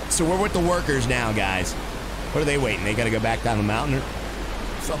 So we're with the workers now, guys. What are they waiting? They got to go back down the mountain or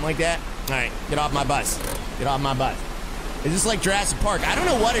something like that? All right, get off my bus. Get off my bus. Is this like Jurassic Park? I don't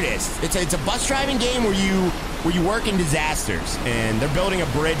know what it is. It's a bus driving game where you work in disasters, and they're building a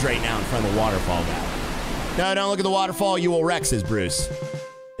bridge right now in front of the waterfall guy. No, don't look at the waterfall. You will wreck, says Bruce.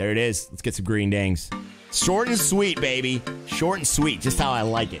 There it is. Let's get some green dings. Short and sweet, baby. Short and sweet, just how I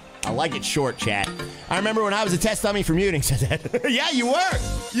like it. I like it short, chat. I remember when I was a test dummy for muting. Yeah, you were.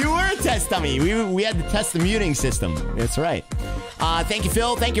 You were a test dummy. We had to test the muting system. That's right. Thank you,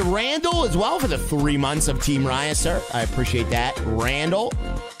 Phil. Thank you, Randall, as well, for the 3 months of Team Raya, sir. I appreciate that. Randall,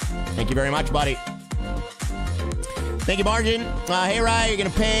 thank you very much, buddy. Thank you, Margin. Hey, Raya, you're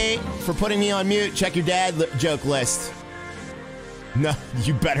going to pay for putting me on mute. Check your dad joke list. No,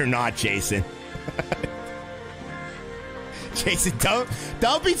 you better not, Jason. Jason,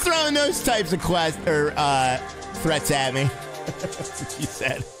 don't be throwing those types of threats at me. That's what you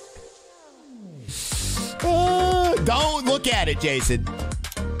said. Don't look at it, Jason.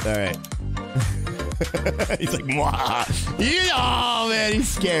 All right. He's like, mwah. Oh, man, he's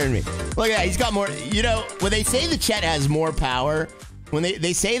scaring me. Look at that. He's got more. You know, when they say the chat has more power, when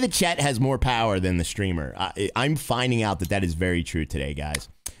they say the chat has more power than the streamer, I'm finding out that is very true today, guys.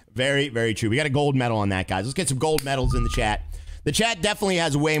 Very, very true. We got a gold medal on that, guys. Let's get some gold medals in the chat. The chat definitely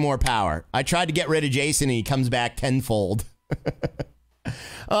has way more power. I tried to get rid of Jason, and he comes back tenfold.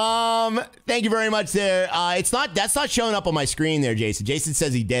 Thank you very much there. That's not showing up on my screen there, Jason. Jason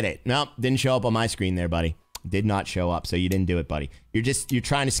says he did it. Nope, didn't show up on my screen there, buddy. Did not show up, so you didn't do it, buddy. You're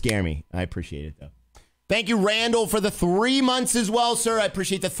trying to scare me. I appreciate it, though. Thank you, Randall, for the 3 months as well, sir. I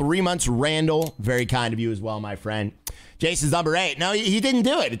appreciate the 3 months, Randall. Very kind of you as well, my friend. Jason's number 8. No, he didn't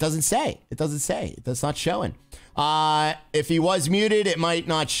do it. It doesn't say. It doesn't say. That's not showing. If he was muted, it might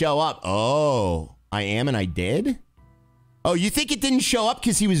not show up. Oh, I am and I did? Oh, you think it didn't show up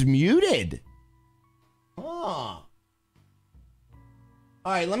because he was muted? Oh. All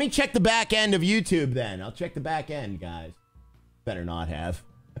right, let me check the back end of YouTube then. I'll check the back end, guys. Better not have.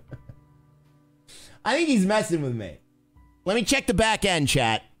 I think he's messing with me. Let me check the back end,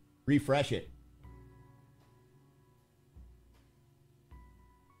 chat. Refresh it.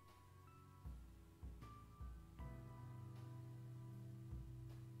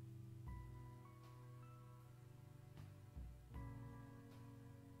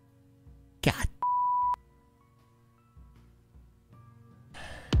 God.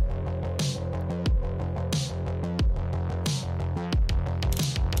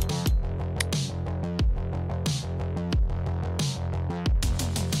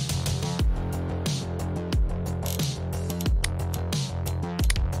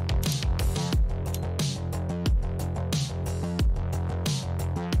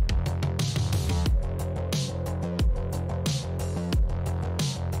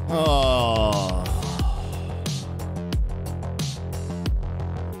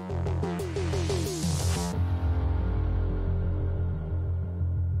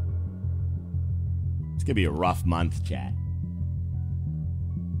 It's gonna be a rough month, chat.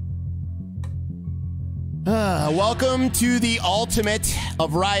 Welcome to the ultimate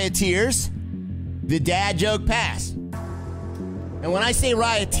of rioteers, the dad joke pass. And when I say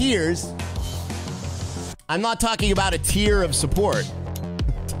rioteers, I'm not talking about a tier of support.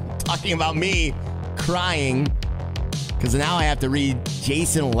 I'm talking about me crying because now I have to read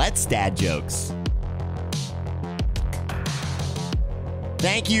Jason Lett's dad jokes.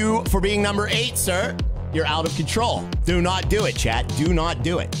 Thank you for being number 8, sir. You're out of control. Do not do it, chat. Do not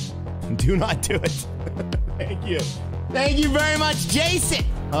do it. Do not do it. Thank you. Thank you very much, Jason.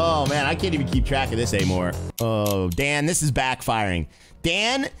 Oh, man, I can't even keep track of this anymore. Oh, Dan, this is backfiring.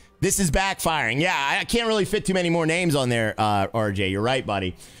 Dan, this is backfiring. Yeah, I can't really fit too many more names on there, RJ. You're right,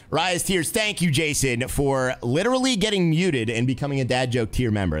 buddy. Rise Tears, thank you, Jason, for literally getting muted and becoming a dad joke tier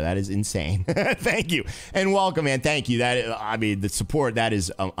member. That is insane. Thank you. And welcome, man. Thank you. I mean, the support, that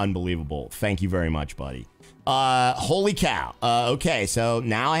is unbelievable. Thank you very much, buddy. Holy cow. Okay, so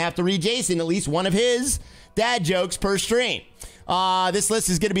now I have to read Jason at least one of his dad jokes per stream. This list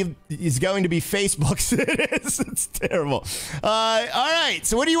is going to be Facebook's. It is. It's terrible. All right.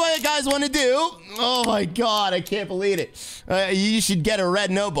 So what do you guys want to do? Oh my God, I can't believe it. You should get a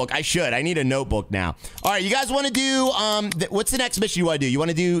red notebook. I should. I need a notebook now. All right. You guys want to do what's the next mission you want to do? You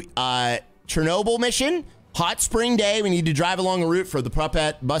want to do Chernobyl mission? Hot spring day. We need to drive along a route from the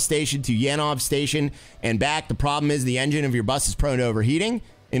Pripyat bus station to Yanov station and back. The problem is the engine of your bus is prone to overheating.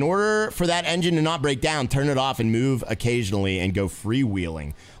 In order for that engine to not break down, turn it off and move occasionally and go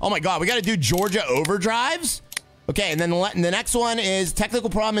freewheeling. Oh my God, we got to do Georgia overdrives? Okay, and then the next one is technical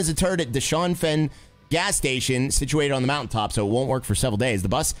problem is a turret at Deshaun gas station situated on the mountaintop, so it won't work for several days. The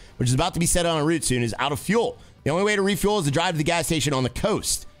bus, which is about to be set on a route soon, is out of fuel. The only way to refuel is to drive to the gas station on the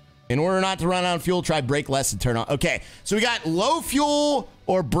coast. In order not to run out of fuel, try brake less and turn on. Okay, so we got low fuel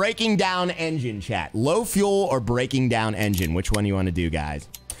or breaking down engine, chat. Low fuel or breaking down engine. Which one do you want to do, guys?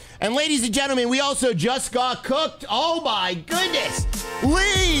 And ladies and gentlemen, we also just got cooked. Oh my goodness.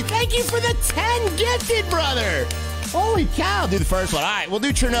 Lee, thank you for the 10 gifted, brother. Holy cow. Do the first one. All right, we'll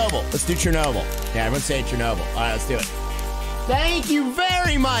do Chernobyl. Let's do Chernobyl. Yeah, everyone's saying Chernobyl. All right, let's do it. Thank you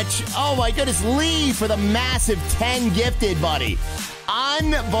very much. Oh my goodness, Lee, for the massive 10 gifted, buddy.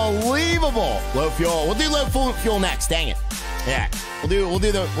 Unbelievable. Low fuel. We'll do low fuel next. Dang it. Yeah, we'll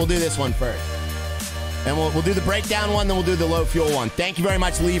do this one first. And we'll do the breakdown one, then we'll do the low fuel one. Thank you very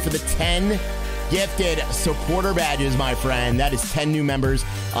much, Lee, for the 10 gifted supporter badges, my friend. That is 10 new members.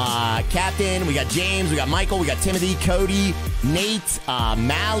 Captain, we got James, we got Michael, we got Timothy, Cody, Nate,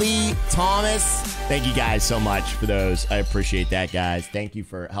 Mally, Thomas. Thank you guys so much for those. I appreciate that, guys. Thank you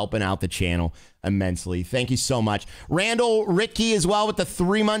for helping out the channel immensely. Thank you so much. Randall Ricky as well with the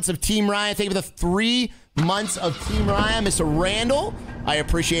 3 months of Team Ryan. Thank you for the 3 months of Team Ryan, Mr. Randall. I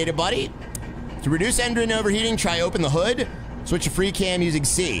appreciate it, buddy. To reduce engine overheating, try open the hood. Switch to free cam using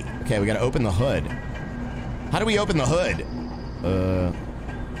C. Okay, we gotta open the hood. How do we open the hood?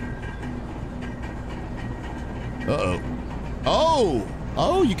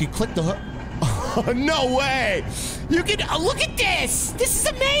 Oh, you can click the hood. Oh, no way. You can, look at this. This is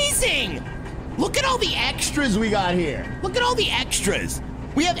amazing. Look at all the extras we got here. Look at all the extras.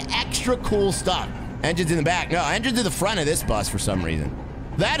 We have extra cool stuff. Engines in the back. No, engines in the front of this bus for some reason.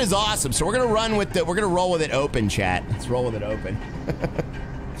 That is awesome. So we're gonna roll with it open, chat. Let's roll with it open.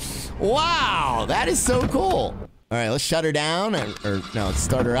 Wow, that is so cool. All right, let's shut her down, or no, let's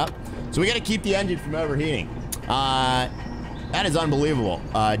start her up. So we gotta keep the engine from overheating. That is unbelievable.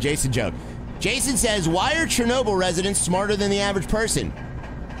 Jason joke. Jason says, why are Chernobyl residents smarter than the average person?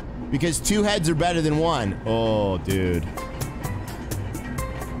 Because 2 heads are better than 1. Oh, dude.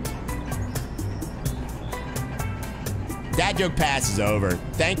 Dad joke pass is over.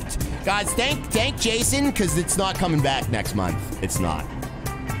 Thank Jason, because it's not coming back next month. It's not.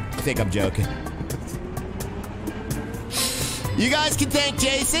 I think I'm joking. You guys can thank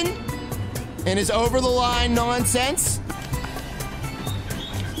Jason and his over-the-line nonsense.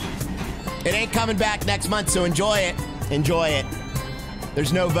 It ain't coming back next month, so enjoy it. Enjoy it.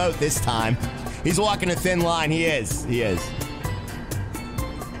 There's no vote this time. He's walking a thin line. He is. He is.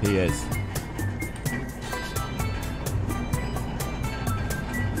 He is.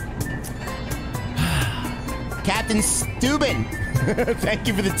 Captain Steuben, thank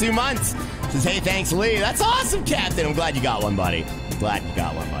you for the 2 months. Says, hey, thanks, Lee. That's awesome, Captain. I'm glad you got one, buddy. Glad you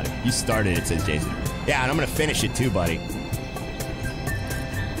got one, buddy. You started it, says Jason. Yeah, and I'm going to finish it too, buddy.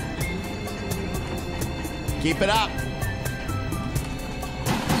 Keep it up.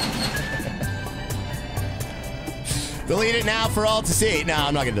 Delete it now for all to see. No,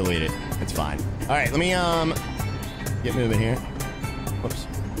 I'm not going to delete it. It's fine. All right, let me get moving here. Whoops.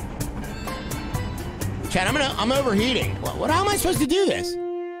 Chat, I'm overheating. How am I supposed to do this?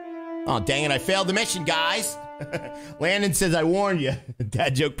 Oh, dang it, I failed the mission, guys. Landon says, I warned you.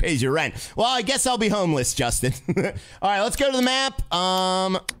 Dad joke pays your rent. Well, I guess I'll be homeless, Justin. All right, let's go to the map.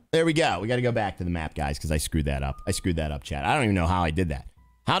 There we go. We got to go back to the map, guys, because I screwed that up. I screwed that up, chat. I don't even know how I did that.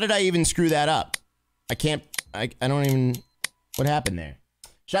 How did I even screw that up? I don't even... What happened there?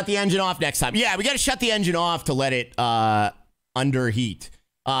 Shut the engine off next time. Yeah, we got to shut the engine off to let it underheat.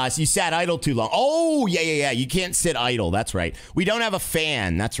 So you sat idle too long. Oh, yeah. You can't sit idle. That's right. We don't have a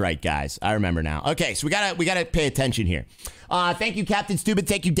fan. That's right, guys. I remember now. Okay, so we gotta pay attention here. Thank you, Captain Stupid.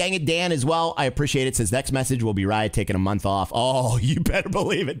 Thank you, Dang It Dan, as well. I appreciate it. Says next message will be Riot taking a month off. Oh, you better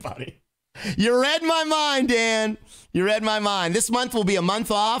believe it, buddy. You read my mind, Dan. You read my mind. This month will be a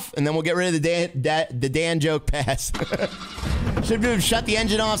month off, and then we'll get rid of the Dan joke pass. Should have shut the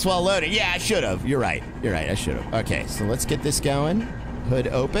engine off while loading. Yeah, I should have. You're right. I should have. Okay, so let's get this going. Hood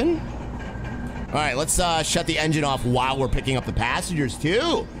open. All right, let's shut the engine off while we're picking up the passengers,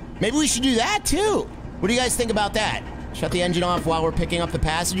 too. Maybe we should do that, too. What do you guys think about that? Shut the engine off while we're picking up the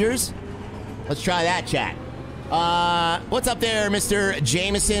passengers? Let's try that, chat. What's up there, Mr.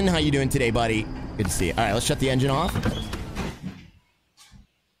 Jameson? How you doing today, buddy? Good to see you. All right, let's shut the engine off.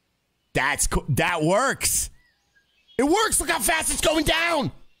 That's cool. That works. It works. Look how fast it's going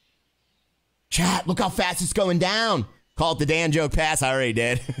down. Chat, look how fast it's going down. Call it the Dan joke pass. I already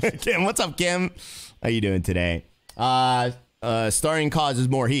did. Kim, what's up, Kim? How you doing today? Starting causes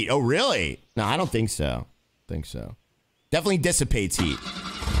more heat. Oh, really? No, I don't think so. Definitely dissipates heat.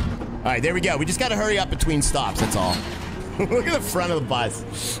 All right, there we go. We just got to hurry up between stops. That's all. Look at the front of the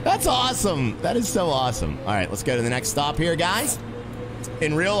bus. That's awesome. That is so awesome. All right, let's go to the next stop here, guys.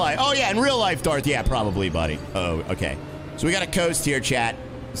 In real life. Oh, yeah, in real life, Darth. Yeah, probably, buddy. Oh, okay. So we got to coast here, chat.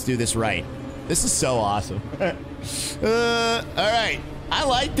 Let's do this right. This is so awesome. All right. I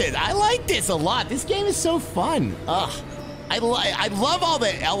like this. I like this a lot. This game is so fun. Ugh. I love all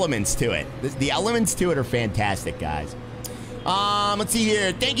the elements to it. The elements to it are fantastic, guys. Let's see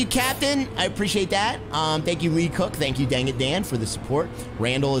here. Thank you, Captain. I appreciate that. Thank you, Lee Cook. Thank you, Dang It Dan, for the support.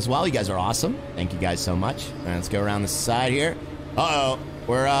 Randall as well. You guys are awesome. Thank you guys so much. All right, let's go around the side here. Uh-oh.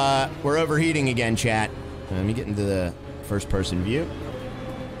 We're overheating again, chat. Let me get into the first-person view.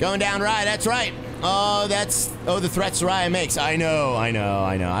 Going down right. That's right. Oh, the threats Ryan makes. I know. I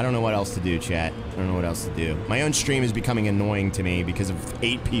don't know what else to do, chat. I don't know what else to do. My own stream is becoming annoying to me because of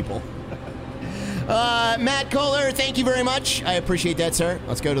 8 people. Matt Kohler, thank you very much. I appreciate that, sir.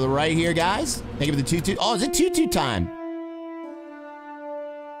 Let's go to the right here, guys. Thank you for the toot-toot. Oh, is it toot-toot time?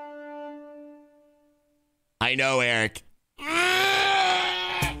 I know, Eric.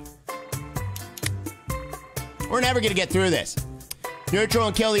 We're never gonna get through this. Neutral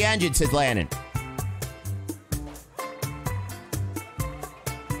and kill the engine, says Landon.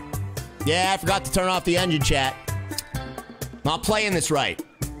 Yeah, I forgot to turn off the engine, chat. Not playing this right.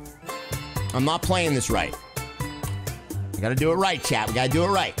 I'm not playing this right. We gotta do it right, chat. We gotta do it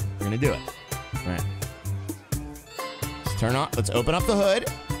right. We're gonna do it. All right. Let's turn on. Let's open up the hood.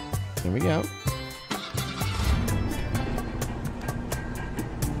 There we go.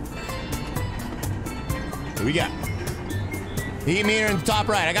 Here we go. Heat meter in the top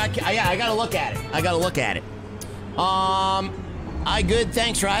right. I gotta look at it. I gotta look at it. I good.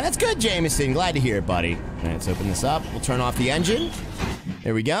 Thanks, Ryan. That's good, Jameson. Glad to hear it, buddy. All right, let's open this up. We'll turn off the engine.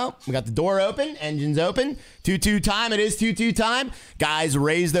 There we go. We got the door open. Engine's open. Toot-toot time. It is toot-toot time. Guys,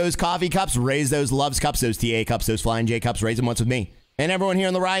 raise those coffee cups. Raise those Loves cups. Those TA cups. Those Flying J cups. Raise them once with me. And everyone here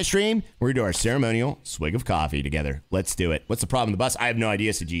on the Riot stream, we're going to do our ceremonial swig of coffee together. Let's do it. What's the problem with the bus? I have no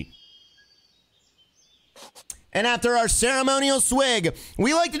idea, Sajit. And after our ceremonial swig,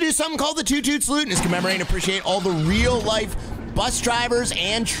 we like to do something called the Toot-Toot Salute, and it's commemorate and appreciate all the real-life bus drivers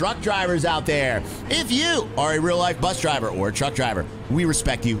and truck drivers out there. If you are a real-life bus driver or a truck driver, we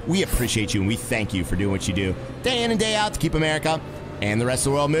respect you, we appreciate you, and we thank you for doing what you do day in and day out to keep America and the rest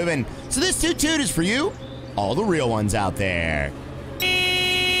of the world moving. So this Toot-Toot is for you, all the real ones out there.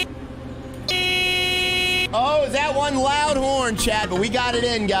 Oh, is that one loud horn, chat? But we got it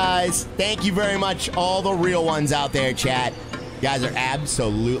in, guys. Thank you very much, all the real ones out there, chat. You guys are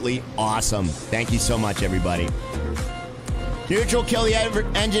absolutely awesome. Thank you so much, everybody. Neutral, kill the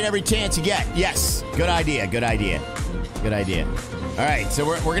engine every chance you get. Yes, good idea, good idea. Good idea. All right, so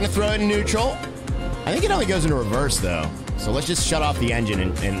we're going to throw it in neutral. I think it only goes into reverse, though. So let's just shut off the engine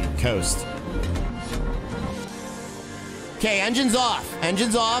and coast. Okay, engine's off.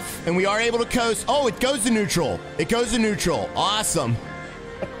 Engine's off, and we are able to coast. Oh, it goes to neutral. It goes to neutral. Awesome.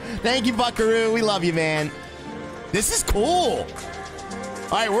 Thank you, Buckaroo. We love you, man. This is cool. All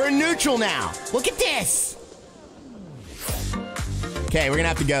right, we're in neutral now. Look at this. Okay, we're going to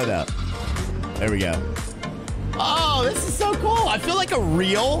have to go, though. There we go. Oh, this is so cool. I feel like a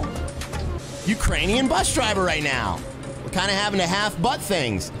real Ukrainian bus driver right now. We're kind of having to half butt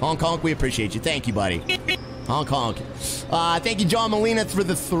things. Honk honk, we appreciate you. Thank you, buddy. Honk honk. Thank you, John Molina, for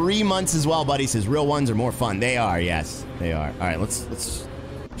the 3 months as well, buddy. Says real ones are more fun. They are, yes, they are. All right, let's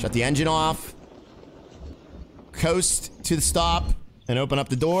shut the engine off. Coast to the stop and open up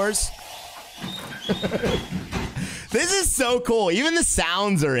the doors. This is so cool. Even the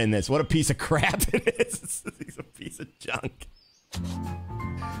sounds are in this. What a piece of crap it is. It's a piece of junk.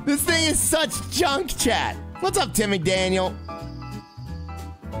 This thing is such junk, chat. What's up, Tim McDaniel?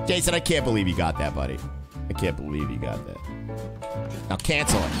 Jason, I can't believe you got that, buddy. I can't believe you got that. Now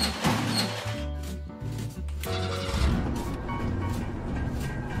cancel it.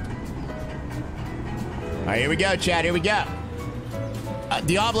 All right, here we go, chat. Here we go.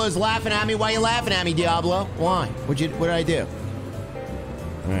 Diablo's laughing at me. Why are you laughing at me, Diablo? Why? What did I do?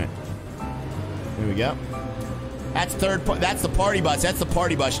 All right. Here we go. That's that's the party bus. That's the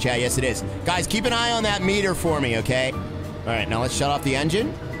party bus, chat. Yes, it is. Guys, keep an eye on that meter for me, okay? All right, now let's shut off the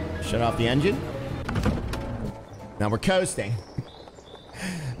engine. Shut off the engine. Now we're coasting.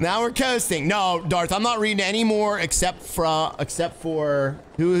 Now we're coasting. No, Darth, I'm not reading any more except for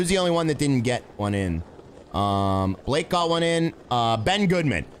who's the only one that didn't get one in? Blake got one in. Ben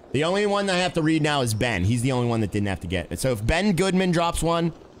Goodman. The only one that I have to read now is Ben. He's the only one that didn't have to get it. So if Ben Goodman drops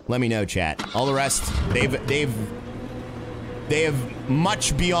one, let me know, chat. All the rest, they have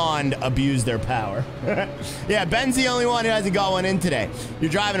much beyond abused their power. Yeah, Ben's the only one who hasn't got one in today.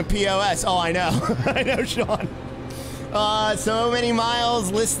 You're driving a POS. Oh, I know. I know, Sean. So many miles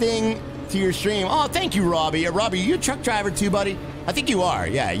listening to your stream. Oh, thank you, Robbie. Robbie, are you a truck driver too, buddy? I think you are.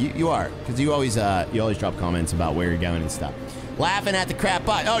 Yeah, you are. Because you always drop comments about where you're going and stuff. Laughing at the crap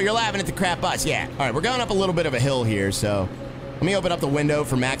bus. Oh, you're laughing at the crap bus. Yeah. All right, we're going up a little bit of a hill here, so let me open up the window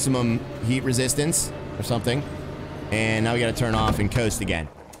for maximum heat resistance or something. And now we got to turn off and coast again.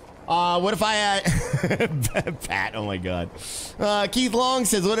 What if I Pat, oh my god. Keith Long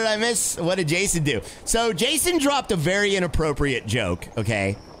says, what did I miss? What did Jason do? So Jason dropped a very inappropriate joke,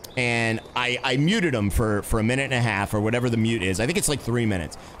 okay? And I muted him for a minute and a half or whatever the mute is. I think it's like 3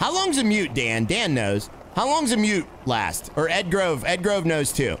 minutes. How long's a mute, Dan? Dan knows. How long's a mute last? Or Ed Grove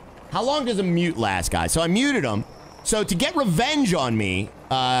knows too. How long does a mute last, guys? So I muted him. So to get revenge on me,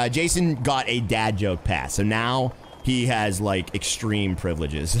 Jason got a dad joke pass. So now he has like extreme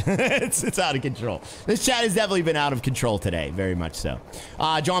privileges. it's out of control. This chat has definitely been out of control today. Very much so.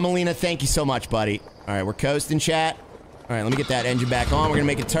 John Molina, thank you so much, buddy. All right, we're coasting, chat. All right, let me get that engine back on. We're gonna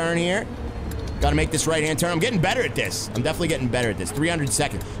make a turn here. Gotta make this right-hand turn. I'm getting better at this. I'm definitely getting better at this. 300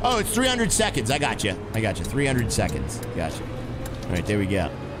 seconds. Oh, it's 300 seconds. I got you. 300 seconds. Got you. All right, there we go.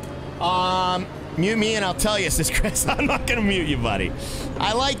 Mute me and I'll tell you, says Chris. I'm not gonna mute you, buddy.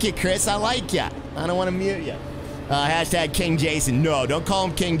 I like you, Chris. I like you. I don't want to mute you. Hashtag King Jason. No, don't call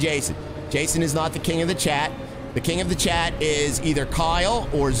him King Jason. Jason is not the king of the chat. The king of the chat is either Kyle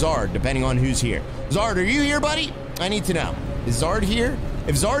or Zard, depending on who's here. Zard, are you here, buddy? I need to know. Is Zard here?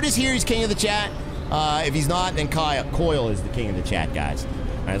 If Zard is here, he's king of the chat. If he's not, then Coil is the king of the chat, guys. All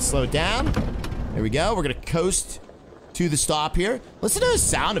right, let's slow it down. There we go. We're going to coast to the stop here. Listen to those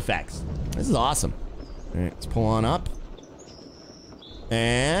sound effects. This is awesome. All right, let's pull on up.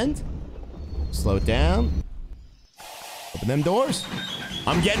 And slow it down. Open them doors.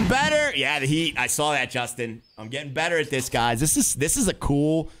 I'm getting better. Yeah, the heat. I saw that, Justin. I'm getting better at this, guys. This is a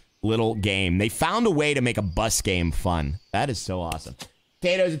cool little game. They found a way to make a bus game fun. That is so awesome.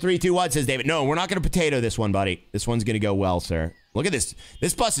 Potatoes at 3, 2, 1, says David. No, we're not going to potato this one, buddy. This one's going to go well, sir. Look at this.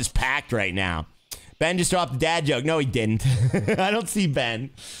 This bus is packed right now. Ben just dropped a dad joke. No, he didn't. I don't see Ben.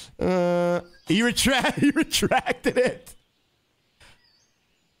 He retracted it.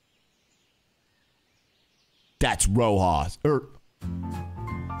 That's Rojas.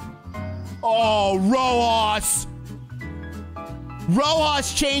 Oh, Rojas.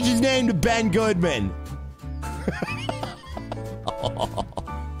 Rojas changed his name to Ben Goodman.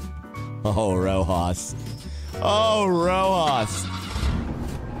 Oh, Rojas. Oh, Rojas.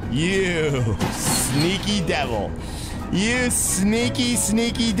 You sneaky devil. You sneaky,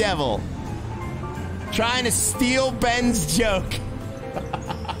 sneaky devil. Trying to steal Ben's joke.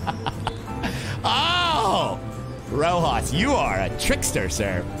 Oh! Rojas, you are a trickster,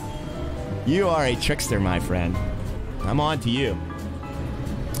 sir. You are a trickster, my friend. I'm on to you.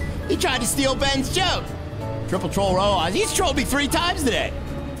 He tried to steal Ben's joke. Triple troll Rojas. He's trolled me 3 times today.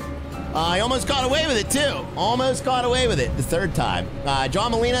 I almost got away with it, too. Almost got away with it the 3rd time.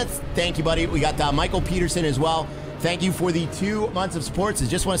 John Molina, thank you, buddy. We got Michael Peterson as well. Thank you for the 2 months of support. So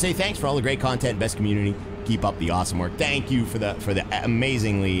just want to say thanks for all the great content, best community. Keep up the awesome work. Thank you for the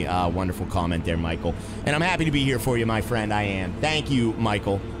amazingly wonderful comment there, Michael. And I'm happy to be here for you, my friend. I am. Thank you,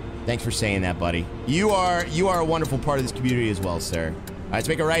 Michael. Thanks for saying that, buddy. You are a wonderful part of this community as well, sir. All right, let's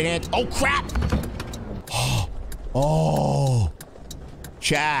make a right hand. Oh, crap! Oh.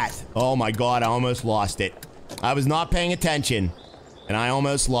 Chat. Oh, my God. I almost lost it. I was not paying attention, and I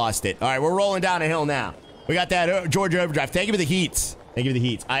almost lost it. All right, we're rolling down a hill now. We got that Georgia Overdrive. Thank you for the heats. Thank you for the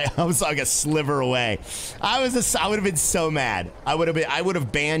heats. I was like a sliver away. I would have been so mad. I would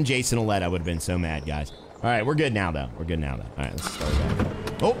have banned Jason Alette. I would have been so mad, guys. All right, we're good now, though. We're good now, though. All right, let's start back.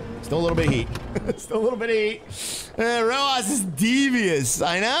 Oh, still a little bit of heat. Still a little bit of heat. Roas is devious.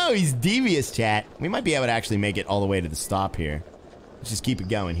 I know, he's devious, chat. We might be able to actually make it all the way to the stop here. Let's just keep it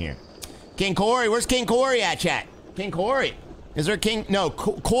going here. King Corey, where's King Corey at, chat? King Corey. Is there a King? No,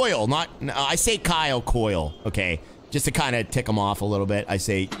 Coil, not... No, I say Kyle Coil, okay? Just to kind of tick him off a little bit, I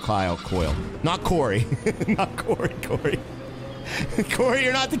say Kyle Coil. Not Corey. Not Corey. Corey,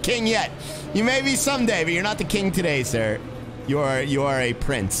 you're not the king yet. You may be someday, but you're not the king today, sir. You are a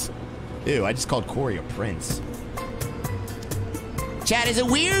prince. Ew, I just called Corey a prince. Chat, is it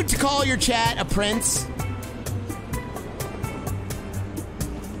weird to call your chat a prince?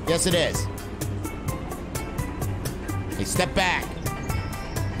 Yes, it is. Hey, step back.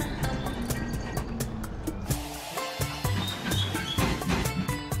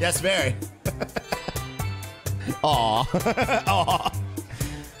 Yes, very. Aw. Aw.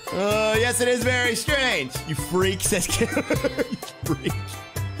 Yes, it is very strange. You freak, says Kim. You freak.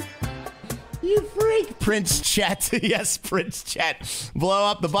 You freak. Prince Chat. Yes, Prince Chat. Blow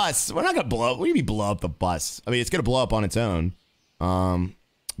up the bus. We're not gonna blow up. What do you mean blow up the bus? I mean, it's gonna blow up on its own.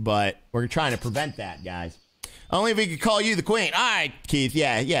 But we're trying to prevent that, guys. Only if we could call you the queen. All right, Keith.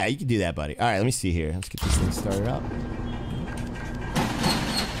 Yeah, you can do that, buddy. All right, let me see here. Let's get this thing started up.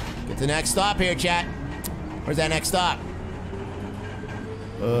 Get the next stop here, chat. Where's that next stop?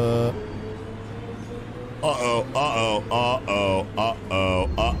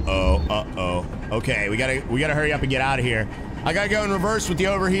 Okay, we gotta hurry up and get out of here. I gotta go in reverse with the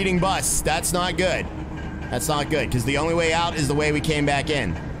overheating bus. That's not good. That's not good, because the only way out is the way we came back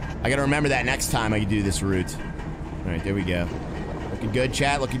in. I gotta remember that next time I can do this route. All right, there we go. Looking good,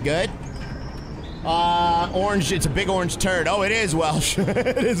 chat. Looking good. Orange. It's a big orange turd. Oh, it is, Welsh.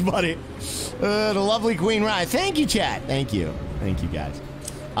 It is, buddy. The lovely Queen Rye. Thank you, chat. Thank you. Thank you, guys.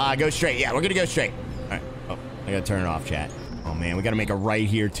 Go straight. Yeah, we're gonna go straight. All right. Oh, I gotta turn it off, chat. Oh, man. We gotta make a right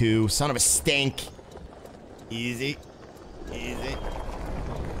here, too. Son of a stink. Easy. Easy.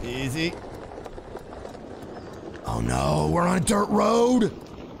 Easy. Oh, no. We're on a dirt road.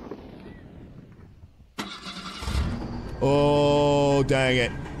 Oh, dang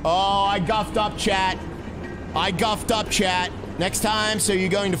it. Oh, I guffed up, chat. I guffed up, chat. Next time, so you're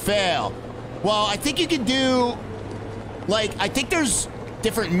going to fail. Well, I think you could do... Like, I think there's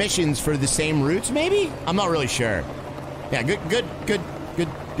different missions for the same routes, maybe? I'm not really sure. Yeah, good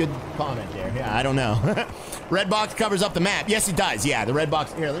comment there. Yeah, I don't know. Red box covers up the map. Yes, it does. Yeah, the red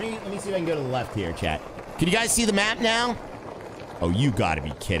box. Here, let me see if I can go to the left here, chat. Can you guys see the map now? Oh, you gotta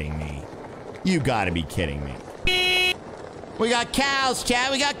be kidding me. You gotta be kidding me. We got cows,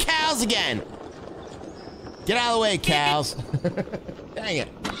 chat. We got cows again. Get out of the way, cows. Dang it.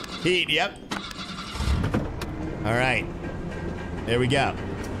 Heat, yep. All right. There we go.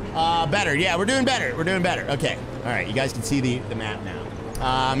 Better. Yeah, we're doing better. We're doing better. Okay. All right. You guys can see the map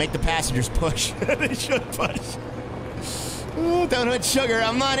now. Make the passengers push. They should push. Ooh, don't hit sugar.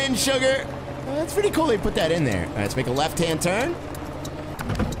 I'm not in sugar. That's pretty cool they put that in there. All right, let's make a left-hand turn.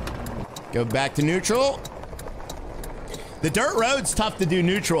 Go back to neutral. The dirt road's tough to do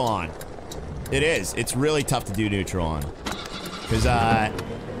neutral on. It is. It's really tough to do neutral on. Because,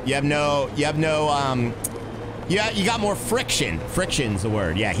 you got more friction. Friction's the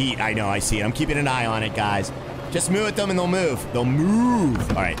word. Yeah, heat. I know. I see it. I'm keeping an eye on it, guys. Just move with them and they'll move. They'll move.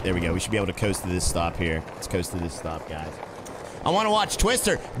 All right, there we go. We should be able to coast to this stop here. Let's coast to this stop, guys. I want to watch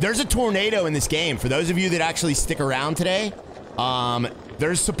Twister. There's a tornado in this game. For those of you that actually stick around today,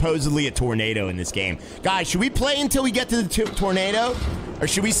 there's supposedly a tornado in this game. Guys, should we play until we get to the tornado? Or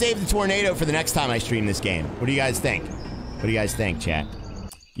should we save the tornado for the next time I stream this game? What do you guys think? What do you guys think, chat?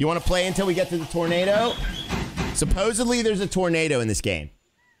 You want to play until we get to the tornado? Supposedly there's a tornado in this game.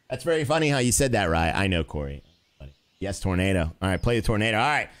 That's very funny how you said that, right? I know, Corey. Yes, tornado. All right, play the tornado. All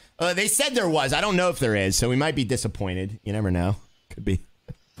right. They said there was. I don't know if there is, so we might be disappointed. You never know. Could be.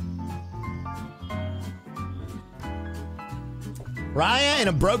 Raya in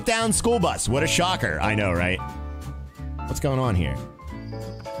a broke-down school bus. What a shocker. I know, right? What's going on here?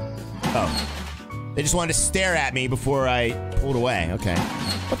 Oh. They just wanted to stare at me before I pulled away. Okay.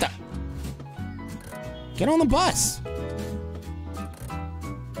 What the? Get on the bus.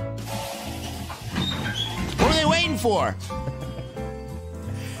 What are they waiting for?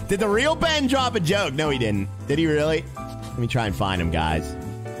 Did the real Ben drop a joke? No, he didn't. Did he really? Let me try and find him, guys.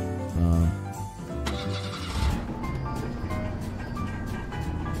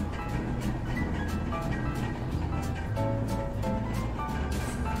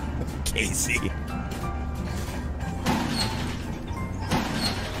 Casey.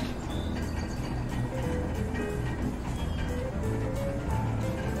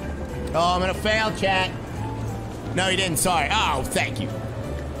 Oh, I'm gonna fail, chat. No, he didn't. Sorry. Oh, thank you,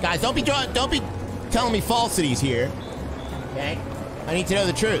 guys. Don't be telling me falsities here. Okay, I need to know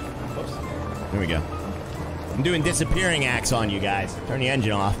the truth. Oops. There we go. I'm doing disappearing acts on you guys. Turn the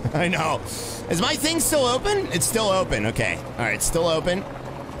engine off. I know. Is my thing still open? It's still open. Okay. All right, it's still open.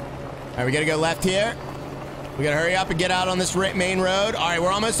 All right, we gotta go left here. We gotta hurry up and get out on this main road. All right,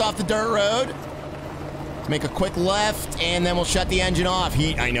 we're almost off the dirt road. Let's make a quick left, and then we'll shut the engine off.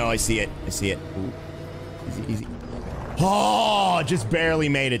 Heat. I know. I see it. I see it. Ooh. Easy, easy. Oh, just barely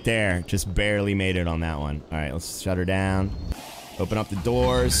made it there. Just barely made it on that one. All right, let's shut her down. Open up the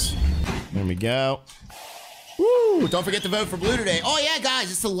doors. There we go. Woo! Don't forget to vote for blue today. Oh yeah, guys,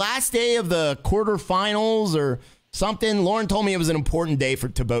 it's the last day of the quarterfinals or something. Lauren told me it was an important day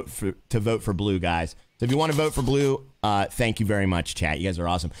to vote for blue, guys. So if you want to vote for blue, thank you very much, chat. You guys are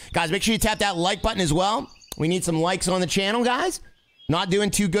awesome. Guys, make sure you tap that like button as well. We need some likes on the channel, guys. Not doing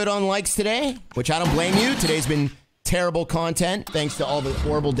too good on likes today, which I don't blame you. Today's been terrible content, thanks to all the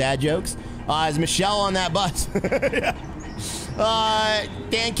horrible dad jokes. Is Michelle on that bus? Yeah.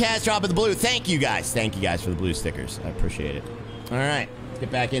 Dan Cash dropping the blue. Thank you guys. Thank you guys for the blue stickers. I appreciate it. All right, let's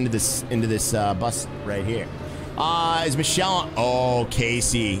get back into this bus right here. Is Michelle on? Oh,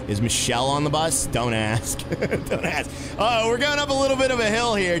 Casey. Is Michelle on the bus? Don't ask. Don't ask. Oh, we're going up a little bit of a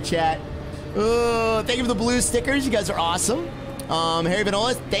hill here, chat. Thank you for the blue stickers. You guys are awesome. Harry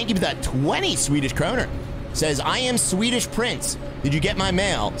Vanola, thank you for that 20 Swedish kroner. Says, I am Swedish Prince. Did you get my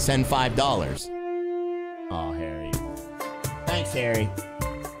mail? Send $5. Oh, Harry. Thanks, Harry.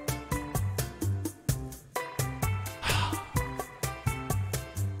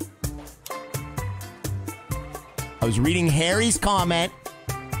 I was reading Harry's comment.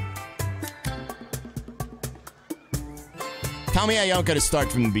 Tell me I don't got to start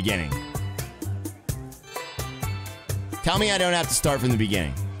from the beginning. Tell me I don't have to start from the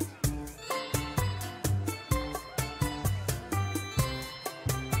beginning.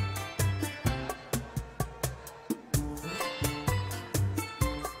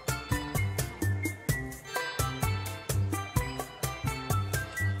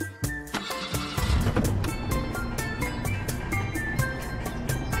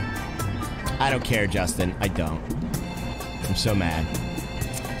 I don't care, Justin. I don't. I'm so mad.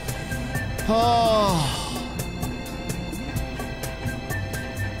 Oh.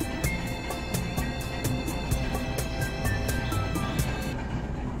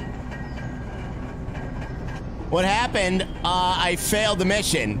 What happened? I failed the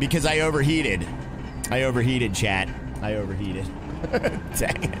mission because I overheated. I overheated, chat. I overheated.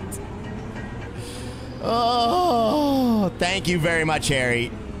 Dang it. Oh, thank you very much,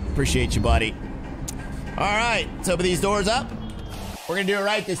 Harry. Appreciate you, buddy. All right, let's open these doors up. We're gonna do it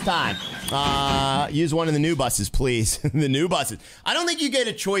right this time. Use one of the new buses, please. The new buses. I don't think you get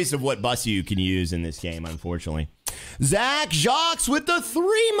a choice of what bus you can use in this game, unfortunately. Zach Jacques with the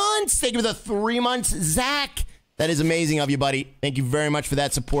 3 months. Thank you for the 3 months, Zach. That is amazing of you, buddy. Thank you very much for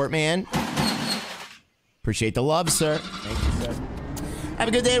that support, man. Appreciate the love, sir. Thank you, sir. Have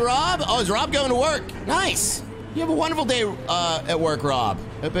a good day, Rob. Oh, is Rob going to work? Nice. You have a wonderful day at work, Rob.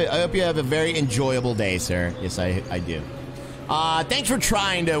 I hope you have a very enjoyable day, sir. Yes, I do. Thanks for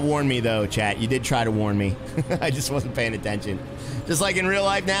trying to warn me, though, chat. You did try to warn me. I just wasn't paying attention. Just like in real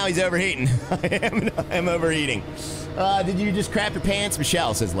life now, he's overheating. I am overheating. Did you just crap your pants?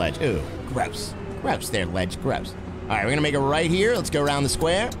 Michelle, says Ledge. Ooh, gross. Gross there, Ledge. Gross. All right, we're going to make it right here. Let's go around the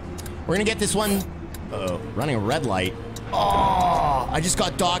square. We're going to get this one. Uh-oh, running a red light. Oh, I just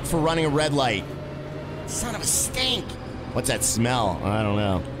got docked for running a red light. Son of a stink. What's that smell? I don't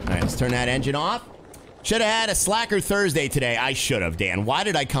know. All right, let's turn that engine off. Should have had a slacker Thursday today. I should have, Dan. Why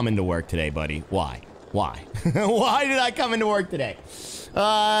did I come into work today, buddy? Why? Why? Why did I come into work today?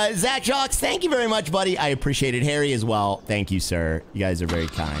 Zach Jocks, thank you very much, buddy. I appreciate it. Harry as well. Thank you, sir. You guys are very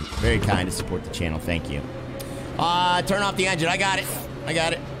kind. Very kind to support the channel. Thank you. Turn off the engine. I got it. I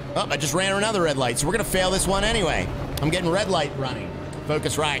got it. Oh, I just ran another red light, so we're going to fail this one anyway. I'm getting red light running.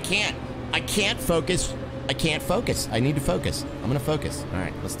 Focus right. I can't focus. I can't focus. I need to focus. I'm gonna focus. All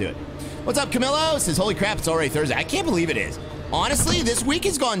right, let's do it. What's up, Camillo? Says, holy crap, it's already Thursday. I can't believe it is. Honestly, this week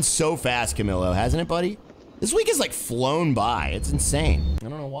has gone so fast, Camillo, hasn't it, buddy? This week has like flown by. It's insane. I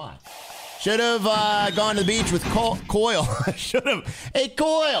don't know why. Should have gone to the beach with Coil. Should have. Hey,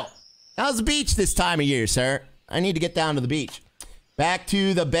 Coil, how's the beach this time of year, sir? I need to get down to the beach. Back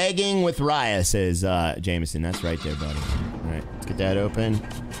to the begging with Raya, says Jameson. That's right there, buddy. All right, let's get that open.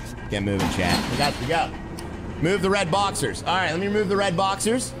 Get moving, chat. We got to go. Move the red boxers. All right, let me remove the red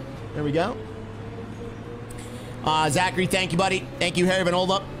boxers. There we go. Zachary, thank you, buddy. Thank you, Harry Van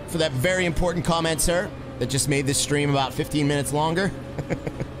Oldup, for that very important comment, sir, that just made this stream about 15 minutes longer.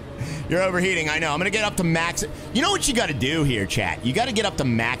 You're overheating, I know. I'm gonna get up to max. You know what you gotta do here, chat? You gotta get up to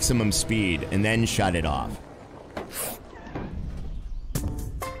maximum speed and then shut it off.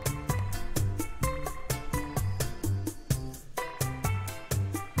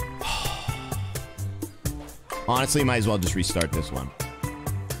 Honestly, might as well just restart this one.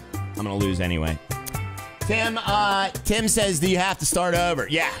 I'm gonna lose anyway. Tim says that you have to start over.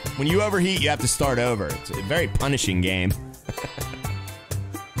 Yeah, when you overheat, you have to start over. It's a very punishing game.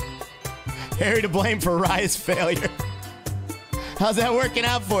 Harry to blame for Raya's failure. How's that working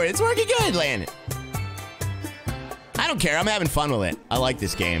out for you? It's working good, Landon. I don't care. I'm having fun with it. I like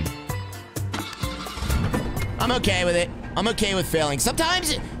this game. I'm okay with it. I'm okay with failing.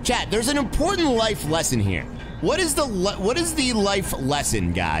 Sometimes, chat, there's an important life lesson here. What is the life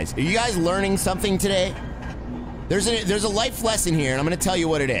lesson, guys? Are you guys learning something today? There's a life lesson here, and I'm going to tell you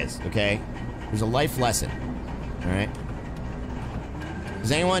what it is, okay? There's a life lesson, all right?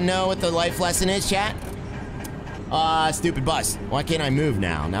 Does anyone know what the life lesson is, chat? Stupid bus. Why can't I move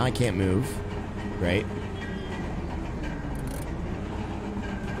now? Now I can't move. Great.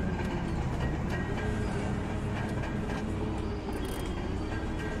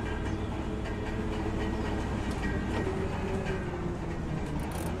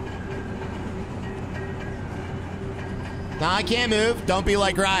 Now I can't move. Don't be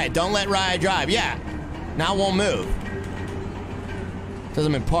like Raya. Don't let Raya drive. Yeah. Now it won't move. Says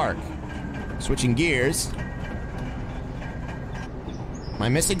I'm in park. Switching gears. Am I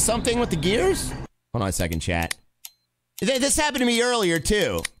missing something with the gears? Hold on a second, chat. This happened to me earlier,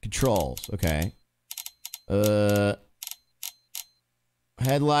 too. Controls. Okay.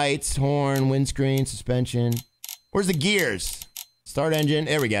 Headlights, horn, windscreen, suspension. Where's the gears? Start engine.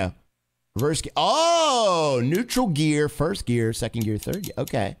 There we go. Reverse gear. Oh! Neutral gear, first gear, second gear, third gear.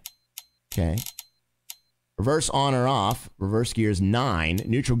 Okay. Okay. Reverse on or off. Reverse gear is 9.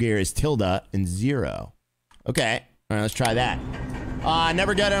 Neutral gear is tilde and 0. Okay. All right, let's try that. I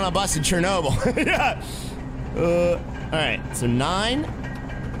never got on a bus in Chernobyl. Yeah. All right. So 9.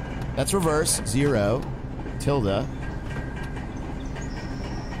 That's reverse. 0. Tilde.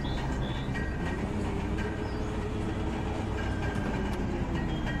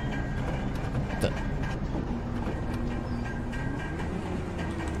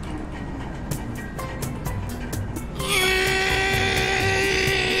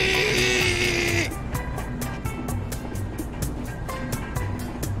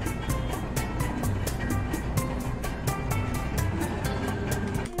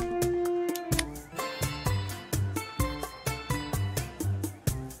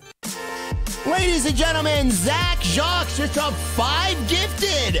 Ladies and gentlemen, Zach Jacques just dropped 5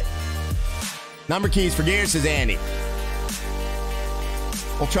 gifted. Number keys for gears, says Andy.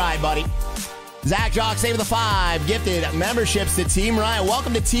 We'll try it, buddy. Zach Jacques, save the 5 gifted memberships to Team Raya.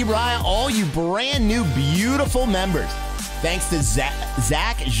 Welcome to Team Raya, all you brand new, beautiful members. Thanks to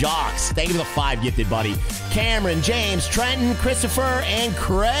Zach Jacques. Thank you for the 5 gifted, buddy. Cameron, James, Trenton, Christopher, and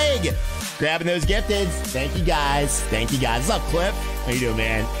Craig. Grabbing those gifteds. Thank you, guys. Thank you, guys. What's up, Cliff? How you doing,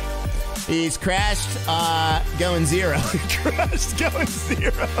 man? He's crashed, going 0. Crashed going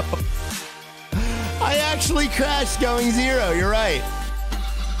 0. I actually crashed going 0. You're right.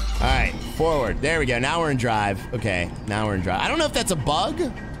 All right, forward. There we go. Now we're in drive. Okay, now we're in drive. I don't know if that's a bug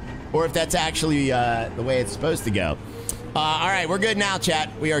or if that's actually the way it's supposed to go. All right, we're good now,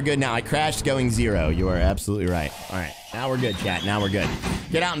 chat. We are good now. I crashed going 0. You are absolutely right. All right, now we're good, chat. Now we're good.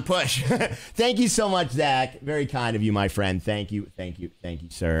 Get out and push. Thank you so much, Zach. Very kind of you, my friend. Thank you, thank you, thank you,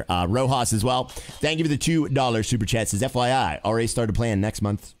 sir. Rojas as well. Thank you for the $2 super chat. Says FYI, already started playing next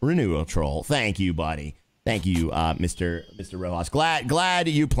month's renewal troll. Thank you, buddy. Thank you, Mr. Rojas. Glad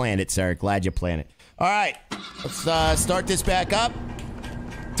you planned it, sir. Glad you planned it. All right, let's start this back up.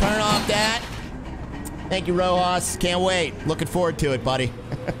 Turn off that. Thank you, Rojas. Can't wait. Looking forward to it, buddy.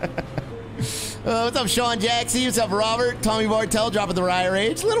 What's up, Sean Jackson? What's up, Robert? Tommy Bartell dropping the Raya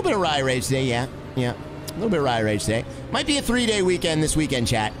Rage. A little bit of Raya Rage today, yeah. A little bit of Raya Rage today. Might be a 3-day weekend this weekend,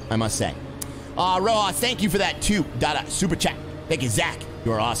 chat, I must say. Rojas, thank you for that $2 super chat. Thank you, Zach.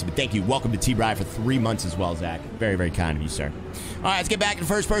 You are awesome. But thank you. Welcome to T-Bride for 3 months as well, Zach. Very, very kind of you, sir. All right, let's get back to the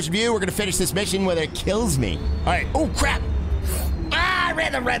first-person view. We're going to finish this mission whether it kills me. All right. Oh, crap. Ah, I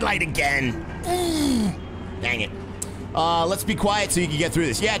ran the red light again. Dang it. Let's be quiet so you can get through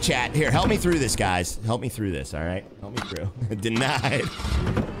this. Yeah, chat. Here, help me through this, guys. Help me through this, all right? Help me through. Denied.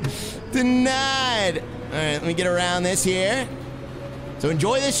 Denied. All right, let me get around this here. So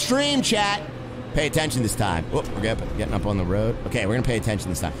enjoy this stream, chat. Pay attention this time. Whoop, we're getting up on the road. Okay, we're gonna pay attention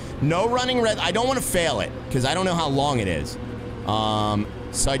this time. No running red. I don't want to fail it because I don't know how long it is.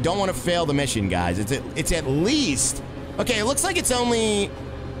 So I don't want to fail the mission, guys. It's at least. Okay, it looks like it's only.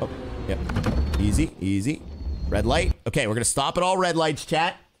 Oh, yep. Easy, easy. Red light. Okay, we're gonna stop at all red lights,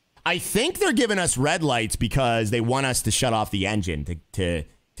 chat. I think they're giving us red lights because they want us to shut off the engine to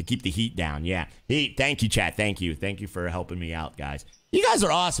keep the heat down. Yeah, heat. Thank you, chat. Thank you for helping me out, guys. You guys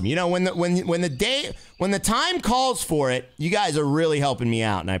are awesome. You know, when the time calls for it, you guys are really helping me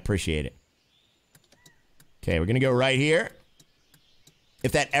out, and I appreciate it. Okay, we're gonna go right here.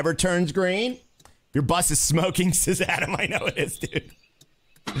 If that ever turns green, your bus is smoking, says Adam. I know it is, dude.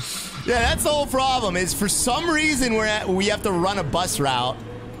 Yeah, that's the whole problem. Is for some reason we have to run a bus route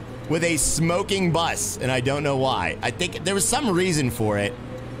with a smoking bus, and I don't know why. I think there was some reason for it,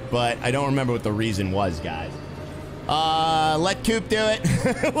 but I don't remember what the reason was, guys. Let Coop do it.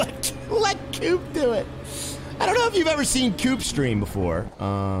 let Coop do it. I don't know if you've ever seen Coop stream before,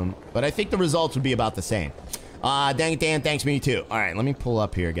 but I think the results would be about the same. Dang it, Dan, thanks, me too. All right, let me pull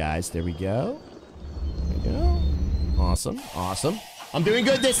up here, guys. There we go. There we go. Awesome, awesome. I'm doing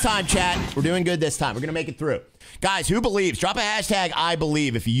good this time, chat. We're doing good this time. We're gonna make it through. Guys, who believes? Drop a hashtag I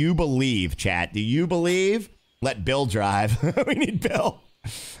believe if you believe, chat. Do you believe? Let Bill drive. We need Bill.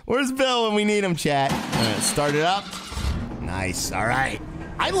 Where's Bill when we need him, chat? All right, start it up. Nice. All right.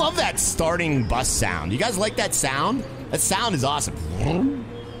 I love that starting bus sound. You guys like that sound? That sound is awesome.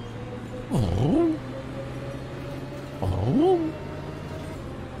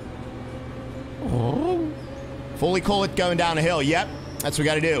 Fully cool with going down a hill. Yep, that's what we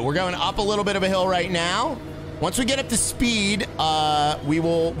got to do. We're going up a little bit of a hill right now. Once we get up to speed, we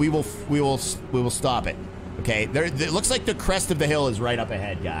will stop it. Okay, it looks like the crest of the hill is right up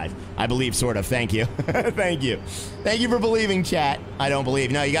ahead, guys. I believe, sort of. Thank you. Thank you. Thank you for believing, chat. I don't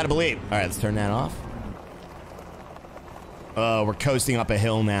believe. No, you got to believe. All right, let's turn that off. Oh, we're coasting up a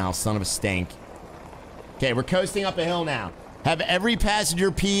hill now. Son of a stink. Okay, we're coasting up a hill now. Have every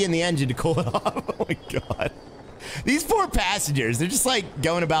passenger pee in the engine to cool it off. Oh, my God. These poor passengers, they're just, like,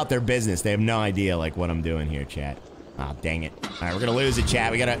 going about their business. They have no idea, like, what I'm doing here, chat. Oh, dang it. All right, we're going to lose it,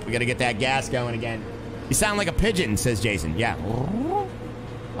 chat. We gotta get that gas going again. You sound like a pigeon, says Jason. Yeah.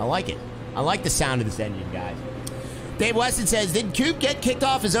 I like it. I like the sound of this engine, guys. Dave Weston says, did Coop get kicked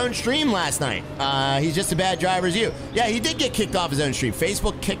off his own stream last night? He's just a bad driver as you. Yeah, he did get kicked off his own stream.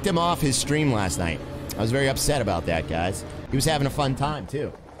 Facebook kicked him off his stream last night. I was very upset about that, guys. He was having a fun time,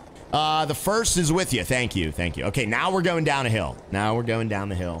 too. The first is with you. Thank you. Thank you. Okay, now we're going down a hill. Now we're going down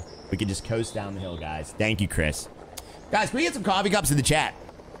the hill. We can just coast down the hill, guys. Thank you, Chris. Guys, can we get some coffee cups in the chat?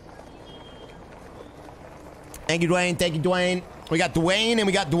 Thank you, Dwayne. Thank you, Dwayne. We got Dwayne and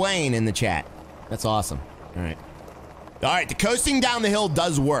we got Dwayne in the chat. That's awesome. All right. All right, the coasting down the hill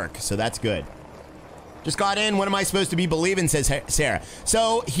does work, so that's good. Just got in. What am I supposed to be believing, says Sarah.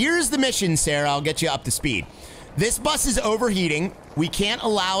 So here's the mission, Sarah. I'll get you up to speed. This bus is overheating. We can't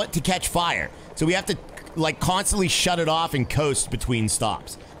allow it to catch fire. So we have to, like, constantly shut it off and coast between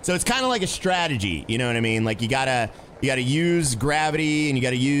stops. So it's kind of like a strategy, you know what I mean? Like, you gotta use gravity and you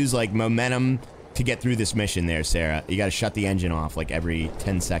gotta use, like, momentum to get through this mission there, Sarah. You gotta shut the engine off, like, every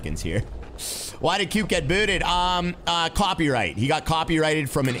 10 seconds here. Why did Coop get booted? Copyright. He got copyrighted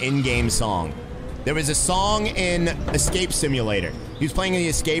from an in-game song. There was a song in Escape Simulator. He was playing in the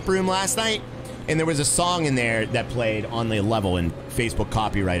escape room last night, and there was a song in there that played on the level, and Facebook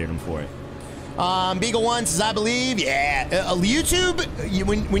copyrighted him for it. Beagle One says, I believe. Yeah. YouTube,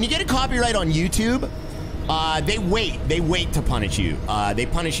 when you get a copyright on YouTube, they wait to punish you. They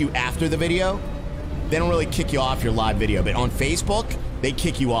punish you after the video. They don't really kick you off your live video, but on Facebook, they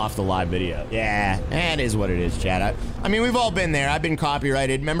kick you off the live video. Yeah, that is what it is, Chad. I mean, we've all been there. I've been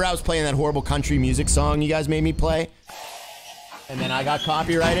copyrighted. Remember I was playing that horrible country music song you guys made me play? And then I got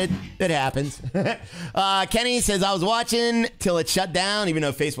copyrighted. It happens. Kenny says, I was watching till it shut down. Even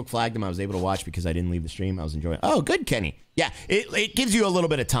though Facebook flagged him, I was able to watch because I didn't leave the stream. I was enjoying it. Oh, good, Kenny. Yeah, it gives you a little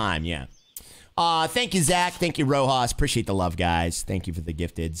bit of time, yeah. Thank you, Zach. Thank you, Rojas. Appreciate the love, guys. Thank you for the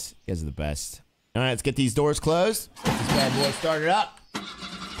gifteds. You guys are the best. All right, let's get these doors closed. Get this bad boy started up.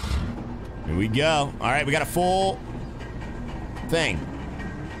 Here we go. All right, we got a full thing.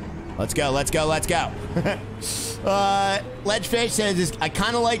 Let's go, let's go, let's go. Ledgefish says, I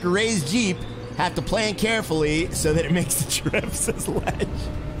kind of like Ray's Jeep. Have to plan carefully so that it makes the trip, says Ledge.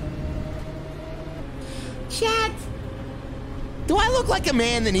 Chat. Do I look like a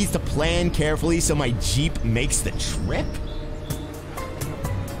man that needs to plan carefully so my Jeep makes the trip?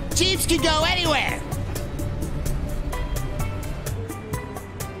 Jeeps can go anywhere.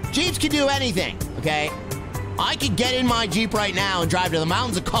 Jeeps can do anything, okay? I could get in my Jeep right now and drive to the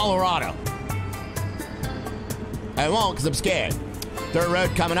mountains of Colorado. I won't because I'm scared. Dirt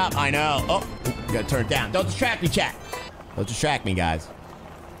road coming up, I know. Oh, gotta turn it down. Don't distract me, chat. Don't distract me, guys.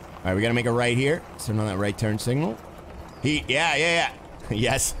 All right, we gotta make a right here. Turn on that right turn signal. Yeah.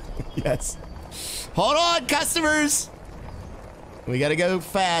 Yes, yes. Hold on, customers. We gotta go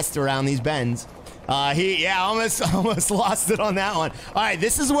fast around these bends. Almost lost it on that one. All right,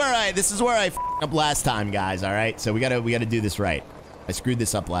 this is where I f***ed up last time, guys. All right, so we gotta do this right. I screwed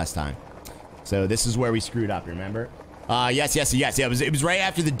this up last time, so this is where we screwed up. Remember? Yes. Yeah, it was right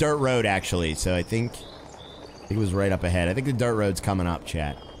after the dirt road, actually. So I think it was right up ahead. I think the dirt road's coming up,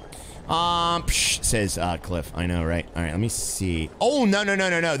 chat. Says Cliff. I know, right? All right, let me see. Oh,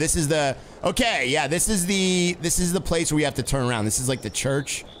 no. This is the... Okay, yeah, this is the place where we have to turn around. This is like the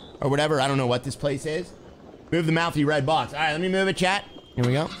church or whatever. I don't know what this place is. Move the mouthy red box. All right, let me move it, chat. Here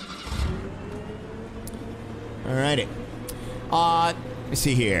we go. All righty. Let me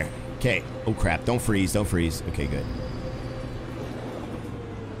see here. Okay. Oh, crap. Don't freeze. Don't freeze. Okay, good.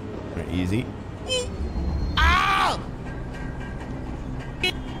 All right, easy.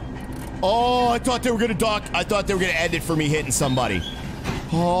 Oh, I thought they were gonna dock. I thought they were gonna end it for me hitting somebody.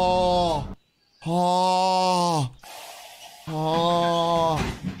 Oh,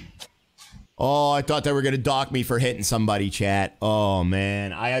 I thought they were gonna dock me for hitting somebody, chat. Oh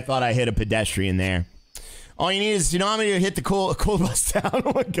man, I thought I hit a pedestrian there. All you need is tsunami to hit the cool bus down.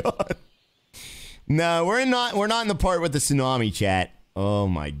 Oh my god. No, we're not in the part with the tsunami, chat. Oh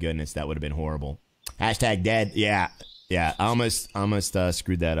my goodness, that would have been horrible. Hashtag dead. Yeah. I almost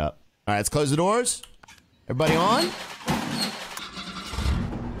screwed that up. All right, let's close the doors. Everybody on?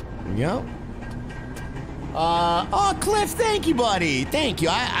 There we go. Oh, Cliff, thank you, buddy. Thank you.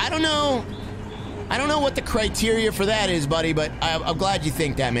 I don't know what the criteria for that is, buddy, but I'm glad you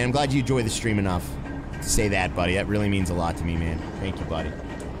think that, man. I'm glad you enjoy the stream enough to say that, buddy. That really means a lot to me, man. Thank you, buddy.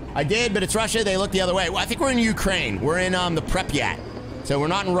 I did, but it's Russia. They look the other way. Well, I think we're in Ukraine. We're in the Pripyat. So we're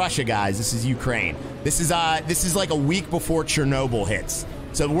not in Russia, guys. This is Ukraine. This is like a week before Chernobyl hits.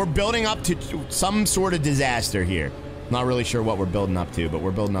 So we're building up to some sort of disaster here. Not really sure what we're building up to, but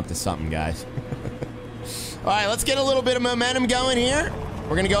we're building up to something, guys. All right, let's get a little bit of momentum going here.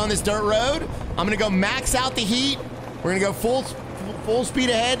 We're gonna go on this dirt road. I'm gonna go max out the heat. We're gonna go full speed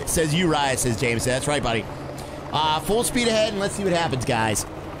ahead. Says you, Ryan, says James. That's right, buddy. Full speed ahead, and let's see what happens, guys.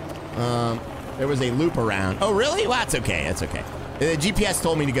 There was a loop around. Oh, really? Well, that's okay. That's okay. The GPS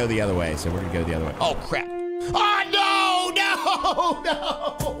told me to go the other way, so we're gonna go the other way. Oh, crap. Oh, no!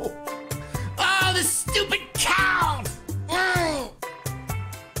 Oh, the stupid cow! Oh,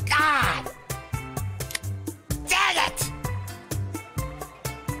 God! Dang it!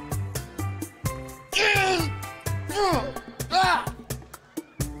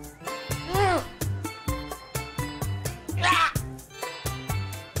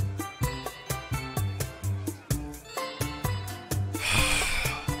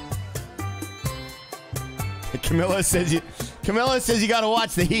 Camilla says you gotta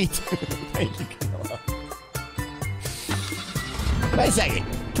watch the heat. Thank you, Camilla. Wait a second.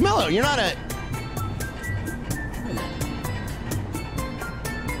 Camilla, you're not a...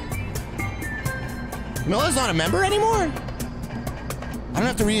 Camilla's not a member anymore? I don't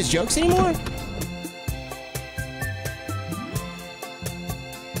have to read his jokes anymore?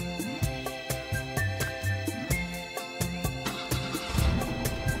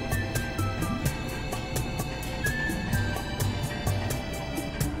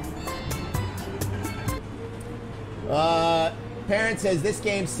 Parent says this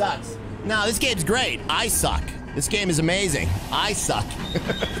game sucks. No, this game's great. I suck. This game is amazing. I suck.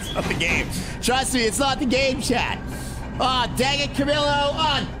 It's not the game. Trust me, it's not the game, chat. Oh, dang it, Camillo.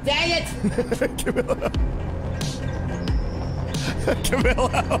 Oh, dang it. Camillo. Camillo.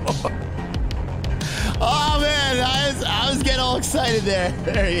 Oh, man. I was getting all excited there.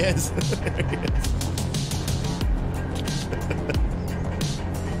 There he is. There he is.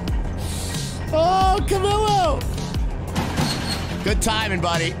 Oh, Camillo. Good timing,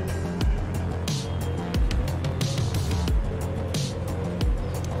 buddy.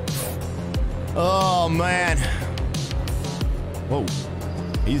 Oh, man. Whoa.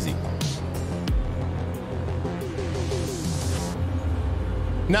 Easy.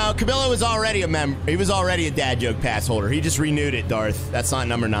 No, Camilo was already a member. He was already a dad joke pass holder. He just renewed it, Darth. That's not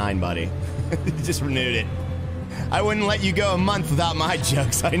number 9, buddy. He just renewed it. I wouldn't let you go a month without my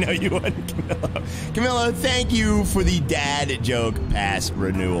jokes. I know you wouldn't, Camilo. Camilo, thank you for the dad joke pass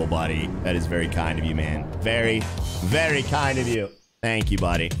renewal, buddy. That is very kind of you, man. Very, very kind of you. Thank you,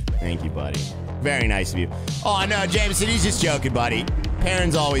 buddy. Thank you, buddy. Very nice of you. Oh, no, Jameson, he's just joking, buddy.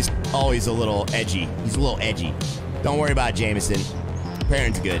 Perrin's always a little edgy. He's a little edgy. Don't worry about Jameson.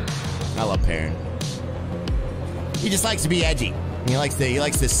 Perrin's good. I love Perrin. He just likes to be edgy. He likes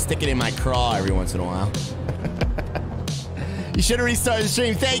to stick it in my craw every once in a while. You should have restarted the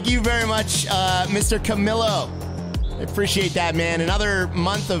stream. Thank you very much, Mr. Camilo. I appreciate that, man. Another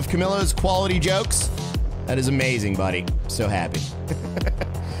month of Camilo's quality jokes. That is amazing, buddy. So happy.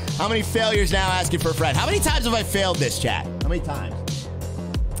 How many failures now asking for a friend? How many times have I failed this, chat? How many times?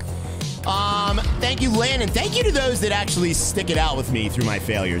 Thank you, Landon. Thank you to those that actually stick it out with me through my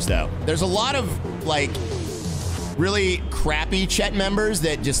failures, though. There's a lot of, like, really crappy chat members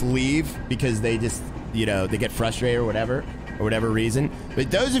that just leave because they just, you know, they get frustrated or whatever reason.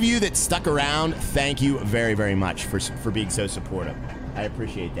 But those of you that stuck around, thank you very, very much for being so supportive. I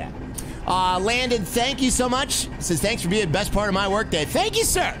appreciate that. Landon, thank you so much. Says, thanks for being the best part of my workday. Thank you,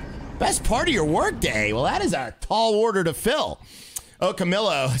 sir. Best part of your workday? Well, that is a tall order to fill. Oh,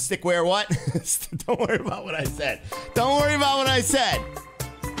 Camilo, stickware what? Don't worry about what I said. Don't worry about what I said.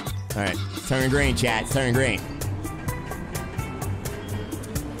 All right, it's turning green, chat. It's turning green.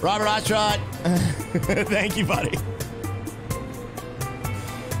 Robert Ostrod, thank you, buddy.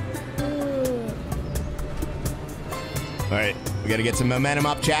 All right, we got to get some momentum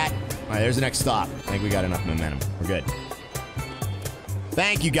up, chat. All right, there's the next stop. I think we got enough momentum. We're good.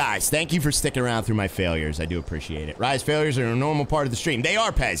 Thank you, guys. Thank you for sticking around through my failures. I do appreciate it. Rise failures are a normal part of the stream. They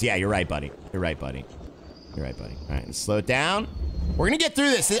are, Pez. Yeah, you're right, buddy. You're right, buddy. You're right, buddy. All right, let's slow it down. We're going to get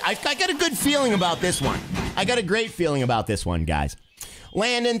through this. I got a good feeling about this one. I got a great feeling about this one, guys.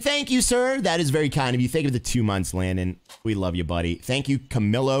 Landon, thank you, sir. That is very kind of you. Thank you for the 2 months, Landon. We love you, buddy. Thank you,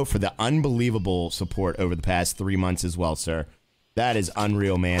 Camilo, for the unbelievable support over the past 3 months as well, sir. That is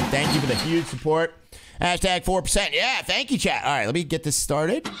unreal, man. Thank you for the huge support. Hashtag 4%. Yeah, thank you, chat. All right, let me get this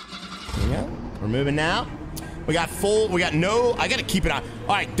started. There we go. We're moving now. I got to keep it on.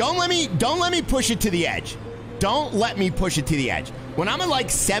 All right, don't let me push it to the edge. Don't let me push it to the edge. When I'm at like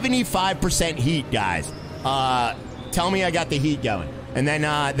 75% heat, guys, tell me I got the heat going. And then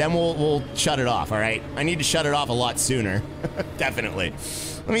we'll shut it off, all right? I need to shut it off a lot sooner. Definitely.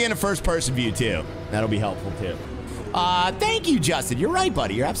 Let me get a first-person view, too. That'll be helpful, too. Thank you, Justin. You're right,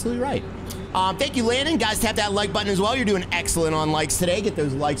 buddy. You're absolutely right. Thank you, Landon. Guys, tap that like button as well. You're doing excellent on likes today. Get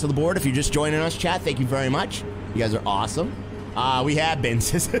those likes on the board. If you're just joining us, chat, thank you very much. You guys are awesome. We have been.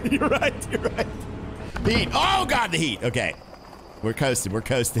 You're right. You're right. Heat. Oh, God, the heat. Okay. We're coasting. We're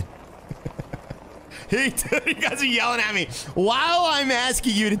coasting. Heat. You guys are yelling at me. While I'm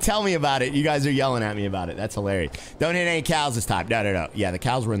asking you to tell me about it, you guys are yelling at me about it. That's hilarious. Don't hit any cows this time. No, no, no. Yeah, the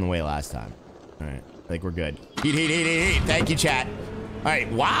cows were in the way last time. All right. I think we're good. Heat, heat, heat, heat, heat. Thank you, chat. All right.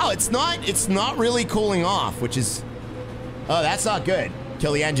 Wow, it's not really cooling off, which is... Oh, that's not good.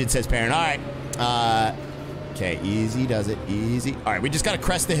 Kill the engine, says Perrin. All right. Okay, easy does it. Easy. All right, we just got to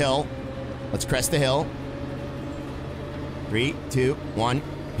crest the hill. Let's crest the hill. 3, 2, 1.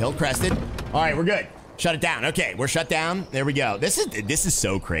 Hill crested. All right, we're good. Shut it down. Okay, we're shut down. There we go. This is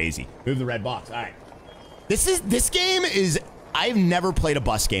so crazy. Move the red box. All right. This game is... I've never played a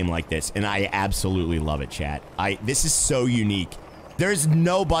bus game like this, and I absolutely love it, chat. This is so unique. There's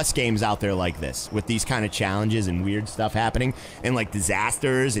no bus games out there like this, with these kind of challenges and weird stuff happening, and like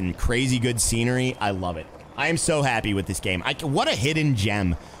disasters and crazy good scenery. I love it. I am so happy with this game. What a hidden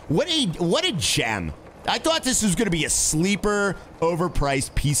gem. What a gem. I thought this was going to be a sleeper,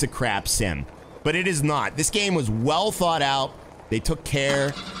 overpriced piece of crap sim, but it is not. This game was well thought out. They took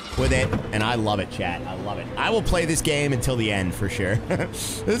care with it, and I love it, chat. I love it. I will play this game until the end for sure.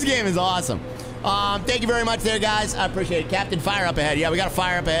 This game is awesome. Thank you very much there, guys. I appreciate it. Captain, fire up ahead. Yeah, we got a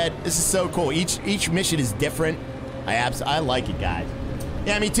fire up ahead. This is so cool. Each mission is different. I like it, guys.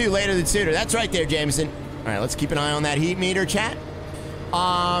 Yeah, me too. Later than sooner. That's right there, Jameson. All right, let's keep an eye on that heat meter, chat.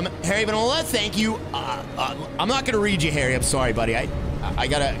 Harry Vanola, thank you. I'm not gonna read you, Harry. I'm sorry, buddy. I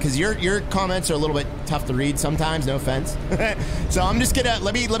gotta, because your comments are a little bit tough to read sometimes. No offense. So I'm just gonna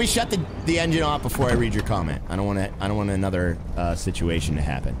let me shut the engine off before I read your comment. I don't want another situation to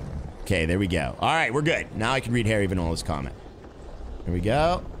happen. Okay, there we go. All right, we're good. Now I can read Harry Vanola's comment. There we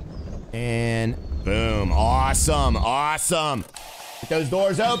go. And boom. Awesome. Awesome. Get those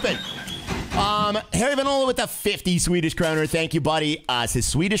doors open. Harry Vanola with the 50 Swedish kroner. Thank you, buddy. Says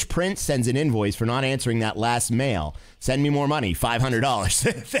Swedish Prince sends an invoice for not answering that last mail. Send me more money,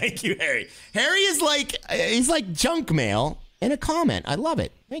 $500. Thank you, Harry. Harry is like, he's like junk mail in a comment. I love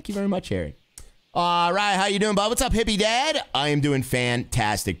it. Thank you very much, Harry. All right, how you doing, bud? What's up, hippie dad? I am doing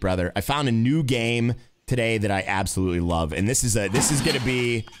fantastic, brother. I found a new game today that I absolutely love, and this is like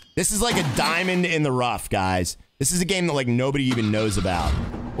a diamond in the rough, guys. This is a game that like nobody even knows about.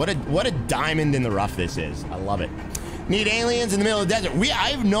 What a diamond in the rough this is. I love it. Need aliens in the middle of the desert. I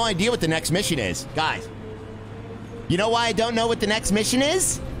have no idea what the next mission is, guys. You know why I don't know what the next mission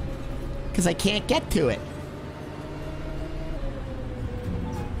is? Because I can't get to it.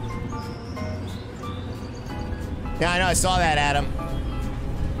 Yeah, I know. I saw that, Adam.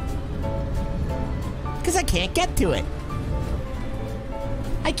 Because I can't get to it.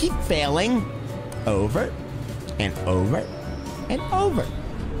 I keep failing over and over and over.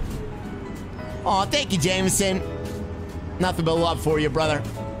 Aw, thank you, Jameson. Nothing but love for you, brother.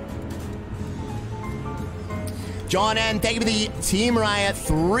 John N., thank you for the Team Riot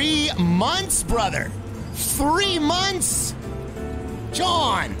 3 months, brother. 3 months.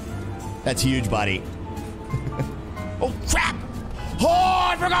 John. That's huge, buddy. Oh, crap. Oh,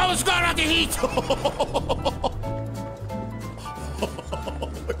 I forgot I was going out the heat. Oh,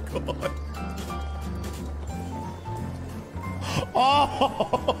 my God.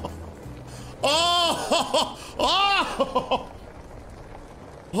 Oh. Oh. Oh.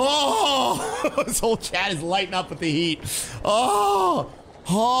 Oh. This whole chat is lighting up with the heat. Oh.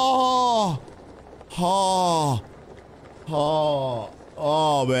 Oh. Oh. Oh.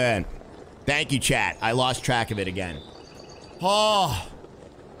 Oh, man. Thank you, chat. I lost track of it again. Oh.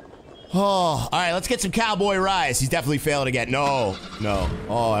 Oh. All right, let's get some Cowboy Rice. He's definitely failed again. No. No.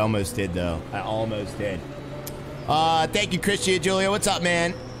 Oh, I almost did, though. I almost did. Thank you, Christian Julia. What's up,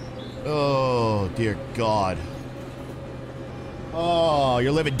 man? Oh, dear God. Oh,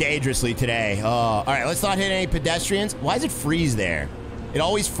 you're living dangerously today. Oh, all right, let's not hit any pedestrians. Why does it freeze there? It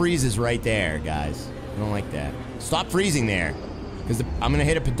always freezes right there, guys. I don't like that. Stop freezing there. Because I'm going to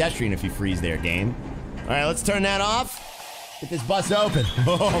hit a pedestrian if you freeze there, game. All right, let's turn that off. Get this bus open.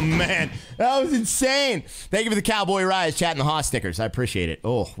 Oh, man. That was insane. Thank you for the Cowboy Rise chat and the Haas stickers. I appreciate it.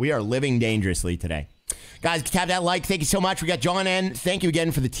 Oh, we are living dangerously today. Guys, tap that like. Thank you so much. We got John N. Thank you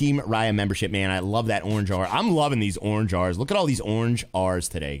again for the Team Raya membership, man. I love that orange R. I'm loving these orange Rs. Look at all these orange Rs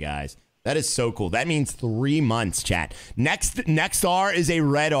today, guys. That is so cool. That means 3 months, chat. Next R is a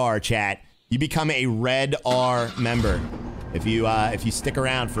red R, chat. You become a red R member if you stick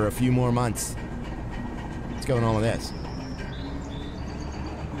around for a few more months. What's going on with this?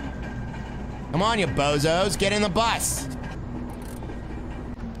 Come on, you bozos. Get in the bus.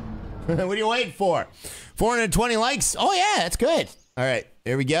 What are you waiting for? 420 likes. Oh, yeah, that's good. All right,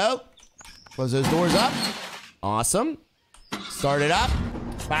 here we go. Close those doors up. Awesome. Start it up.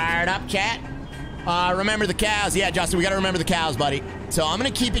 Fire it up, chat. Remember the cows. Yeah, Justin, we got to remember the cows, buddy. So I'm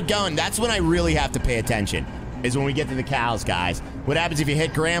going to keep it going. That's when I really have to pay attention, is when we get to the cows, guys. What happens if you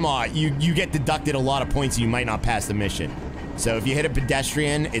hit grandma? You get deducted a lot of points and you might not pass the mission. So if you hit a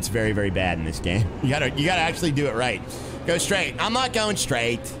pedestrian, it's very, very bad in this game. You gotta actually do it right. Go straight. I'm not going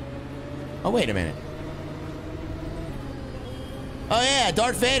straight. Oh, wait a minute. Oh, yeah,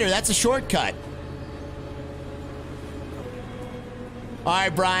 Darth Vader. That's a shortcut. All right,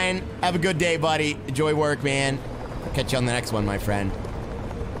 Brian. Have a good day, buddy. Enjoy work, man. I'll catch you on the next one, my friend.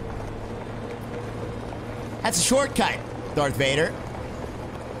 That's a shortcut, Darth Vader.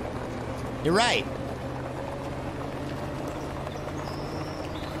 You're right.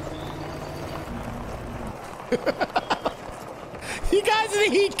 You guys in the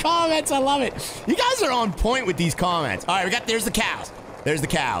heat comments, I love it. You guys are on point with these comments. All right, there's the cows. There's the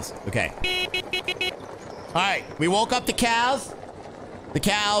cows. Okay. All right, we woke up the cows. The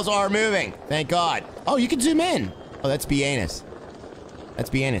cows are moving. Thank God. Oh, you can zoom in. Oh, that's Bianus. That's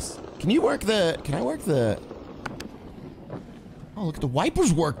Bianus. Can I work the... Oh, look, the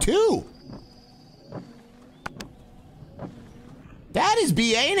wipers work too. That is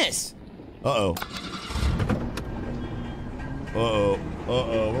Bianus. Uh-oh. Uh-oh.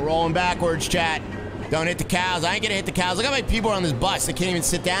 Uh-oh. We're rolling backwards, chat. Don't hit the cows. I ain't gonna hit the cows. Look how many people are on this bus. They can't even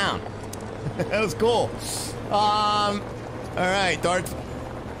sit down. That was cool. All right, Darth.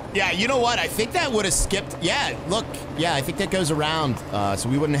 Yeah, you know what? I think that would have skipped. Yeah, look. Yeah, I think that goes around. So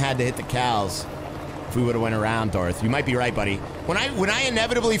we wouldn't have had to hit the cows if we would have went around, Darth. You might be right, buddy. When I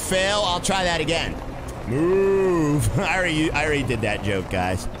inevitably fail, I'll try that again. Move. I already did that joke,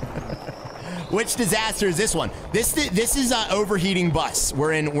 guys. Which disaster is this one? This is overheating bus.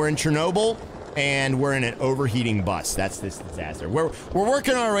 We're in Chernobyl. and we're in an overheating bus. That's this disaster. We're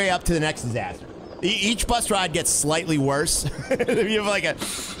working our way up to the next disaster. Each bus ride gets slightly worse. You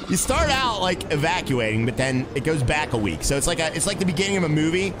have you start out like evacuating, but then it goes back a week. So it's like the beginning of a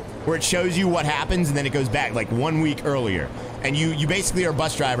movie where it shows you what happens and then it goes back like 1 week earlier. And you basically are a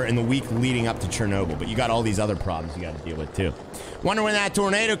bus driver in the week leading up to Chernobyl, but you got all these other problems you got to deal with too. Wonder when that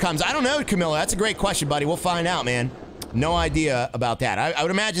tornado comes. I don't know, Camilla. That's a great question, buddy. We'll find out, man. No idea about that. I would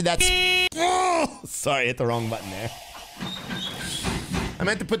imagine that's... Oh, sorry, I hit the wrong button there. I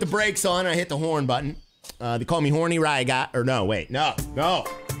meant to put the brakes on. I hit the horn button. They call me Horny Raya guy. Or no, wait. No.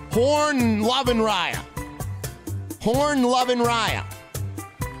 Horn Lovin' Raya. Horn Lovin' Raya.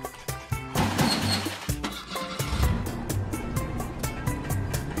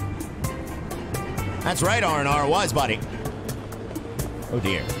 That's right, R&R was, buddy. Oh,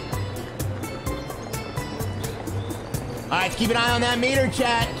 dear. All right, keep an eye on that meter,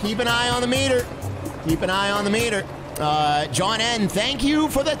 chat. Keep an eye on the meter. Keep an eye on the meter. John N., thank you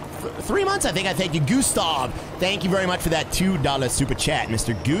for the 3 months. I think I thank you. Gustav, thank you very much for that $2 super chat,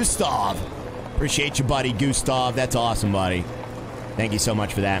 Mr. Gustav. Appreciate you, buddy, Gustav. That's awesome, buddy. Thank you so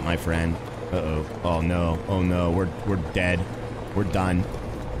much for that, my friend. Uh-oh. Oh, no. Oh, no. We're dead. We're done.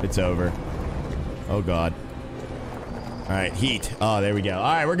 It's over. Oh, God. All right, heat. Oh, there we go. All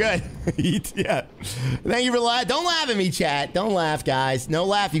right, we're good. Heat, yeah. Thank you for laughing. Don't laugh at me, chat. Don't laugh, guys. No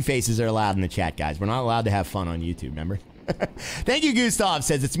laughy faces are allowed in the chat, guys. We're not allowed to have fun on YouTube, remember? Thank you, Gustav.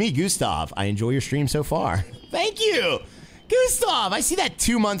 Says, it's me, Gustav. I enjoy your stream so far. Thank you, Gustav. I see that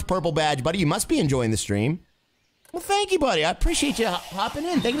 2-month purple badge, buddy. You must be enjoying the stream. Well, thank you, buddy. I appreciate you hopping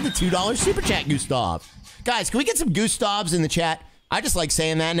in. Thank you for the $2 super chat, Gustav. Guys, can we get some Gustavs in the chat? I just like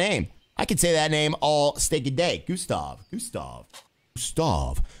saying that name. I could say that name all stinking day. Gustav. Gustav.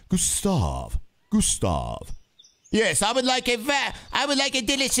 Gustav. Gustav. Gustav. Yes, I would like a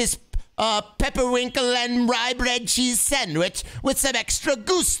delicious pepperwinkle and rye bread cheese sandwich with some extra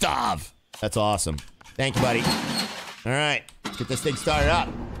Gustav. That's awesome. Thank you, buddy. All right, let's get this thing started up.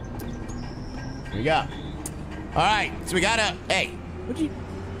 Here we go. All right, so we gotta. Hey, did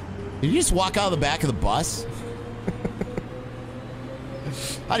you just walk out of the back of the bus?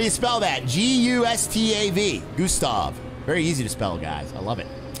 How do you spell that? G-U-S-T-A-V. Gustav. Very easy to spell, guys. I love it.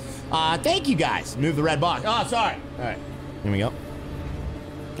 Thank you, guys. Move the red box. Oh, sorry. All right. Here we go. All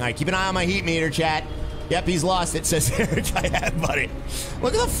right, keep an eye on my heat meter, chat. Yep, he's lost it, says Eric. I have, buddy.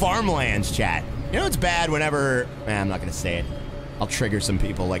 Look at the farmlands, chat. You know it's bad whenever... I'm not going to say it. I'll trigger some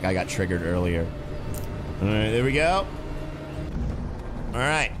people like I got triggered earlier. All right, there we go. All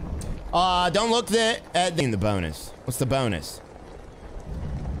right. Don't look at the bonus. What's the bonus?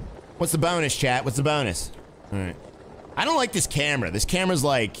 What's the bonus, chat? What's the bonus? All right. I don't like this camera. This camera's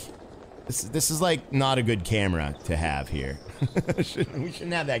like... This is like not a good camera to have here. We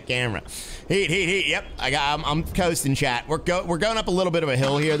shouldn't have that camera. Heat. Yep, I'm coasting, chat. We're going up a little bit of a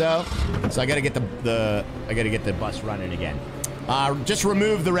hill here though, so I gotta get the bus running again. Just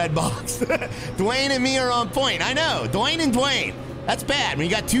remove the red box. Dwayne and me are on point. I know, Dwayne and Dwayne. That's bad. When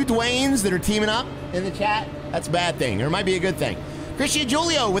you got two Dwaynes that are teaming up in the chat, that's a bad thing. Or it might be a good thing. Christian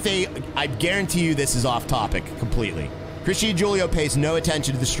Julio with I guarantee you this is off topic completely. Christian Julio pays no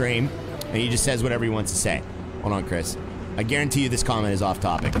attention to the stream, and he just says whatever he wants to say. Hold on, Chris. I guarantee you this comment is off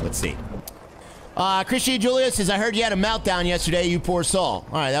topic. Let's see. Christian Julio says, I heard you had a meltdown yesterday, you poor soul.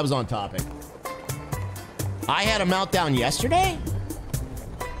 All right, that was on topic. I had a meltdown yesterday?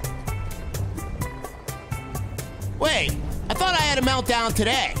 Wait, I thought I had a meltdown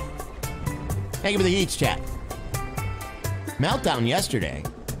today. Thank you for the heats, chat. Meltdown yesterday?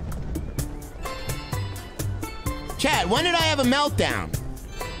 Chat, when did I have a meltdown?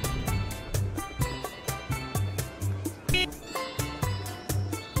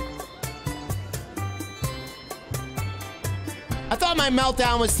 I thought my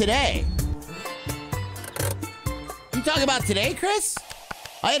meltdown was today. You talking about today, Chris?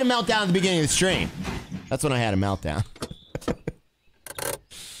 I had a meltdown at the beginning of the stream. That's when I had a meltdown.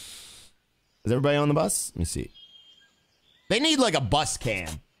 Is everybody on the bus? Let me see. They need like a bus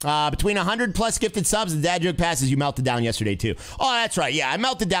cam. Between 100 plus gifted subs and dad joke passes, you melted down yesterday too. Oh, that's right. Yeah, I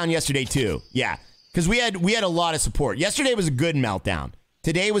melted down yesterday too. Yeah, because we had a lot of support. Yesterday was a good meltdown.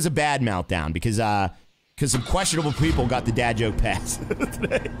 Today was a bad meltdown because some questionable people got the dad joke pass.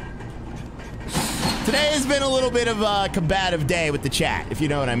 Today has been a little bit of a combative day with the chat, if you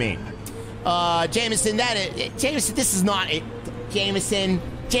know what I mean. Jameson, Jameson, this is not it. Jameson,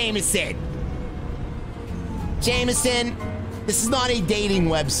 this is not a dating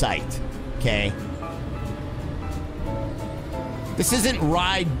website, okay? This isn't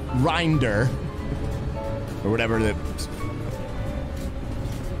Grindr or whatever the...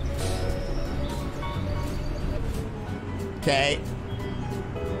 Okay.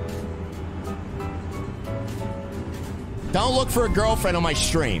 Don't look for a girlfriend on my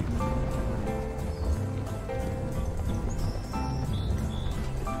stream.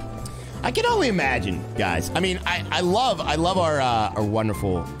 I can only imagine, guys. I mean, I love our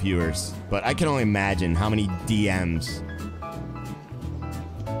wonderful viewers, but I can only imagine how many DMs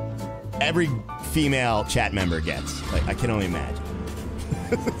every female chat member gets. Like, I can only imagine.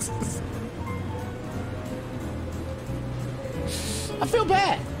 I feel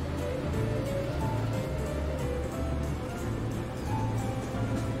bad.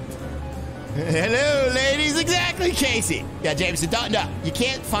 Hello, ladies. Exactly, Casey. Yeah, Jameson. No, you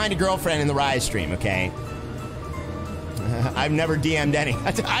can't find a girlfriend in the Rise stream, okay? I've never DM'd any.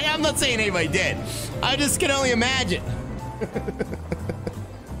 I'm not saying anybody did. I just can only imagine.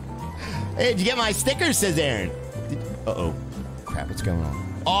 Hey, did you get my sticker? Says Aaron. Uh-oh. Crap, what's going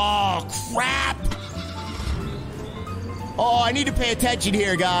on? Oh, crap. Oh, I need to pay attention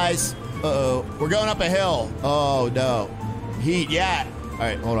here, guys. Uh-oh. We're going up a hill. Oh, no. Heat, yeah. All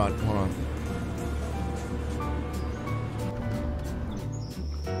right, hold on.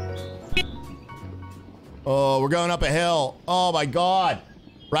 Oh, we're going up a hill. Oh, my God.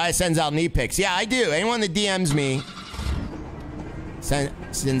 Rye sends out knee pics. Yeah, I do. Anyone that DMs me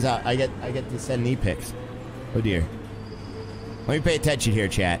sends out. I get to send knee pics. Oh, dear. Let me pay attention here,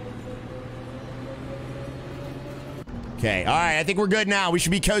 chat. Okay, all right. I think we're good now. We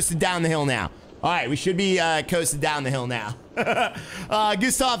should be coasted down the hill now. All right, we should be coasted down the hill now.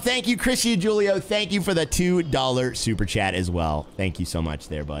 Gustav, thank you. Chrissy and Julio, thank you for the $2 super chat as well. Thank you so much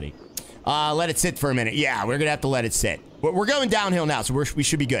there, buddy. Let it sit for a minute. Yeah, we're gonna have to let it sit. We're going downhill now, so we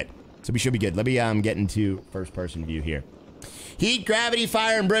should be good. Let me get into first-person view here. Heat, gravity,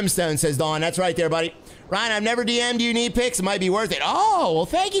 fire, and brimstone, says Dawn. That's right there, buddy. Ryan, I've never DM'd you knee pics. It might be worth it. Oh, well,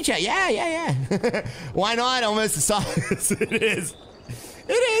 thank you, chat. Yeah. Why not? Almost a song. It is.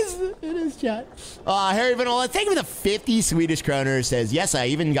 It is, chat. Harry Vanilla, thank you for the 50 Swedish kroner. Says, yes, I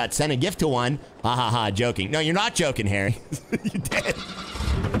even got sent a gift to one. Ha ha ha, joking. No, you're not joking, Harry. You did.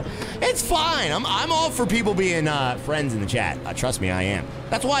 It's fine. I'm all for people being friends in the chat. Trust me, I am.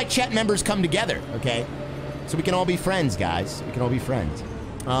 That's why chat members come together, okay? So we can all be friends, guys. We can all be friends.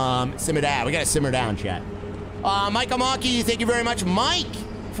 Simmer down. We gotta simmer down, chat. Mike Amaki, thank you very much, Mike,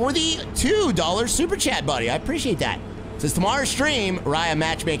 for the $2 super chat, buddy. I appreciate that. Says tomorrow's stream, Raya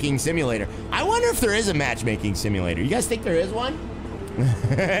matchmaking simulator. I wonder if there is a matchmaking simulator. You guys think there is one?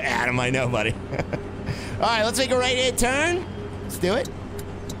 Adam, I know, buddy. All right, let's make a right-hand turn. Let's do it.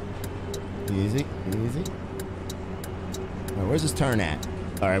 Easy. All right, where's this turn at?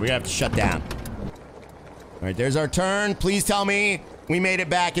 All right, we have to shut down. All right, there's our turn. Please tell me we made it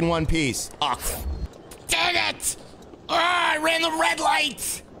back in one piece. Oh, dang it! Oh, I ran the red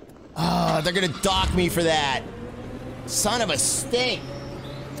light. Oh, they're gonna dock me for that. Son of a stink.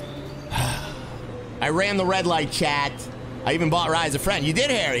 I ran the red light, chat. I even bought Rye as a friend. You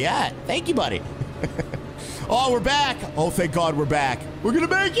did, Harry. Yeah. Thank you, buddy. Oh, we're back. Oh, thank God we're back. We're gonna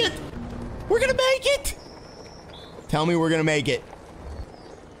make it. We're gonna make it. Tell me we're gonna make it.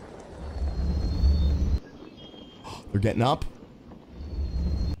 They're getting up.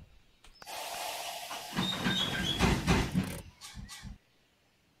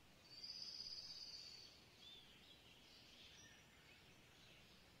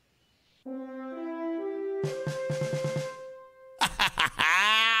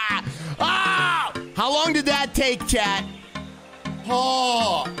 How long did that take, chat?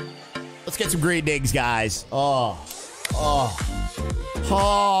 Oh. Let's get some green digs, guys. Oh.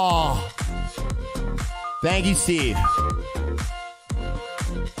 Thank you, Steve.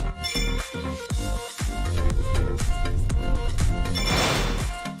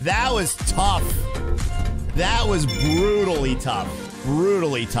 That was tough. That was brutally tough.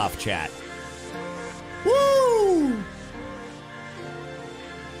 Brutally tough, chat. Woo!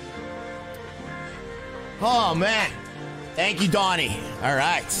 Oh, man. Thank you, Donnie. All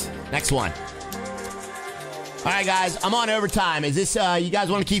right. Next one. All right, guys. I'm on overtime. Is this, you guys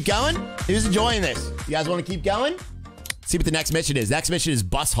want to keep going? Who's enjoying this? You guys want to keep going? Let's see what the next mission is. Next mission is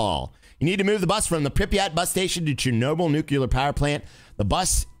bus haul. You need to move the bus from the Pripyat bus station to Chernobyl nuclear power plant. The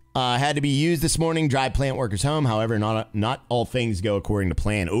bus had to be used this morning. Drive plant workers home. However, not all things go according to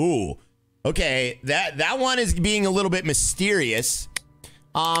plan. Ooh. Okay. That one is being a little bit mysterious.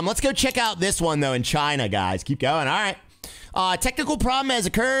 Let's go check out this one, though, in China, guys. Keep going. All right. Technical problem has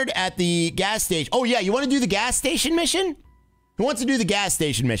occurred at the gas station. Oh, yeah. You want to do the gas station mission? Who wants to do the gas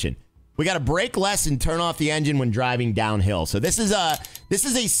station mission? We got to brake less and turn off the engine when driving downhill. So this is a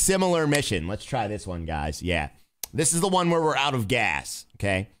similar mission. Let's try this one, guys. Yeah. This is the one where we're out of gas.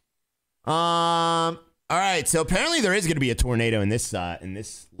 Okay. All All right, so apparently there is going to be a tornado in this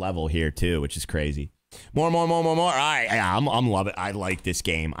level here too, which is crazy. More. All right, yeah, I'm loving it. I like this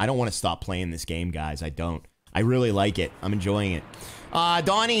game. I don't want to stop playing this game, guys. I don't. I really like it. I'm enjoying it.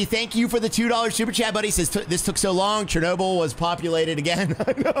 Donnie, thank you for the $2 super chat, buddy. Says this took so long. Chernobyl was populated again.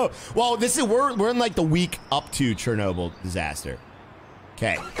 I know. Well, we're in like the week up to Chernobyl disaster.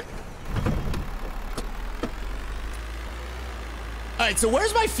 Okay. All right, so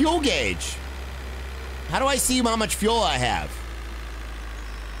where's my fuel gauge? How do I see how much fuel I have?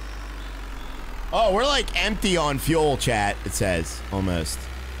 Oh, we're like empty on fuel, chat, it says, almost.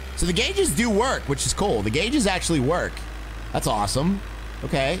 So the gauges do work, which is cool. The gauges actually work. That's awesome.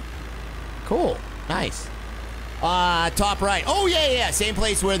 Okay. Cool. Nice. Top right. Oh, yeah. Same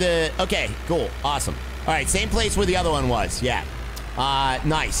place where the... Okay, cool. Awesome. All right, same place where the other one was. Yeah.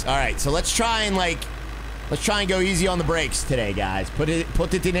 Nice. All right, so let's try and go easy on the brakes today, guys. Put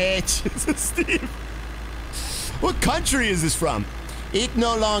it in edge. Steve. What country is this from? It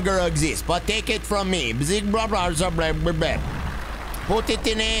no longer exists, but take it from me. Put it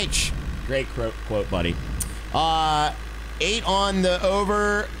in H. Great quote, buddy. 8 on the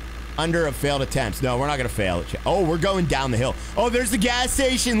over, under of failed attempts. No, we're not going to fail. Oh, we're going down the hill. Oh, there's the gas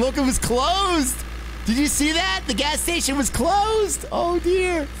station. Look, it was closed. Did you see that? The gas station was closed. Oh,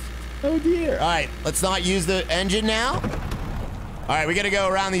 dear. Oh, dear. All right, let's not use the engine now. All right, we got to go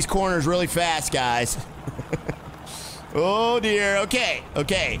around these corners really fast, guys. Oh, dear. Okay.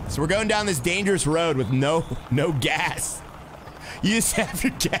 So we're going down this dangerous road with no gas. You just have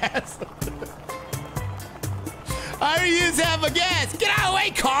your gas. I use half a gas. Get out of the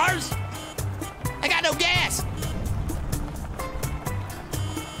way, cars. I got no gas.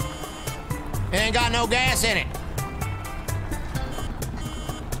 It ain't got no gas in it.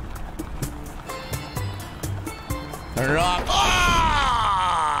 Turn it off. Ah!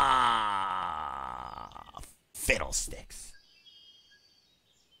 Fiddlesticks.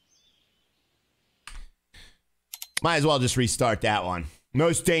 Might as well just restart that one.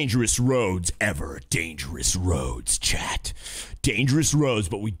 Most dangerous roads ever. Dangerous roads, chat. Dangerous roads,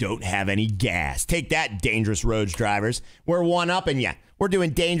 but we don't have any gas. Take that, dangerous roads drivers. We're one-upping ya. We're doing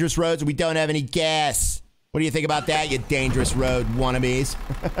dangerous roads and we don't have any gas. What do you think about that, you dangerous road wannabes?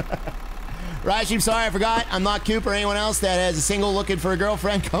 Rashi, I'm sorry, I forgot. I'm not Coop or anyone else that has a single looking for a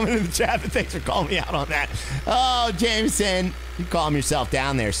girlfriend coming in the chat, but thanks for calling me out on that. Oh, Jameson, you calm yourself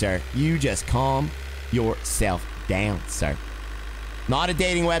down there, sir. You just calm yourself down, sir. Not a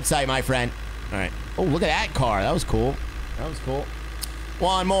dating website, my friend. All right. Oh, look at that car. That was cool. That was cool.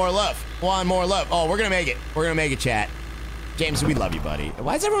 One more love. One more love. Oh, we're gonna make it. We're gonna make it, chat. James, we love you, buddy.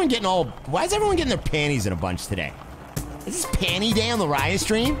 Why is everyone getting their panties in a bunch today? Is this panty day on the Riot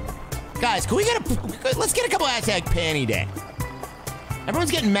stream? Guys, let's get a couple hashtag panty day. Everyone's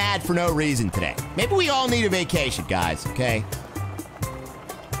getting mad for no reason today. Maybe we all need a vacation, guys, okay?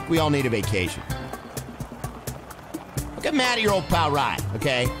 We all need a vacation. Don't get mad at your old pal Riot,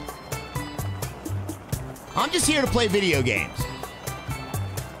 okay? I'm just here to play video games.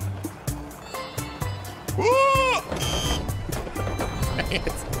 Woo!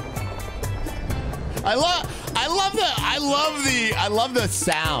 I love the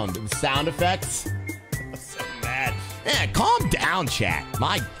sound effects. I'm so mad. Man, calm down, chat.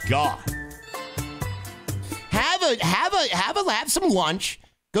 My God. Have some lunch.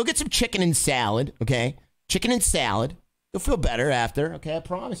 Go get some chicken and salad, okay? Chicken and salad. You'll feel better after, okay? I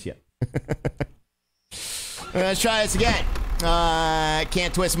promise you. Let's try this again.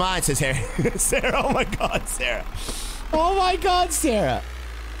 Can't twist mine, says Harry. Sarah, oh my God, Sarah. Oh my God, Sarah.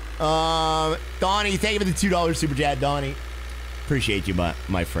 Donnie, thank you for the $2 super chat, Donnie. Appreciate you,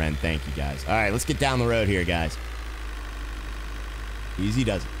 my friend. Thank you, guys. All right, let's get down the road here, guys. Easy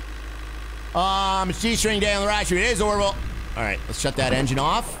does it. It's G-string day on the right street. It is Orville. All right, let's shut that engine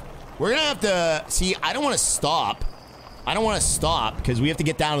off. We're gonna have to see. I don't want to stop. I don't want to stop because we have to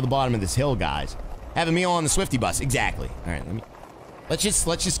get down to the bottom of this hill, guys. Have a meal on the Swifty bus. Exactly. All right, let's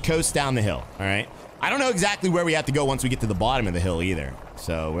just coast down the hill. All right. I don't know exactly where we have to go once we get to the bottom of the hill either.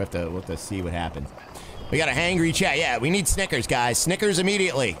 So we'll have to see what happens. We got a hangry chat. Yeah, we need Snickers, guys. Snickers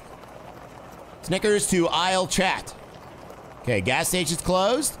immediately. Snickers to aisle chat. Okay, gas station's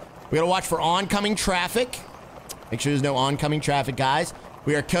closed. We gotta watch for oncoming traffic. Make sure there's no oncoming traffic, guys.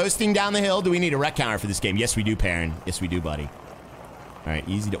 We are coasting down the hill. Do we need a rec counter for this game? Yes, we do, Perrin. Yes, we do, buddy. All right,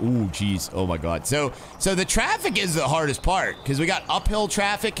 easy to... Ooh, jeez. Oh, my God. So the traffic is the hardest part because we got uphill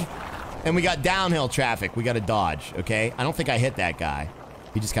traffic and we got downhill traffic. We got to dodge, okay? I don't think I hit that guy.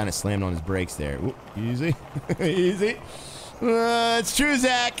 He just kind of slammed on his brakes there. Ooh, easy. Easy. It's true,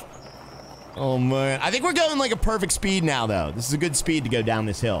 Zach. Oh, man. I think we're going like a perfect speed now, though. This is a good speed to go down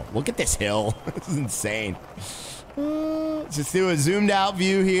this hill. Look at this hill. This is insane. Let's just do a zoomed out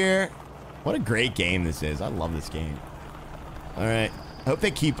view here. What a great game this is. I love this game. All right. I hope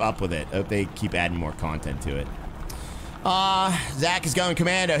they keep up with it. I hope they keep adding more content to it. Zach is going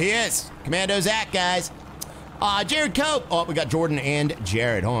commando. He is. Commando Zach, guys. Jared Cope. Oh, we got Jordan and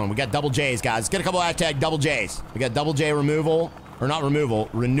Jared. Hold on. We got double J's, guys. Let's get a couple hashtag double J's. We got double J removal. Or not removal.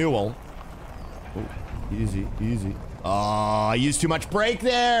 Renewal. Oh, easy, easy. Oh, I used too much brake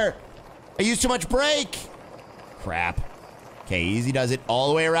there. I used too much brake. Crap. Okay, easy does it all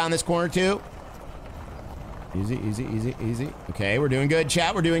the way around this corner, too. Easy, easy, easy, easy. Okay, we're doing good,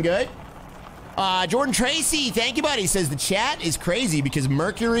 chat. We're doing good. Jordan Tracy, thank you, buddy. Says the chat is crazy because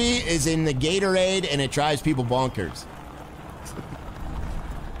mercury is in the Gatorade and it drives people bonkers.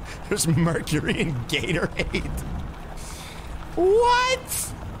 There's mercury in Gatorade.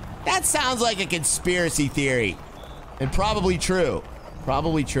 What? That sounds like a conspiracy theory. And probably true.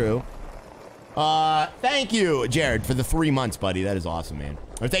 Probably true. Thank you, Jared, for the 3 months, buddy. That is awesome, man.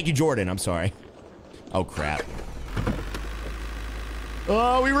 Or thank you, Jordan. I'm sorry. Oh, crap.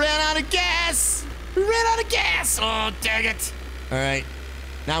 Oh, we ran out of gas. We ran out of gas. Oh, dang it. All right.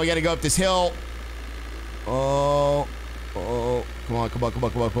 Now we got to go up this hill. Oh. Oh. Come on, come on, come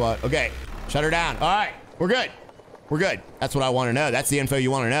on, come on, come on. Okay. Shut her down. All right. We're good. We're good. That's what I want to know. That's the info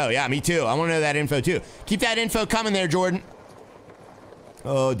you want to know. Yeah, me too. I want to know that info too. Keep that info coming there, Jordan.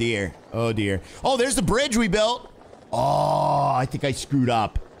 Oh, dear. Oh, dear. Oh, there's the bridge we built. Oh, I think I screwed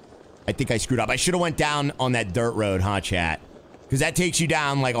up. I think I screwed up. I should have went down on that dirt road, huh, chat? Because that takes you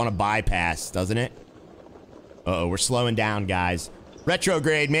down, like, on a bypass, doesn't it? Uh-oh, we're slowing down, guys.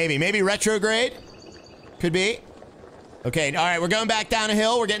 Retrograde, maybe. Maybe retrograde? Could be. Okay, all right, we're going back down a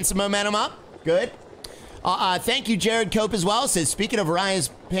hill. We're getting some momentum up. Good. Thank you, Jared Cope, as well. Says, speaking of Raya's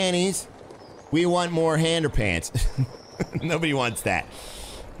panties, we want more underpants. Nobody wants that.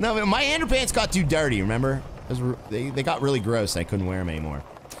 No, my underpants got too dirty, remember? They got really gross. I couldn't wear them anymore.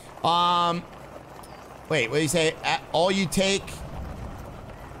 Wait, what do you say? All you take...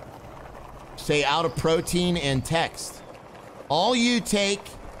 Say out of protein and text. All you take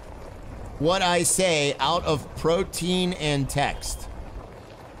what I say out of protein and text.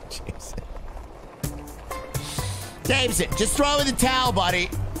 Jameson, just throw in the towel, buddy.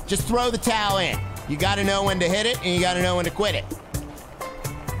 Just throw the towel in. You gotta know when to hit it, and you gotta know when to quit it.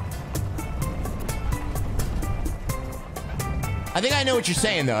 I think I know what you're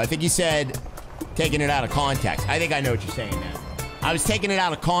saying, though. I think you said taking it out of context. I think I know what you're saying now. I was taking it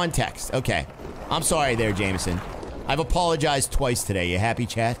out of context. Okay. I'm sorry there, Jameson. I've apologized twice today. You happy,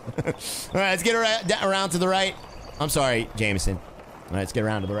 chat? All right, let's get around to the right. I'm sorry, Jameson. All right, let's get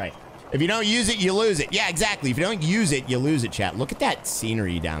around to the right. If you don't use it, you lose it. Yeah, exactly. If you don't use it, you lose it, chat. Look at that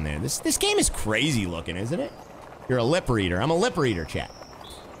scenery down there. This game is crazy looking, isn't it? You're a lip reader. I'm a lip reader, chat.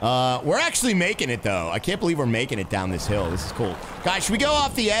 We're actually making it, though. I can't believe we're making it down this hill. This is cool. Guys, should we go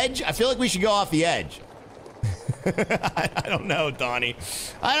off the edge? I feel like we should go off the edge. I don't know, Donnie.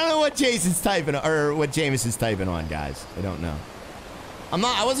 I don't know what Jason's typing, or what Jameson's typing on, guys. I don't know.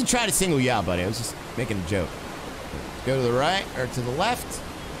 I wasn't trying to single you out, buddy. I was just making a joke. Go to the right, or to the left.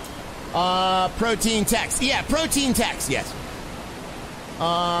 Protein text. Yeah, protein text, yes.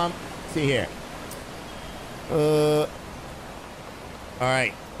 See here. All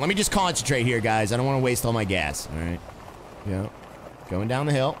right. Let me just concentrate here, guys. I don't want to waste all my gas. All right. Yeah. Going down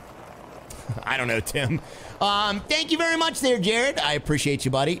the hill. I don't know, Tim. Thank you very much there, Jared. I appreciate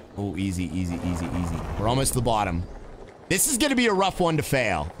you, buddy. Oh, easy, easy, easy, easy. We're almost to the bottom. This is going to be a rough one to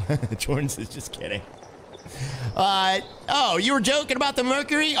fail. Jordan says, just kidding. Oh, you were joking about the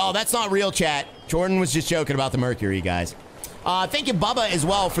mercury? Oh, that's not real, chat. Jordan was just joking about the mercury, guys. Thank you, Bubba, as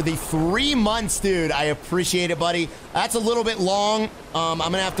well, for the 3 months, dude. I appreciate it, buddy. That's a little bit long. I'm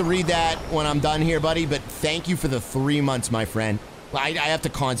going to have to read that when I'm done here, buddy. But thank you for the 3 months, my friend. I have to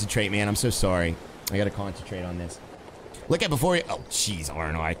concentrate, man. I'm so sorry. I got to concentrate on this. Look at before you... Oh, jeez.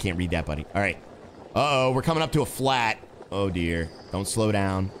 Oh, no, I can't read that, buddy. All right. Uh-oh, we're coming up to a flat. Oh, dear. Don't slow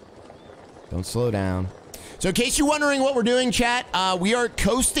down. Don't slow down. So in case you're wondering what we're doing, chat, we are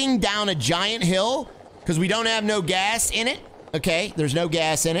coasting down a giant hill because we don't have no gas in it. Okay, there's no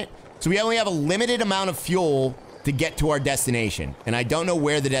gas in it. So we only have a limited amount of fuel to get to our destination. And I don't know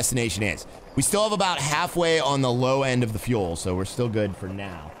where the destination is. We still have about halfway on the low end of the fuel, so we're still good for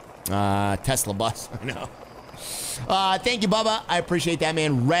now. Tesla bus, I know. Thank you, Bubba. I appreciate that,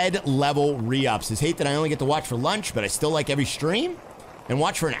 man. Red level re-ups. Says, hate that I only get to watch for lunch, but I still like every stream and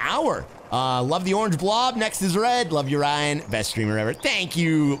watch for an hour. Love the orange blob. Next is red. Love you, Ryan. Best streamer ever. Thank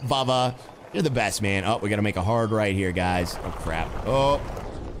you, Bubba. You're the best, man. Oh, we got to make a hard right here, guys. Oh, crap. Oh.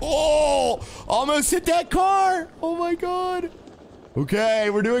 Oh, almost hit that car. Oh my God. Okay,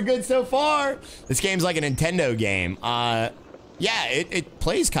 we're doing good so far. This game's like a Nintendo game. Yeah, it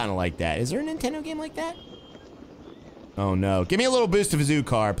plays kind of like that. Is there a Nintendo game like that? Oh no. Give me a little boost of a zoo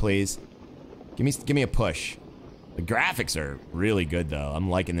car, please. Give me a push. The graphics are really good though. I'm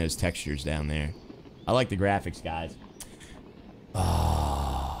liking those textures down there. I like the graphics, guys. Oh.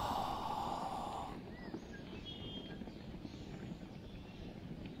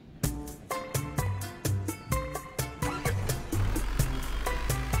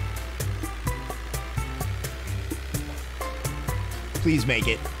 Please make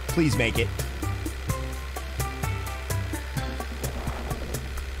it. Please make it.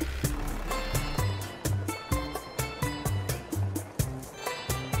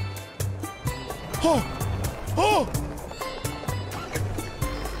 Oh! Oh!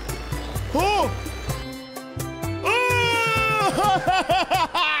 Oh! Oh!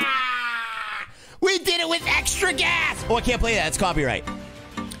 We did it with extra gas! Oh, I can't play that. It's copyright.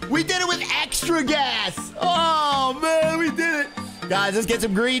 We did it with extra gas! Oh, man, we did it! Guys, let's get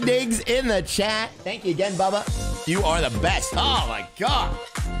some green digs in the chat. Thank you again, Bubba. You are the best. Oh, my God.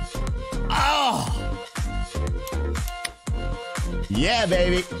 Oh! Yeah,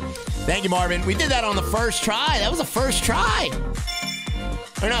 baby. Thank you, Marvin. We did that on the first try. That was the first try.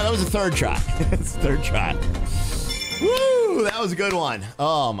 Or no, that was the third try. That's the third try. Woo! That was a good one.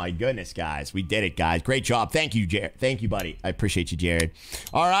 Oh, my goodness, guys. We did it, guys. Great job. Thank you, Jared. Thank you, buddy. I appreciate you, Jared.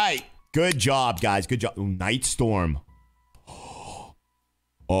 All right. Good job, guys. Good job. Ooh, Night Storm.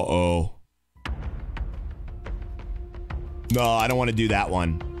 Uh-oh. No, I don't want to do that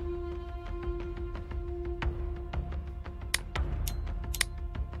one.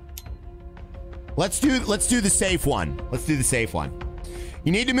 Let's do the safe one. Let's do the safe one.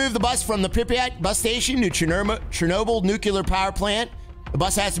 You need to move the bus from the Pripyat bus station to Chernobyl nuclear power plant. The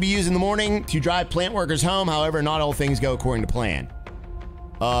bus has to be used in the morning to drive plant workers home. However, not all things go according to plan.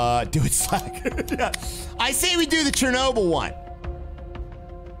 Do it slack. Yeah. I say we do the Chernobyl one.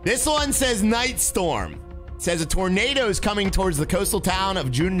 This one says Night Storm. It says a tornado is coming towards the coastal town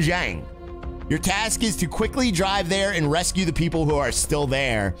of Junjiang. Your task is to quickly drive there and rescue the people who are still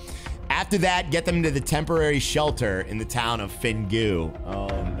there. After that, get them to the temporary shelter in the town of Fingu. Oh,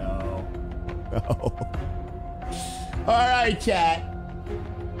 no. No. All right, chat.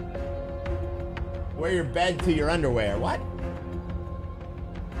 Wear your bed to your underwear. What?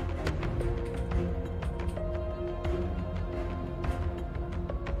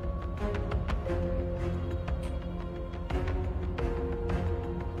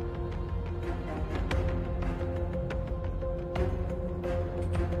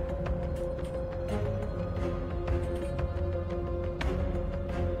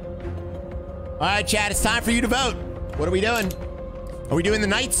 All right, chat, it's time for you to vote. What are we doing? Are we doing the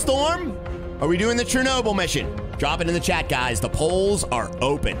Night Storm? Are we doing the Chernobyl mission? Drop it in the chat, guys. The polls are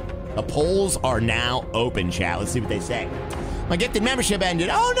open. The polls are now open, chat. Let's see what they say. My gifted membership ended.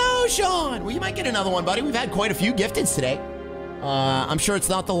 Oh, no, Sean. Well, you might get another one, buddy. We've had quite a few gifteds today. I'm sure it's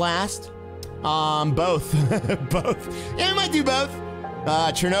not the last. Both. Both. Yeah, I might do both.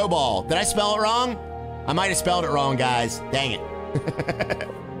 Chernobyl. Did I spell it wrong? I might have spelled it wrong, guys. Dang it.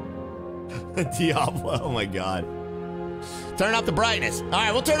 Diablo, oh my God. Turn up the brightness. All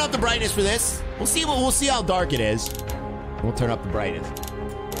right, we'll turn up the brightness for this. We'll see how dark it is. We'll turn up the brightness.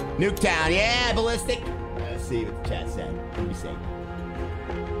 Nuketown, yeah, ballistic. Let's see what the chat said. What do we say?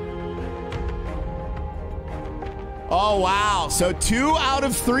 Oh, wow. So 2 out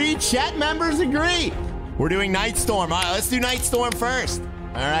of 3 chat members agree. We're doing Night Storm. All right, let's do Night Storm first.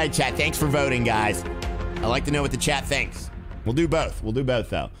 All right, chat, thanks for voting, guys. I'd like to know what the chat thinks. We'll do both. We'll do both,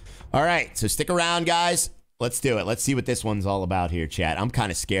 though. All right, so stick around, guys. Let's do it. Let's see what this one's all about here, chat. I'm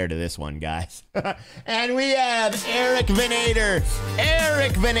kind of scared of this one, guys. And we have Eric Venator.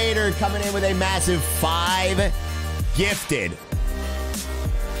 Eric Venator coming in with a massive 5 gifted.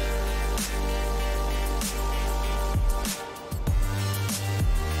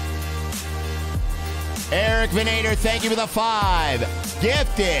 Eric Venator, thank you for the 5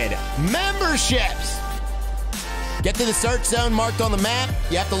 gifted memberships. Get to the search zone marked on the map.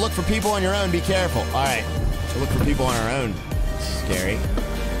 You have to look for people on your own. Be careful. All right. So look for people on our own. Scary.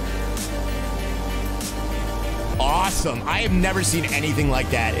 Awesome. I have never seen anything like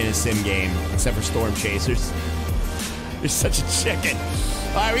that in a sim game, except for Storm Chasers. You're such a chicken.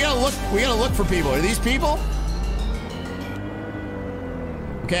 All right, we gotta look for people. Are these people?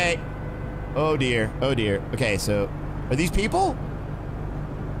 Okay. Oh dear. Oh dear. Okay, so are these people?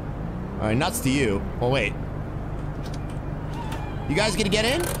 All right, nuts to you. Oh wait. You guys gonna get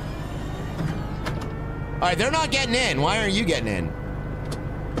in? All right, they're not getting in. Why aren't you getting in?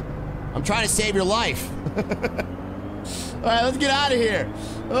 I'm trying to save your life. All right, let's get out of here.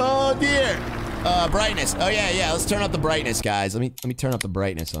 Oh, dear. Brightness. Oh, yeah. Let's turn up the brightness, guys. Let me turn up the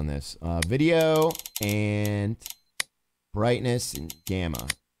brightness on this. Video and brightness and gamma.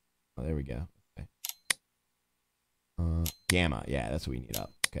 Oh, there we go. Okay. Gamma. Yeah, that's what we need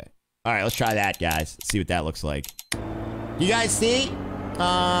up. Okay. All right, let's try that, guys. Let's see what that looks like. You guys see?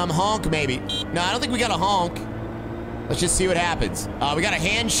 Honk, maybe. No, I don't think we got a honk. Let's just see what happens. We got a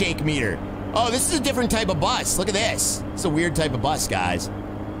handshake meter. Oh, this is a different type of bus. Look at this. It's a weird type of bus, guys.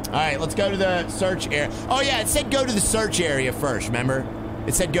 All right, let's go to the search area. Oh, yeah, it said go to the search area first, remember?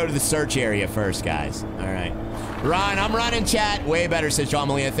 It said go to the search area first, guys. All right. Ron, I'm running chat. Way better, says John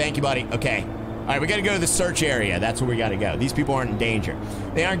Malia. Thank you, buddy. Okay. All right, we got to go to the search area. That's where we got to go. These people aren't in danger.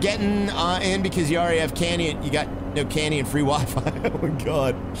 They aren't getting in because you already have candy. You got no candy and free Wi-Fi. Oh, my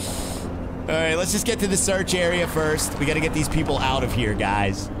God. All right, let's just get to the search area first. We got to get these people out of here,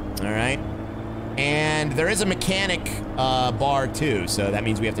 guys. All right. And there is a mechanic bar, too, so that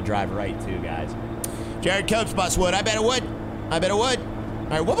means we have to drive right, too, guys. Jared Copes bus would. I bet it would. I bet it would. All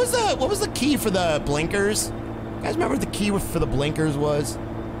right, what was the key for the blinkers? You guys remember what the key for the blinkers was?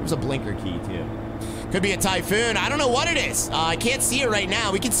 There was a blinker key, too. Could be a typhoon. I don't know what it is. I can't see it right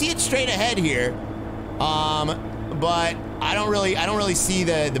now. We can see it straight ahead here. But I don't really see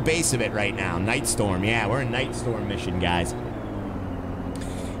the base of it right now. Night Storm. Yeah, we're in Night Storm mission, guys.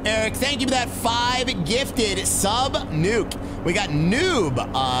 Eric, thank you for that 5 gifted sub nuke. We got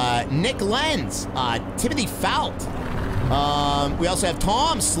Noob, Nick Lenz, Timothy Fout. We also have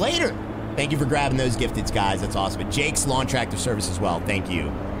Tom Slater. Thank you for grabbing those gifteds, guys. That's awesome. And Jake's Lawn Tractor Service as well. Thank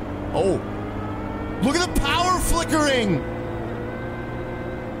you. Oh, look at the power flickering.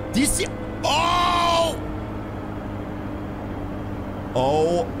 Do you see? Oh!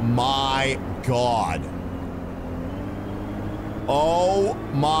 Oh my God. Oh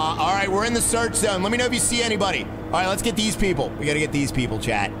my. All right, we're in the search zone. Let me know if you see anybody. All right, let's get these people. We got to get these people,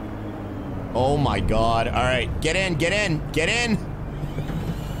 chat. Oh my God. All right, get in, get in, get in.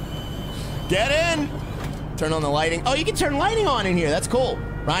 Get in. Turn on the lighting. Oh, you can turn lighting on in here. That's cool.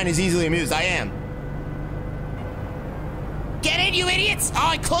 Ryan is easily amused. I am. Get in, you idiots. Oh,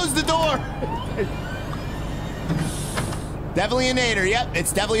 I closed the door. Definitely a nader. Yep,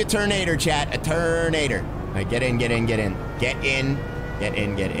 it's definitely a turnator, chat. A turnator. All right, get in, get in, get in. Get in, get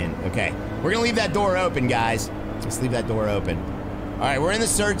in, get in. Okay, we're gonna leave that door open, guys. Let's leave that door open. All right, we're in the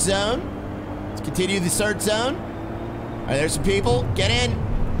search zone. Let's continue the search zone. All right, there's some people. Get in,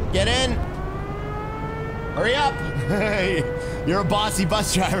 get in. Hurry up. You're a bossy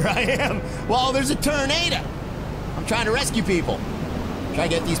bus driver. I am. Well, there's a tornado. I'm trying to rescue people. Try to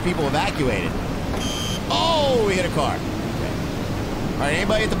get these people evacuated. Oh, we hit a car. Okay. All right,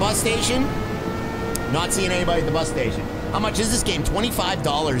 anybody at the bus station? Not seeing anybody at the bus station. How much is this game?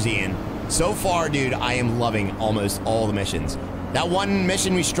 $25, Ian. So far, dude, I am loving almost all the missions. That one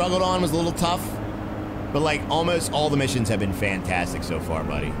mission we struggled on was a little tough, but like almost all the missions have been fantastic so far,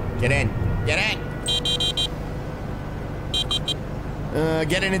 buddy. Get in. Get in.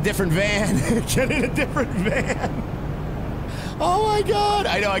 Get in a different van. Get in a different van. Oh my God.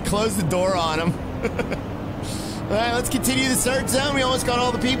 I know, I closed the door on him. All right, let's continue the search zone. We almost got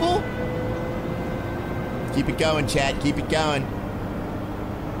all the people. Keep it going, chat. Keep it going.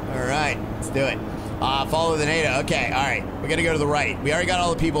 All right, let's do it. Follow the NATO. Okay, all right. We got to go to the right. We already got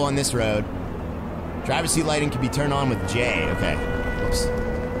all the people on this road. Driver's seat lighting can be turned on with J. Okay. Whoops.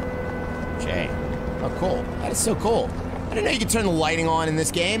 J. Oh, cool. That is so cool. I didn't know you could turn the lighting on in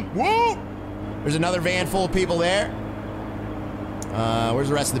this game. Whoa! There's another van full of people there. Where's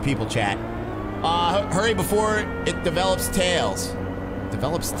the rest of the people, chat? Hurry before it develops tails.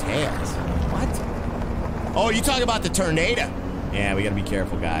 Develops tails? What? Oh, you talking about the tornado? Yeah, we gotta be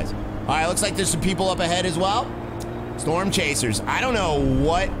careful, guys. All right, looks like there's some people up ahead as well. Storm chasers. I don't know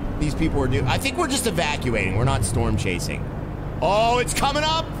what these people are doing. I think we're just evacuating. We're not storm chasing. Oh, it's coming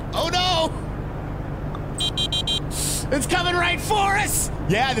up. Oh, no. It's coming right for us.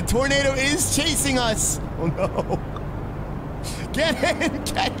 Yeah, the tornado is chasing us. Oh, no. Get in.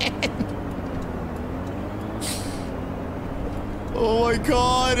 Get in. Oh, my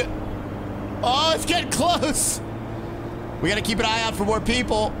God. Oh, it's getting close. We got to keep an eye out for more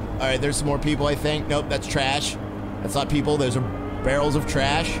people. All right, there's some more people, I think. Nope, that's trash. That's not people. Those are barrels of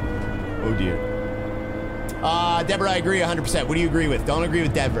trash. Oh, dear. Deborah, I agree 100%. What do you agree with? Don't agree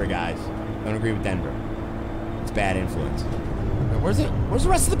with Denver, guys. Don't agree with Denver. It's bad influence. Where's the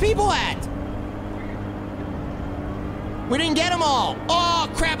rest of the people at? We didn't get them all. Oh,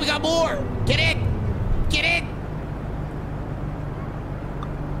 crap, we got more. Get in. Get in.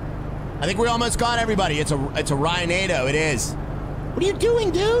 I think we almost got everybody. It's a Ryanado. It is. What are you doing,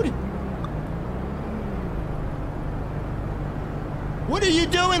 dude? What are you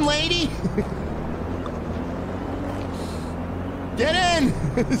doing, lady? Get in!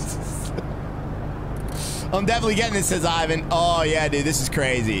 I'm definitely getting this, says Ivan. Oh, yeah, dude, this is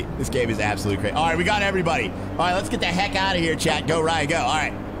crazy. This game is absolutely crazy. All right, we got everybody. All right, let's get the heck out of here, chat. Go, Ryan, go. All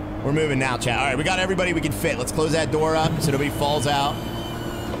right, we're moving now, chat. All right, we got everybody we can fit. Let's close that door up so nobody falls out.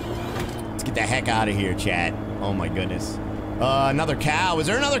 Let's get the heck out of here, chat. Oh, my goodness. Another cow. Is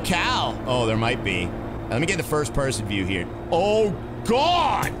there another cow? Oh, there might be. Let me get the first-person view here. Oh,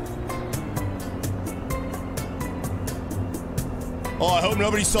 God! Oh, I hope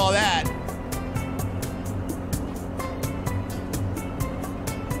nobody saw that.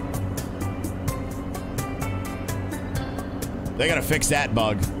 They gotta fix that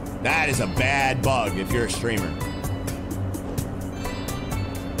bug. That is a bad bug if you're a streamer.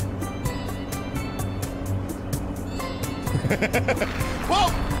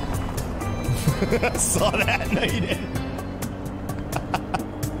 Whoa! I saw that. No, you didn't.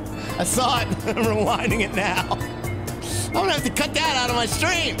 I saw it. I'm rewinding it now. I'm gonna have to cut that out of my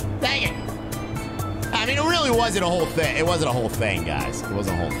stream. Dang it. I mean, it really wasn't a whole thing. It wasn't a whole thing, guys. It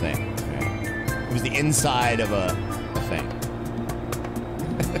wasn't a whole thing. Okay. It was the inside of a thing.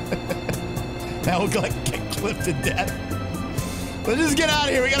 That would like get clipped to death. Let's just get out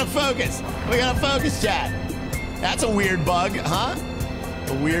of here. We gotta focus. We gotta focus, chat. That's a weird bug, huh?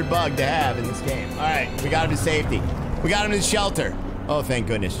 A weird bug to have in this game. All right, we got him to safety. We got him to the shelter. Oh, thank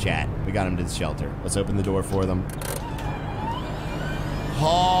goodness, chat. We got him to the shelter. Let's open the door for them.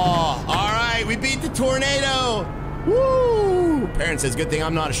 Oh, all right. We beat the tornado. Woo! Parent says, good thing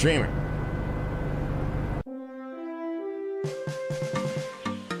I'm not a streamer.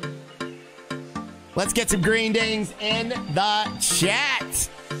 Let's get some green dings in the chat.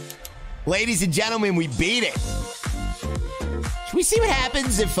 Ladies and gentlemen, we beat it. Should we see what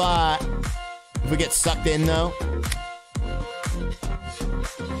happens if we get sucked in, though?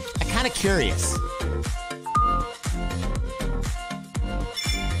 I'm kind of curious.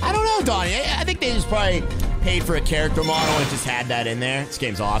 I don't know, Donnie. I think they just probably paid for a character model and just had that in there. This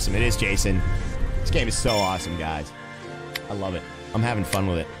game's awesome. It is, Jason. This game is so awesome, guys. I love it. I'm having fun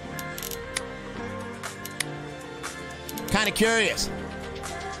with it. Kind of curious.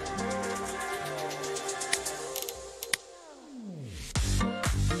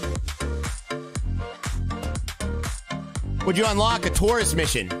 Would you unlock a tourist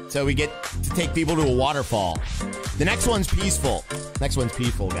mission so we get to take people to a waterfall? The next one's peaceful. Next one's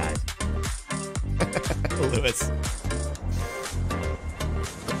peaceful, guys. Lewis.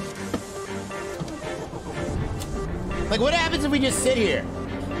 Like, what happens if we just sit here?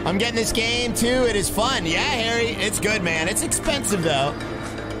 I'm getting this game, too. It is fun. Yeah, Harry. It's good, man. It's expensive, though.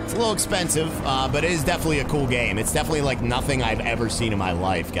 It's a little expensive, but it is definitely a cool game. It's definitely like nothing I've ever seen in my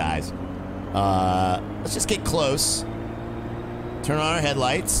life, guys. Let's just get close. Turn on our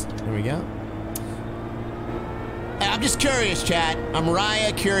headlights. There we go. I'm just curious, chat. I'm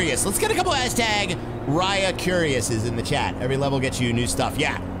Raya Curious. Let's get a couple hashtag Raya Curiouses in the chat. Every level gets you new stuff.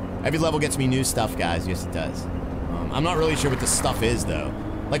 Yeah, every level gets me new stuff, guys. Yes, it does. I'm not really sure what the stuff is, though.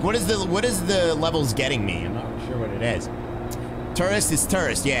 Like, what is the levels getting me? I'm not really sure what it is. Tourist is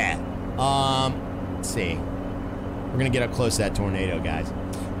tourist, yeah. Let's see. We're gonna get up close to that tornado, guys.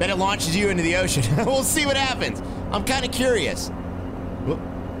 Bet it launches you into the ocean. We'll see what happens. I'm kind of curious. Whoop.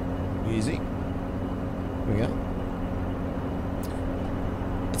 Easy. Here we go.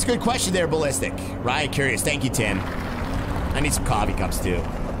 It's a good question there, Ballistic. Raya Curious. Thank you, Tim. I need some coffee cups, too.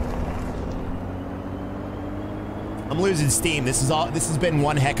 I'm losing steam. This has been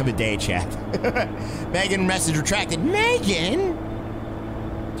one heck of a day, chat. Megan message retracted. Megan?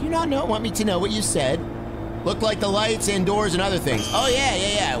 Do you not want me to know what you said? Look like the lights and doors and other things. Oh,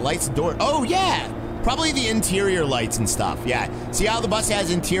 yeah. Lights and doors. Oh, yeah. Probably the interior lights and stuff. Yeah. See how the bus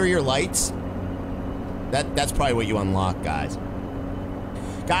has interior lights? That's probably what you unlock, guys.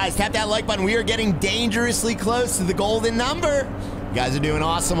 Guys, tap that like button. We are getting dangerously close to the golden number. You guys are doing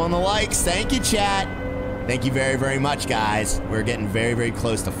awesome on the likes. Thank you, chat. Thank you very, very much, guys. We're getting very, very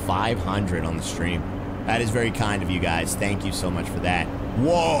close to 500 on the stream. That is very kind of you guys. Thank you so much for that.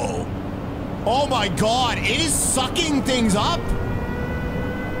 Whoa. Oh, my God. It is sucking things up.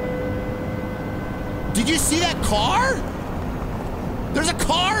 Did you see that car? There's a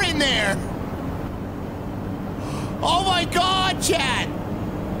car in there. Oh, my God, chat.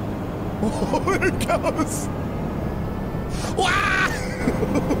 Oh, there it goes. Wow.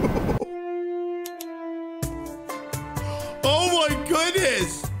 Oh my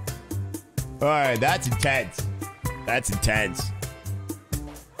goodness! All right, that's intense. That's intense.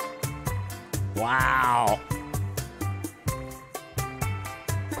 Wow.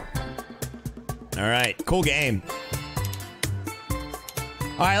 All right, cool game.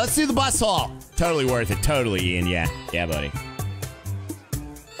 All right, let's do the bus haul. Totally worth it. Totally, Ian. Yeah. Yeah, buddy.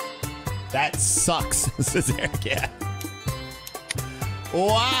 That sucks, says Eric. Yeah.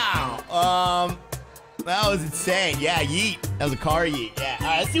 Wow. That was insane. Yeah, yeet. That was a car yeet. Yeah. All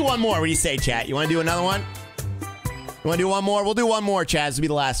right, let's do one more. What do you say, chat? You want to do another one? You want to do one more? We'll do one more, chat. This will be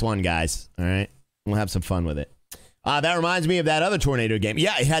the last one, guys. All right? We'll have some fun with it. That reminds me of that other tornado game.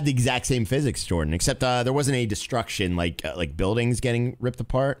 Yeah, it had the exact same physics, Jordan, except there wasn't any destruction, like buildings getting ripped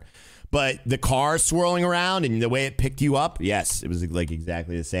apart. But the car swirling around and the way it picked you up, yes, it was like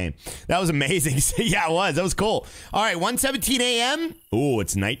exactly the same. That was amazing. Yeah, it was. That was cool. All right, 1:17 a.m. Ooh,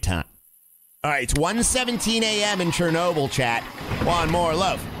 it's nighttime. All right, it's 1:17 a.m. in Chernobyl, chat. One more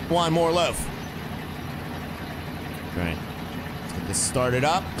loaf. One more loaf. All right, let's get this started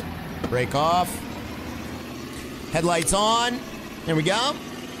up. Brake off. Headlights on. There we go.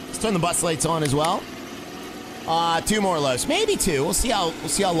 Let's turn the bus lights on as well. 2 more loaves, maybe 2. We'll see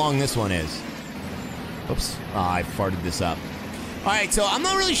how long this one is. Oops. Oh, I farted this up. All right, so I'm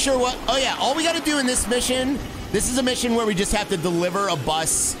not really sure what. Oh yeah, all we got to do in this mission. This is a mission where we just have to deliver a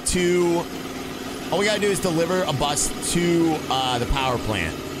bus to. All we got to do is deliver a bus to the power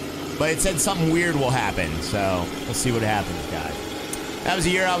plant. But it said something weird will happen, so we'll see what happens, guys. That was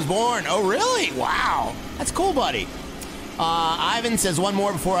the year I was born. Oh, really? Wow. That's cool, buddy. Ivan says, one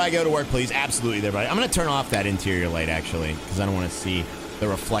more before I go to work, please. Absolutely there, buddy. I'm going to turn off that interior light, actually, because I don't want to see the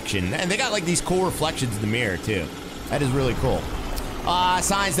reflection. And they got, like, these cool reflections in the mirror, too. That is really cool.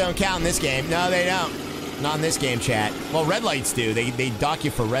 Signs don't count in this game. No, they don't. Not in this game, chat. Well, red lights do. They dock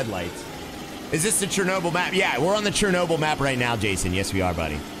you for red lights. Is this the Chernobyl map? Yeah, we're on the Chernobyl map right now, Jason. Yes, we are,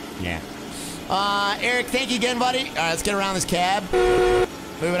 buddy. Yeah. Eric, thank you again, buddy. All right, let's get around this cab.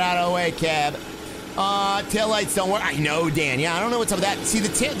 Move it out of the way, cab. Tail lights don't work. I know, Dan. Yeah, I don't know what's up with that. See,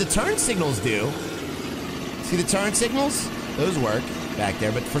 the turn signals do. See the turn signals? Those work back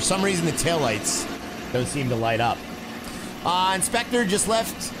there, but for some reason the tail lights don't seem to light up. Inspector just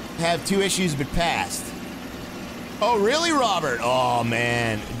left. Have 2 issues but passed. Oh, really, Robert? Oh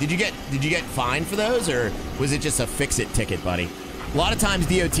man, did you get fined for those, or was it just a fix-it ticket, buddy? A lot of times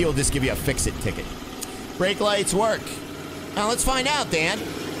DOT will just give you a fix-it ticket. Brake lights work. Now let's find out, Dan.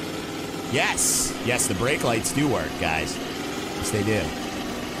 Yes, the brake lights do work, guys. Yes, they do.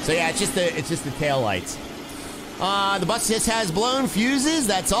 So yeah, it's just the tail lights. The bus just has blown fuses.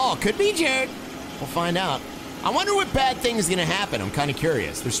 That's all. Could be, Jared. We'll find out. I wonder what bad thing is gonna happen. I'm kind of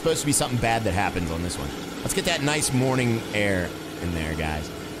curious. There's supposed to be something bad that happens on this one. Let's get that nice morning air in there, guys.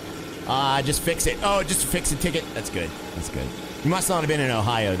 Just fix it. Oh, just fix a ticket. That's good. That's good. You must not have been in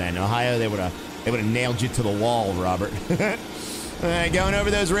Ohio then. Ohio, they would have nailed you to the wall, Robert. Going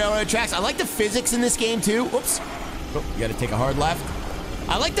over those railroad tracks. I like the physics in this game too. Whoops. Oh, you got to take a hard left.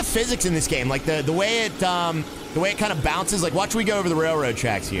 I like the physics in this game, like the way it kind of bounces. Like, watch we go over the railroad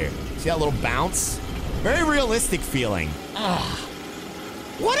tracks here. See that little bounce? Very realistic feeling. Ah,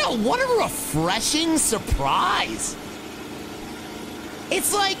 what a refreshing surprise.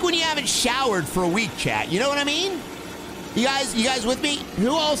 It's like when you haven't showered for a week, chat. You know what I mean? You guys with me?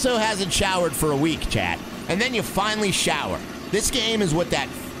 Who also hasn't showered for a week, chat? And then you finally shower. This game is what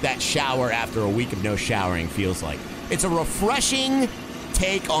that shower after a week of no showering feels like. It's a refreshing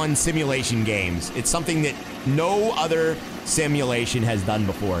take on simulation games. It's something that no other simulation has done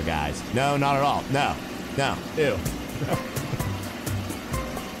before, guys. No, not at all. No. Ew.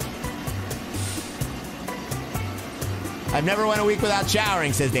 I've never went a week without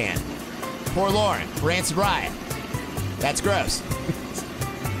showering, says Dan. Poor Lauren. Rancid Riot. That's gross.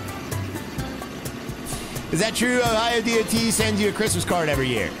 Is that true? Ohio DOT sends you a Christmas card every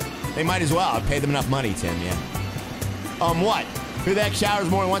year. They might as well. I'd pay them enough money, Tim, yeah. What? Who the heck showers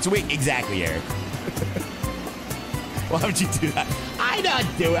more than once a week? Exactly, Eric. Why would you do that? I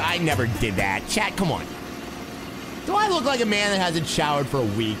don't do it. I never did that. Chat, come on. Do I look like a man that hasn't showered for a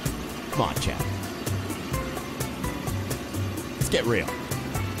week? Come on, chat. Let's get real.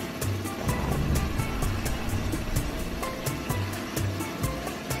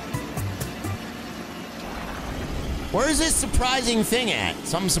 Where's this surprising thing at?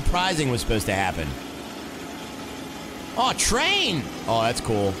 Something surprising was supposed to happen. Oh, train! Oh, that's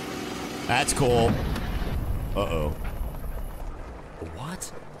cool. That's cool. Uh-oh. What?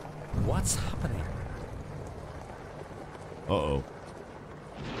 What's happening? Uh-oh.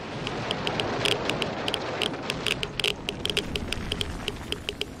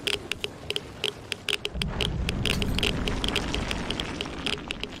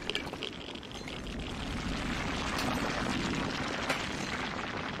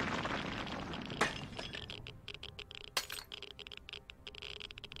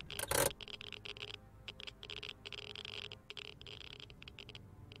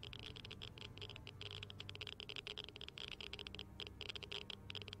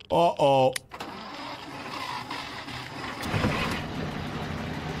 Uh-oh.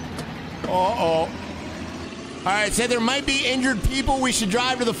 Uh-oh. All right, said there might be injured people. We should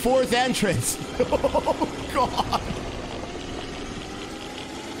drive to the 4th entrance. Oh, God.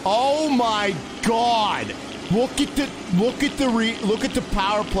 Oh, my God. Look at the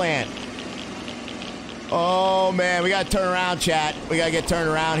power plant. Oh, man, we got to turn around, chat. We got to get turned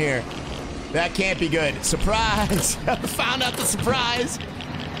around here. That can't be good. Surprise. Found out the surprise.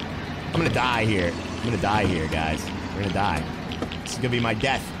 I'm going to die here. I'm going to die here, guys. We're going to die. This is going to be my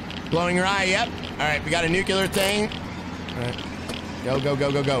death. Blowing your eye, yep. All right, we got a nuclear thing. All right. Go, go,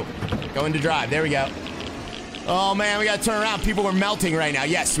 go, go, go. Go into drive. There we go. Oh, man, we got to turn around. People are melting right now.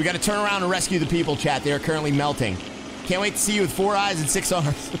 Yes, we got to turn around and rescue the people, chat. They are currently melting. Can't wait to see you with 4 eyes and 6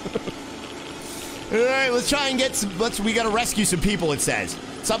 arms. All right, let's try and get some... we got to rescue some people, it says.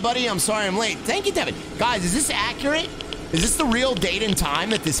 What's up, buddy? I'm sorry I'm late. Thank you, Devin. Guys, is this accurate? Is this the real date and time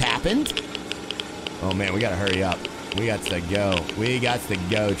that this happened? Oh, man, we got to hurry up. We got to go. We got to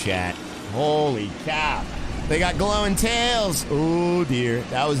go, chat. Holy cow. They got glowing tails. Oh, dear.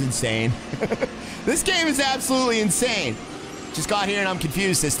 That was insane. This game is absolutely insane. Just got here and I'm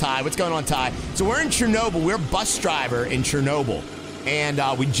confused this Ty. What's going on, Ty? So we're in Chernobyl. We're a bus driver in Chernobyl. And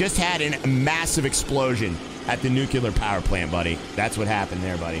we just had a massive explosion at the nuclear power plant, buddy. That's what happened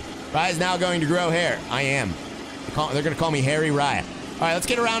there, buddy. Rye's now going to grow hair. I am. They're going to call me Harry Rye. All right, let's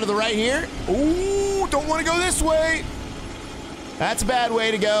get around to the right here. Ooh, don't want to go this way. That's a bad way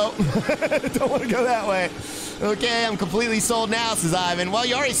to go. Don't want to go that way. Okay, I'm completely sold now, says Ivan. Well,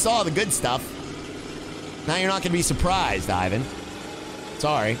 you already saw the good stuff. Now you're not going to be surprised, Ivan.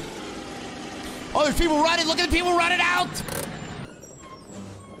 Sorry. Oh, there's people running. Look at the people running out.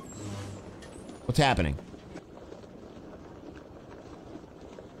 What's happening?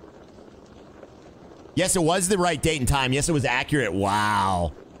 Yes, it was the right date and time. Yes, it was accurate.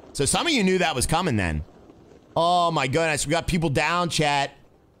 Wow. So some of you knew that was coming then. Oh, my goodness. We got people down, chat.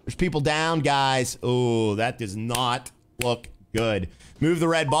 There's people down, guys. Oh, that does not look good. Move the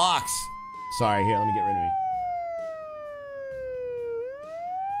red box. Sorry, here, let me get rid of me.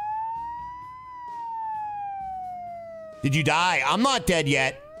 Did you die? I'm not dead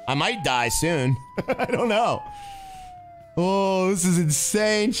yet. I might die soon. I don't know. Oh, this is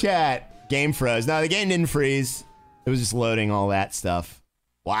insane, chat. Game froze. No, the game didn't freeze. It was just loading all that stuff.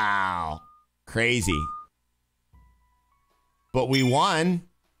 Wow. Crazy. But we won.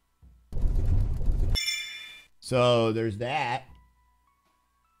 So there's that.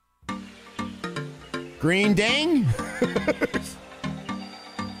 Green ding.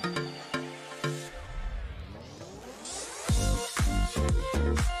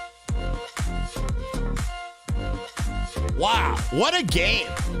 Wow, what a game.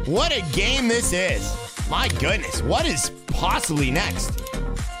 What a game this is. My goodness, what is possibly next?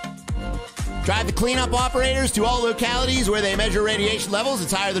 Drive the cleanup operators to all localities where they measure radiation levels.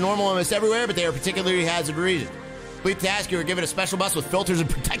 It's higher than normal almost everywhere, but they are particularly hazardous reasons. Complete the task, you are given a special bus with filters and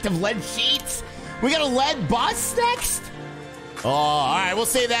protective lead sheets. We got a lead bus next? Oh, all right, we'll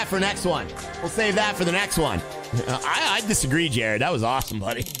save that for next one. We'll save that for the next one. I disagree, Jared. That was awesome,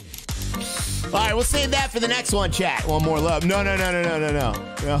 buddy. All right, we'll save that for the next one, chat. One more love. No.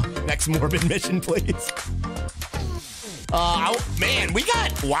 Next morbid mission, please. Man, we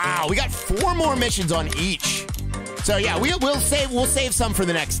got 4 more missions on each. So yeah, we'll save some for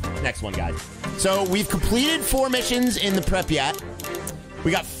the next one, guys. So we've completed 4 missions in the Pripyat.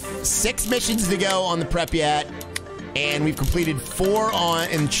 We got 6 missions to go on the Pripyat, and we've completed 4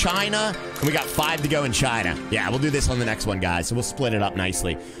 in China, and we got 5 to go in China. Yeah, we'll do this on the next one, guys. So we'll split it up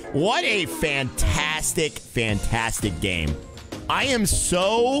nicely. What a fantastic, fantastic game. I am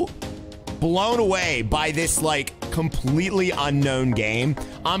so blown away by this, like, completely unknown game.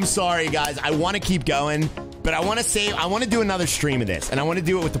 I'm sorry, guys. I want to keep going, but I want to do another stream of this, and I want to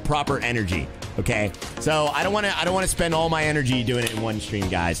do it with the proper energy. Okay, so I don't want to spend all my energy doing it in one stream,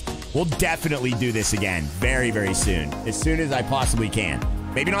 guys. We'll definitely do this again very, very soon as I possibly can.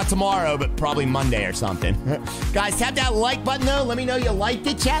 Maybe not tomorrow, but probably Monday or something. Guys, tap that like button, though. Let me know you liked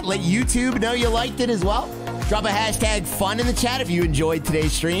it, chat. Let YouTube know you liked it as well. Drop a hashtag fun in the chat if you enjoyed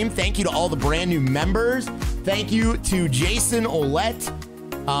today's stream. Thank you to all the brand new members. Thank you to Jason Olette,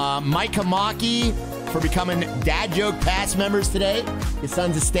 Mike Hamaki for becoming Dad Joke Pass members today. His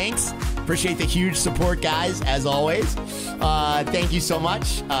sons of stinks. Appreciate the huge support, guys, as always. Thank you so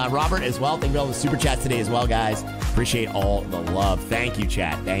much. Robert as well. Thank you for all the super chats today as well, guys. Appreciate all the love. Thank you,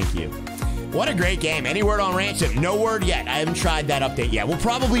 chat. Thank you. What a great game. Any word on Ranch Sim? No word yet. I haven't tried that update yet. We'll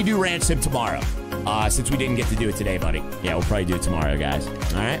probably do Ranch Sim tomorrow, since we didn't get to do it today, buddy. Yeah, we'll probably do it tomorrow, guys.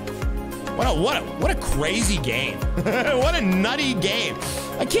 All right? What a crazy game. What a nutty game.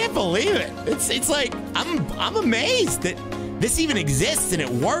 I can't believe it. It's like I'm amazed that this even exists and it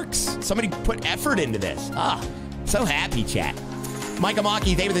works. Somebody put effort into this. So happy, chat. Mike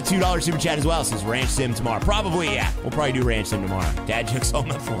Amaki, thank you for the $2 super chat as well. Says Ranch Sim tomorrow. Probably, yeah. We'll probably do Ranch Sim tomorrow. Dad jokes all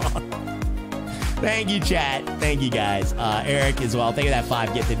month long. Thank you, chat. Thank you, guys. Eric as well. Thank you for that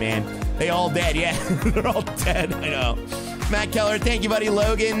 5 gifted, man. They all dead. Yeah, they're all dead. I know. Matt Keller, thank you, buddy.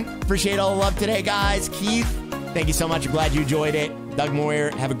 Logan, appreciate all the love today, guys. Keith, thank you so much. I'm glad you enjoyed it. Doug Moyer,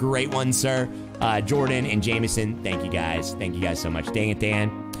 have a great one, sir. Jordan and Jameson, thank you, guys. Thank you guys so much. Dang it,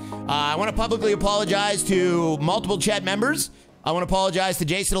 Dan. I want to publicly apologize to multiple chat members. I want to apologize to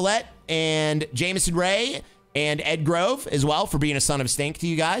Jason Ouellette and Jameson Ray and Ed Grove as well for being a son of stink to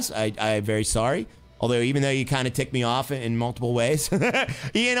you guys. I'm very sorry. Although, even though you kind of ticked me off in multiple ways.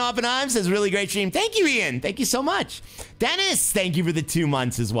 Ian Oppenheim says, really great stream. Thank you, Ian. Thank you so much. Dennis, thank you for the 2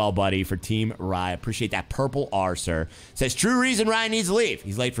 months as well, buddy, for Team Rye. Appreciate that purple R, sir. Says, true reason Ryan needs to leave.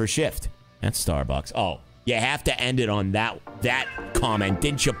 He's late for a shift. That's Starbucks. Oh, you have to end it on that comment,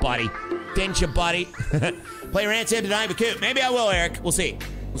 didn't you, buddy? Didn't you, buddy? Play Ransom tonight with Coop. Maybe I will, Eric. We'll see.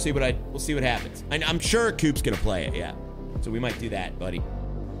 We'll see what happens. I'm sure Coop's gonna play it, yeah. So we might do that, buddy.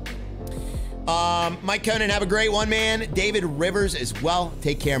 Mike Conan, have a great one, man. David Rivers as well.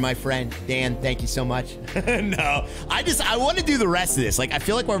 Take care, my friend. Dan, thank you so much. No, I want to do the rest of this. Like, I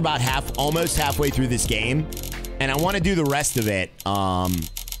feel like we're about almost halfway through this game, and I want to do the rest of it,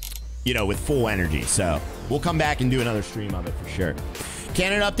 you know, with full energy. So we'll come back and do another stream of it for sure.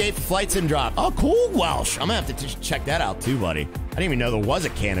 Canon update for Flight Sim drop. Oh, cool, Welsh. I'm gonna have to check that out too, buddy. I didn't even know there was a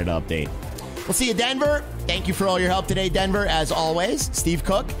Canada update. We'll see you, Denver. Thank you for all your help today, Denver, as always. Steve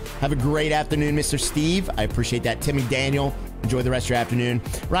Cook, have a great afternoon, Mr. Steve. I appreciate that. Timmy Daniel, enjoy the rest of your afternoon.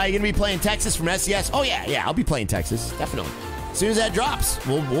 Ryan, you gonna be playing Texas from SCS? Oh, yeah, I'll be playing Texas, definitely. As soon as that drops,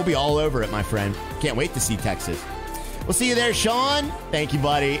 we'll be all over it, my friend. Can't wait to see Texas. We'll see you there, Sean. Thank you,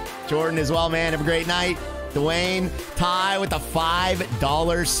 buddy. Jordan as well, man. Have a great night. Dwayne, Ty with the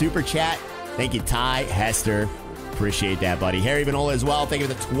 $5 super chat. Thank you, Ty Hester. Appreciate that, buddy. Harry Vanola as well. Thank you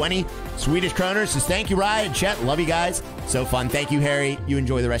for the 20 Swedish kroners. Says, thank you, Ryan. Chet, love you guys. So fun. Thank you, Harry. You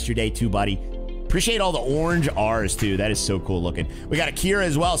enjoy the rest of your day too, buddy. Appreciate all the orange R's too. That is so cool looking. We got Akira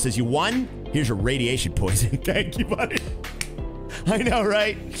as well. Says, you won? Here's your radiation poisoning. Thank you, buddy. I know,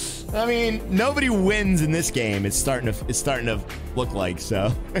 right? I mean, nobody wins in this game. It's starting to look like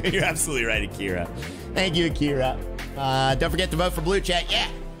so. You're absolutely right, Akira. Thank you, Akira. Don't forget to vote for Blue, chat. Yeah,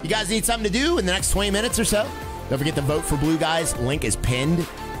 you guys need something to do in the next 20 minutes or so. Don't forget to vote for Blue, guys. Link is pinned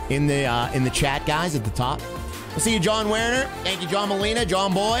in the chat, guys, at the top. We'll see you, John Werner. Thank you, John Molina,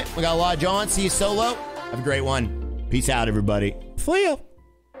 John Boy. We got a lot of John. See you, Solo. Have a great one. Peace out, everybody. For you.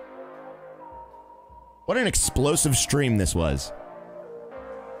 What an explosive stream this was.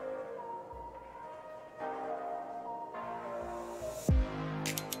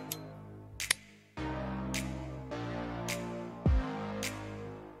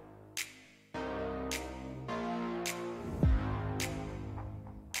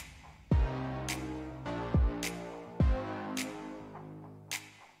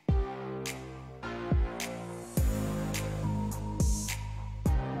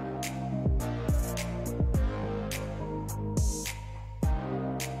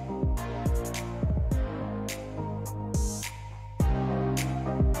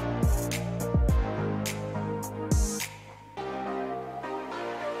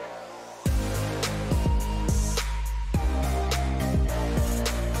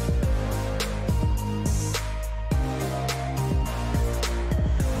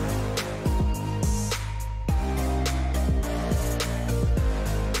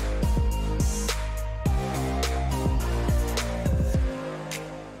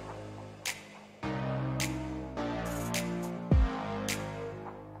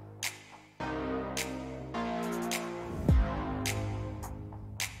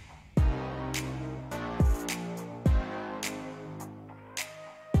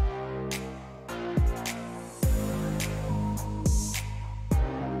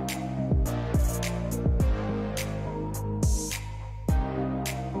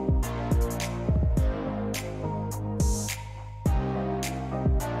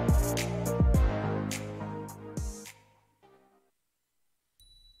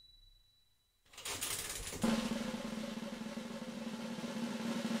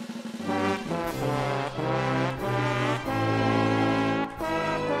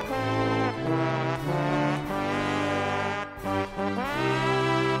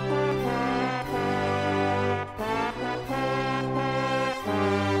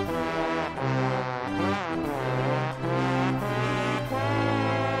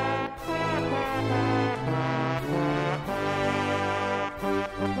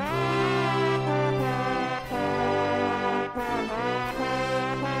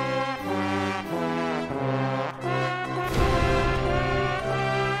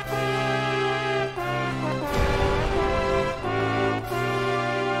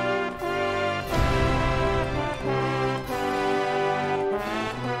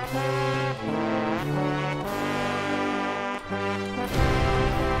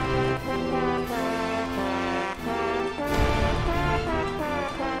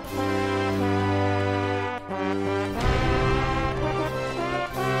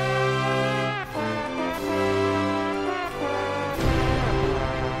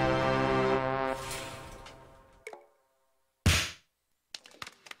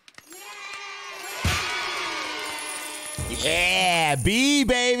 Yeah, B,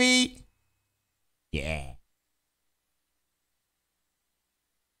 baby. Yeah.